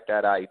 and I like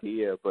that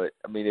idea. But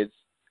I mean, it's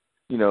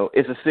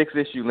it's a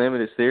 6-issue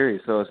limited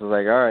series, so it's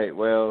like, all right,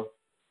 well,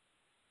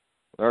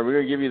 we're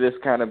gonna give you this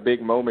kind of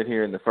big moment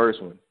here in the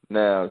first one.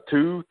 Now,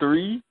 2,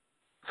 3,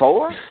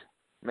 4,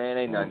 man,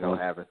 ain't nothing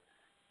gonna happen.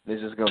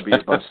 It's just gonna be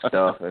a bunch of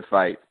stuff and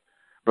fight.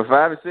 But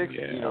 5 and 6,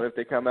 if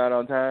they come out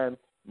on time,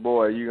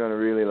 boy, you're going to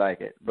really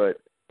like it.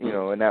 But,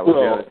 and that was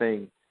the other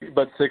thing.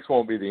 But 6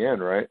 won't be the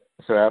end, right?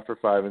 So after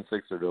 5 and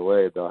 6 are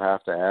delayed, they'll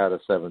have to add a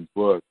 7th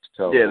book to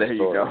tell the there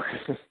story.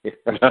 You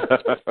go.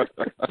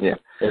 Yeah.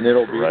 And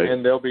it'll be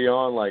and they'll be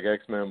on like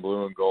X-Men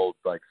Blue and Gold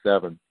like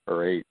 7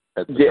 or 8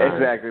 at the time.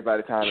 Exactly, by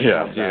the time it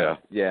comes out.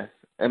 Yeah.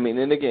 I mean,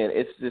 and again,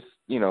 it's just,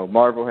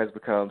 Marvel has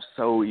become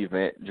so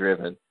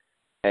event-driven,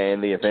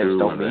 and the events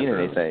don't mean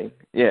anything.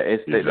 Yeah,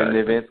 it's the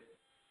events.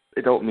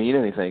 It don't mean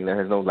anything. There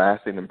has no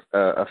lasting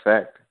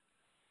effect,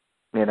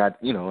 and I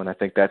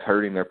think that's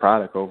hurting their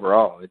product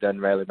overall. It doesn't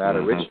really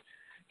matter which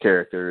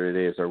character it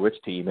is or which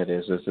team it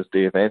is. It's just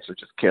the events are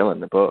just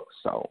killing the books.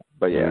 So,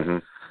 but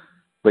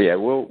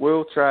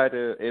we'll try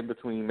to, in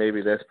between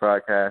maybe this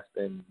podcast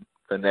and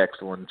the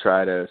next one,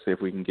 try to see if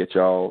we can get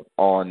y'all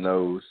on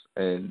those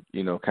and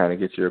kind of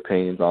get your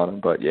opinions on them.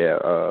 But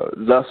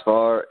thus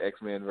far,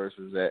 X-Men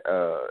versus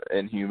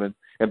Inhumans.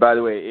 And by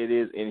the way, it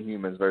is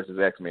Inhumans versus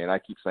X-Men. I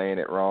keep saying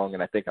it wrong,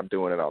 and I think I'm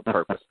doing it on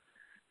purpose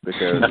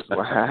because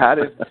how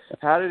did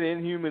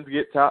Inhumans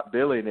get top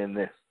billing in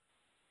this?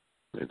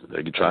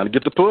 They're trying to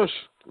get the push.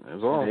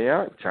 That's all. They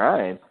are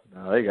trying.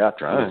 No, they got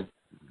trying.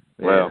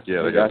 Yeah, well,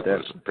 they got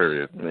that push,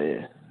 period.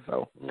 Yeah.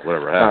 So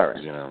whatever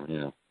happens,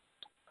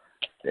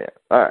 Yeah.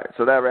 All right.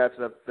 So that wraps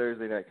up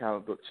Thursday Night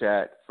Comic Book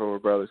Chat for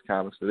Brothers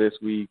Comics for this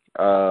week.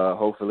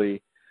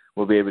 Hopefully,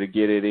 we'll be able to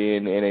get it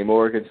in a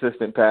more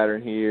consistent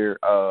pattern here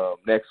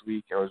next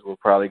week, or we'll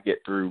probably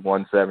get through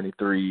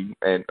 174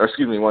 and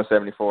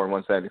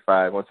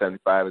 175.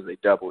 175 is a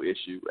double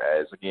issue,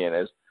 as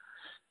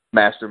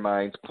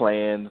Mastermind's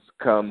plans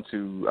come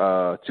to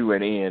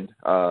an end,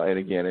 and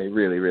again, a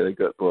really, really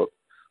good book.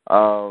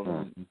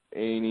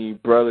 Any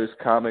Brothers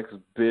Comics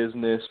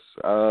business?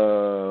 We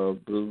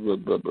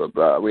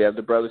have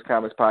the Brothers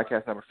Comics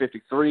podcast number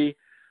 53,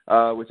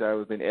 which I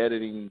have been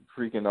editing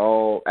freaking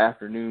all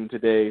afternoon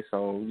today.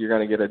 So you're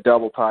going to get a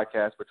double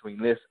podcast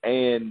between this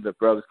and the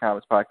Brothers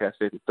Comics podcast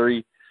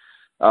 53,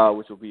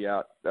 which will be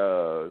out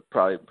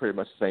probably pretty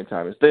much the same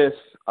time as this.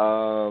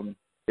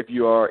 If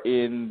you're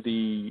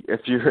into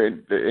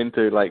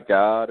like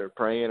God or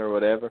praying or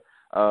whatever,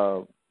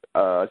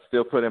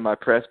 still put in my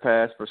press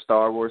pass for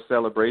Star Wars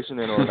Celebration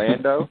in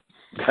Orlando.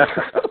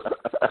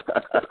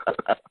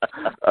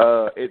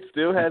 It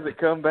still hasn't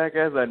come back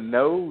as a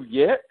no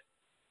yet,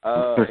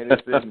 and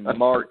it's in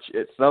March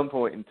at some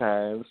point in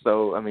time.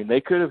 So, I mean, they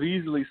could have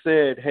easily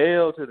said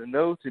hell to the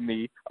no to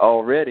me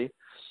already,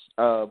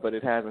 but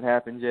it hasn't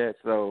happened yet.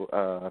 So,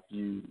 if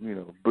you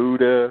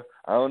Buddha,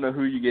 I don't know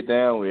who you get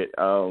down with,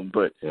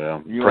 but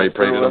you pray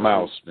to the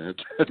mouse, man.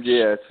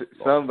 Yeah,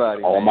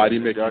 somebody. Almighty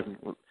Mickey.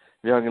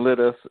 Y'all can let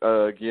us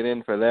get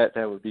in for that.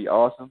 That would be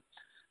awesome.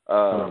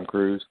 Tom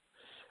Cruise.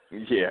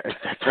 Yeah.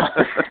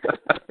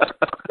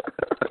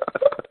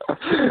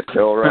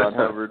 Tell Ron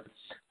Hubbard.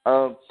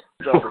 So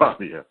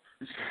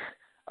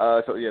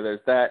there's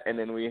that, and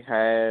then we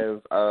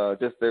have as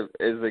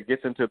it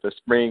gets into the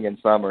spring and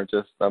summer,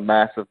 just a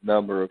massive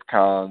number of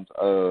cons.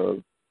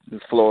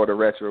 Florida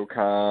Retro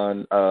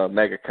Con,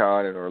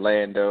 MegaCon in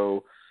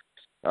Orlando,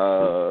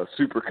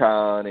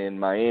 SuperCon in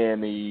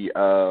Miami.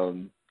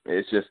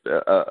 It's just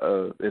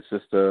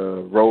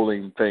a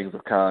rolling things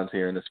of cons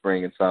here in the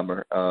spring and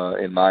summer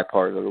in my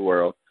part of the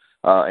world.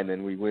 And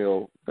then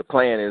the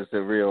plan is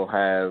to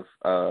have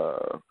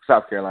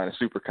South Carolina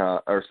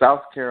SuperCon or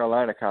South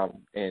Carolina Con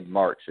in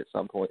March at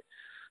some point.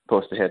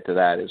 Supposed to head to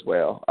that as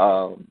well.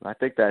 I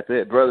think that's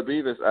it. Brother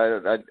Beavis,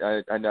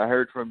 I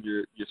heard from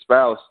your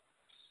spouse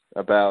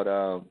about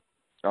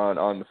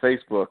on the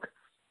Facebook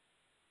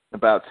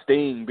about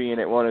Sting being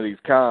at one of these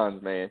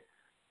cons, man.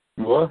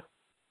 What?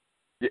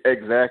 Yeah,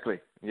 exactly.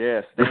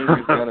 Yeah,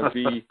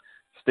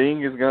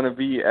 Sting is gonna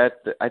be at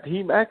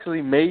he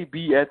actually may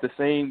be at the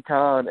same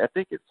con. I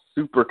think it's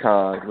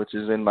SuperCon, which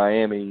is in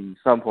Miami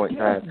some point in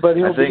time. But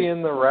he'll be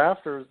in the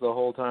rafters the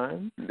whole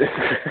time.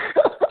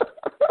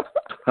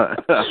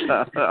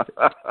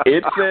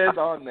 It says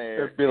on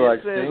there. It'd be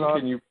like,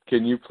 Sting,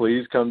 can you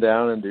please come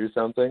down and do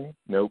something?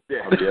 Nope. Yeah.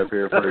 I'll be up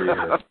here for a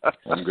year.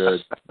 I'm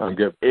good. I'm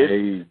getting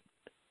paid.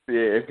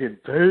 Getting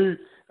paid.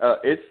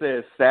 It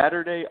says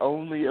Saturday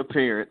only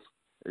appearance.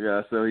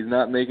 Yeah, so he's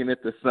not making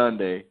it to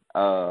Sunday.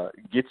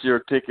 Get your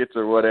tickets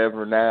or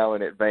whatever now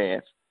in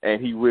advance, and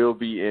he will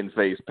be in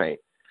face paint.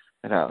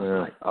 And I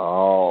was like,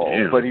 oh,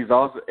 damn. But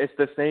it's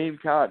the same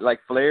con. Like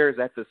Flair's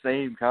at the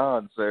same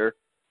con, sir.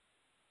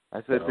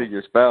 I said to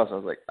your spouse, I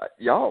was like,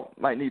 y'all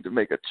might need to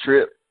make a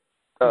trip.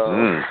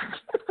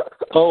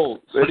 Oh,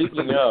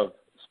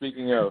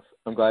 speaking of,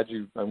 I'm glad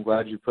you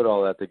put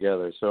all that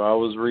together. So I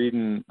was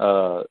reading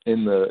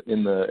in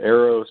the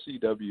Arrow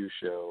CW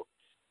show,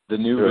 the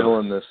new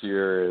villain this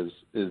year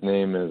his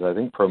name is, I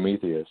think,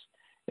 Prometheus,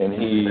 and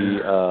he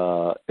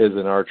is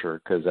an archer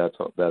because that's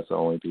the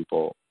only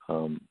people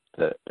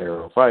that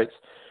Arrow fights.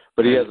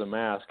 But he has a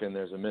mask, and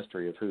there's a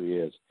mystery of who he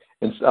is.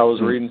 And I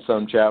was reading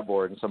some chat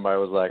board, and somebody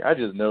was like, "I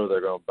just know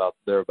they're about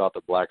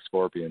to Black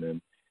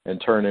Scorpion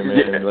and turn him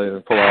in and let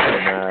him pull off the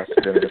mask."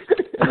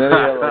 And then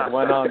he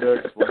went on to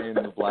explain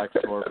the Black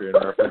Scorpion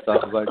reference. I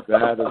was like,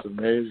 "That is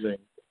amazing."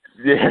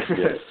 Yeah.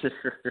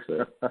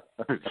 So.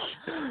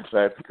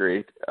 That's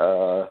great.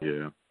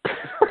 Yeah.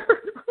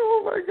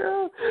 Oh my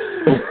God!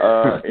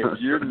 If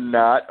you're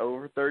not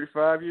over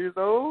 35 years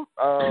old,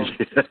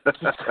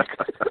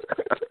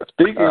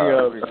 speaking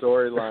of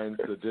storylines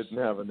that didn't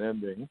have an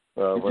ending,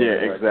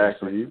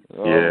 exactly.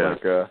 Oh my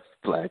God,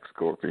 Black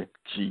Scorpion,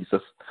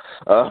 Jesus.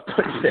 But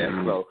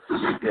so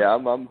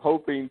I'm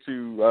hoping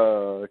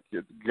to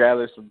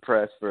gather some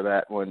press for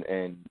that one,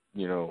 and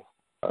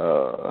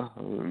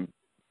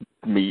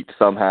meet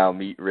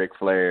Ric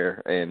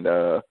Flair and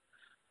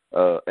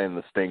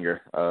the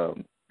Stinger.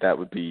 That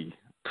would be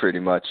pretty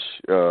much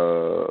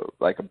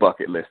like a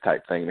bucket list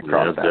type thing to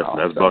cross down.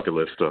 That's bucket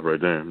list stuff right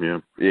there. Yeah.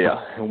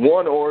 Yeah,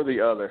 one or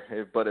the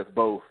other. But if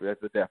both,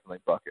 that's definitely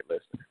bucket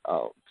list.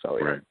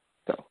 Right.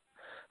 So,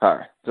 all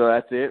right. So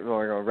that's it.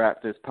 We're gonna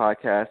wrap this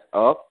podcast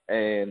up,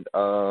 and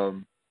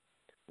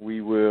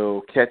we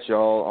will catch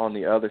y'all on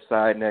the other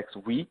side next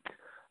week.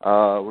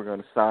 We're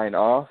gonna sign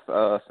off.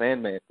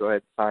 Sandman, go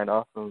ahead and sign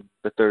off on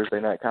the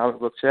Thursday Night Comic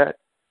Book Chat.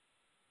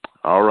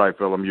 All right,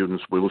 fellow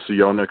mutants. We will see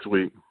y'all next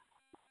week.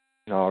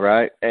 All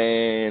right.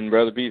 And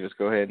Brother Beavis,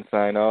 go ahead and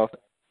sign off.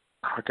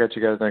 I'll catch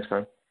you guys next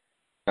time.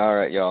 All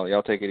right, y'all.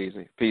 Y'all take it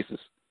easy. Peace.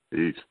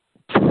 Peace.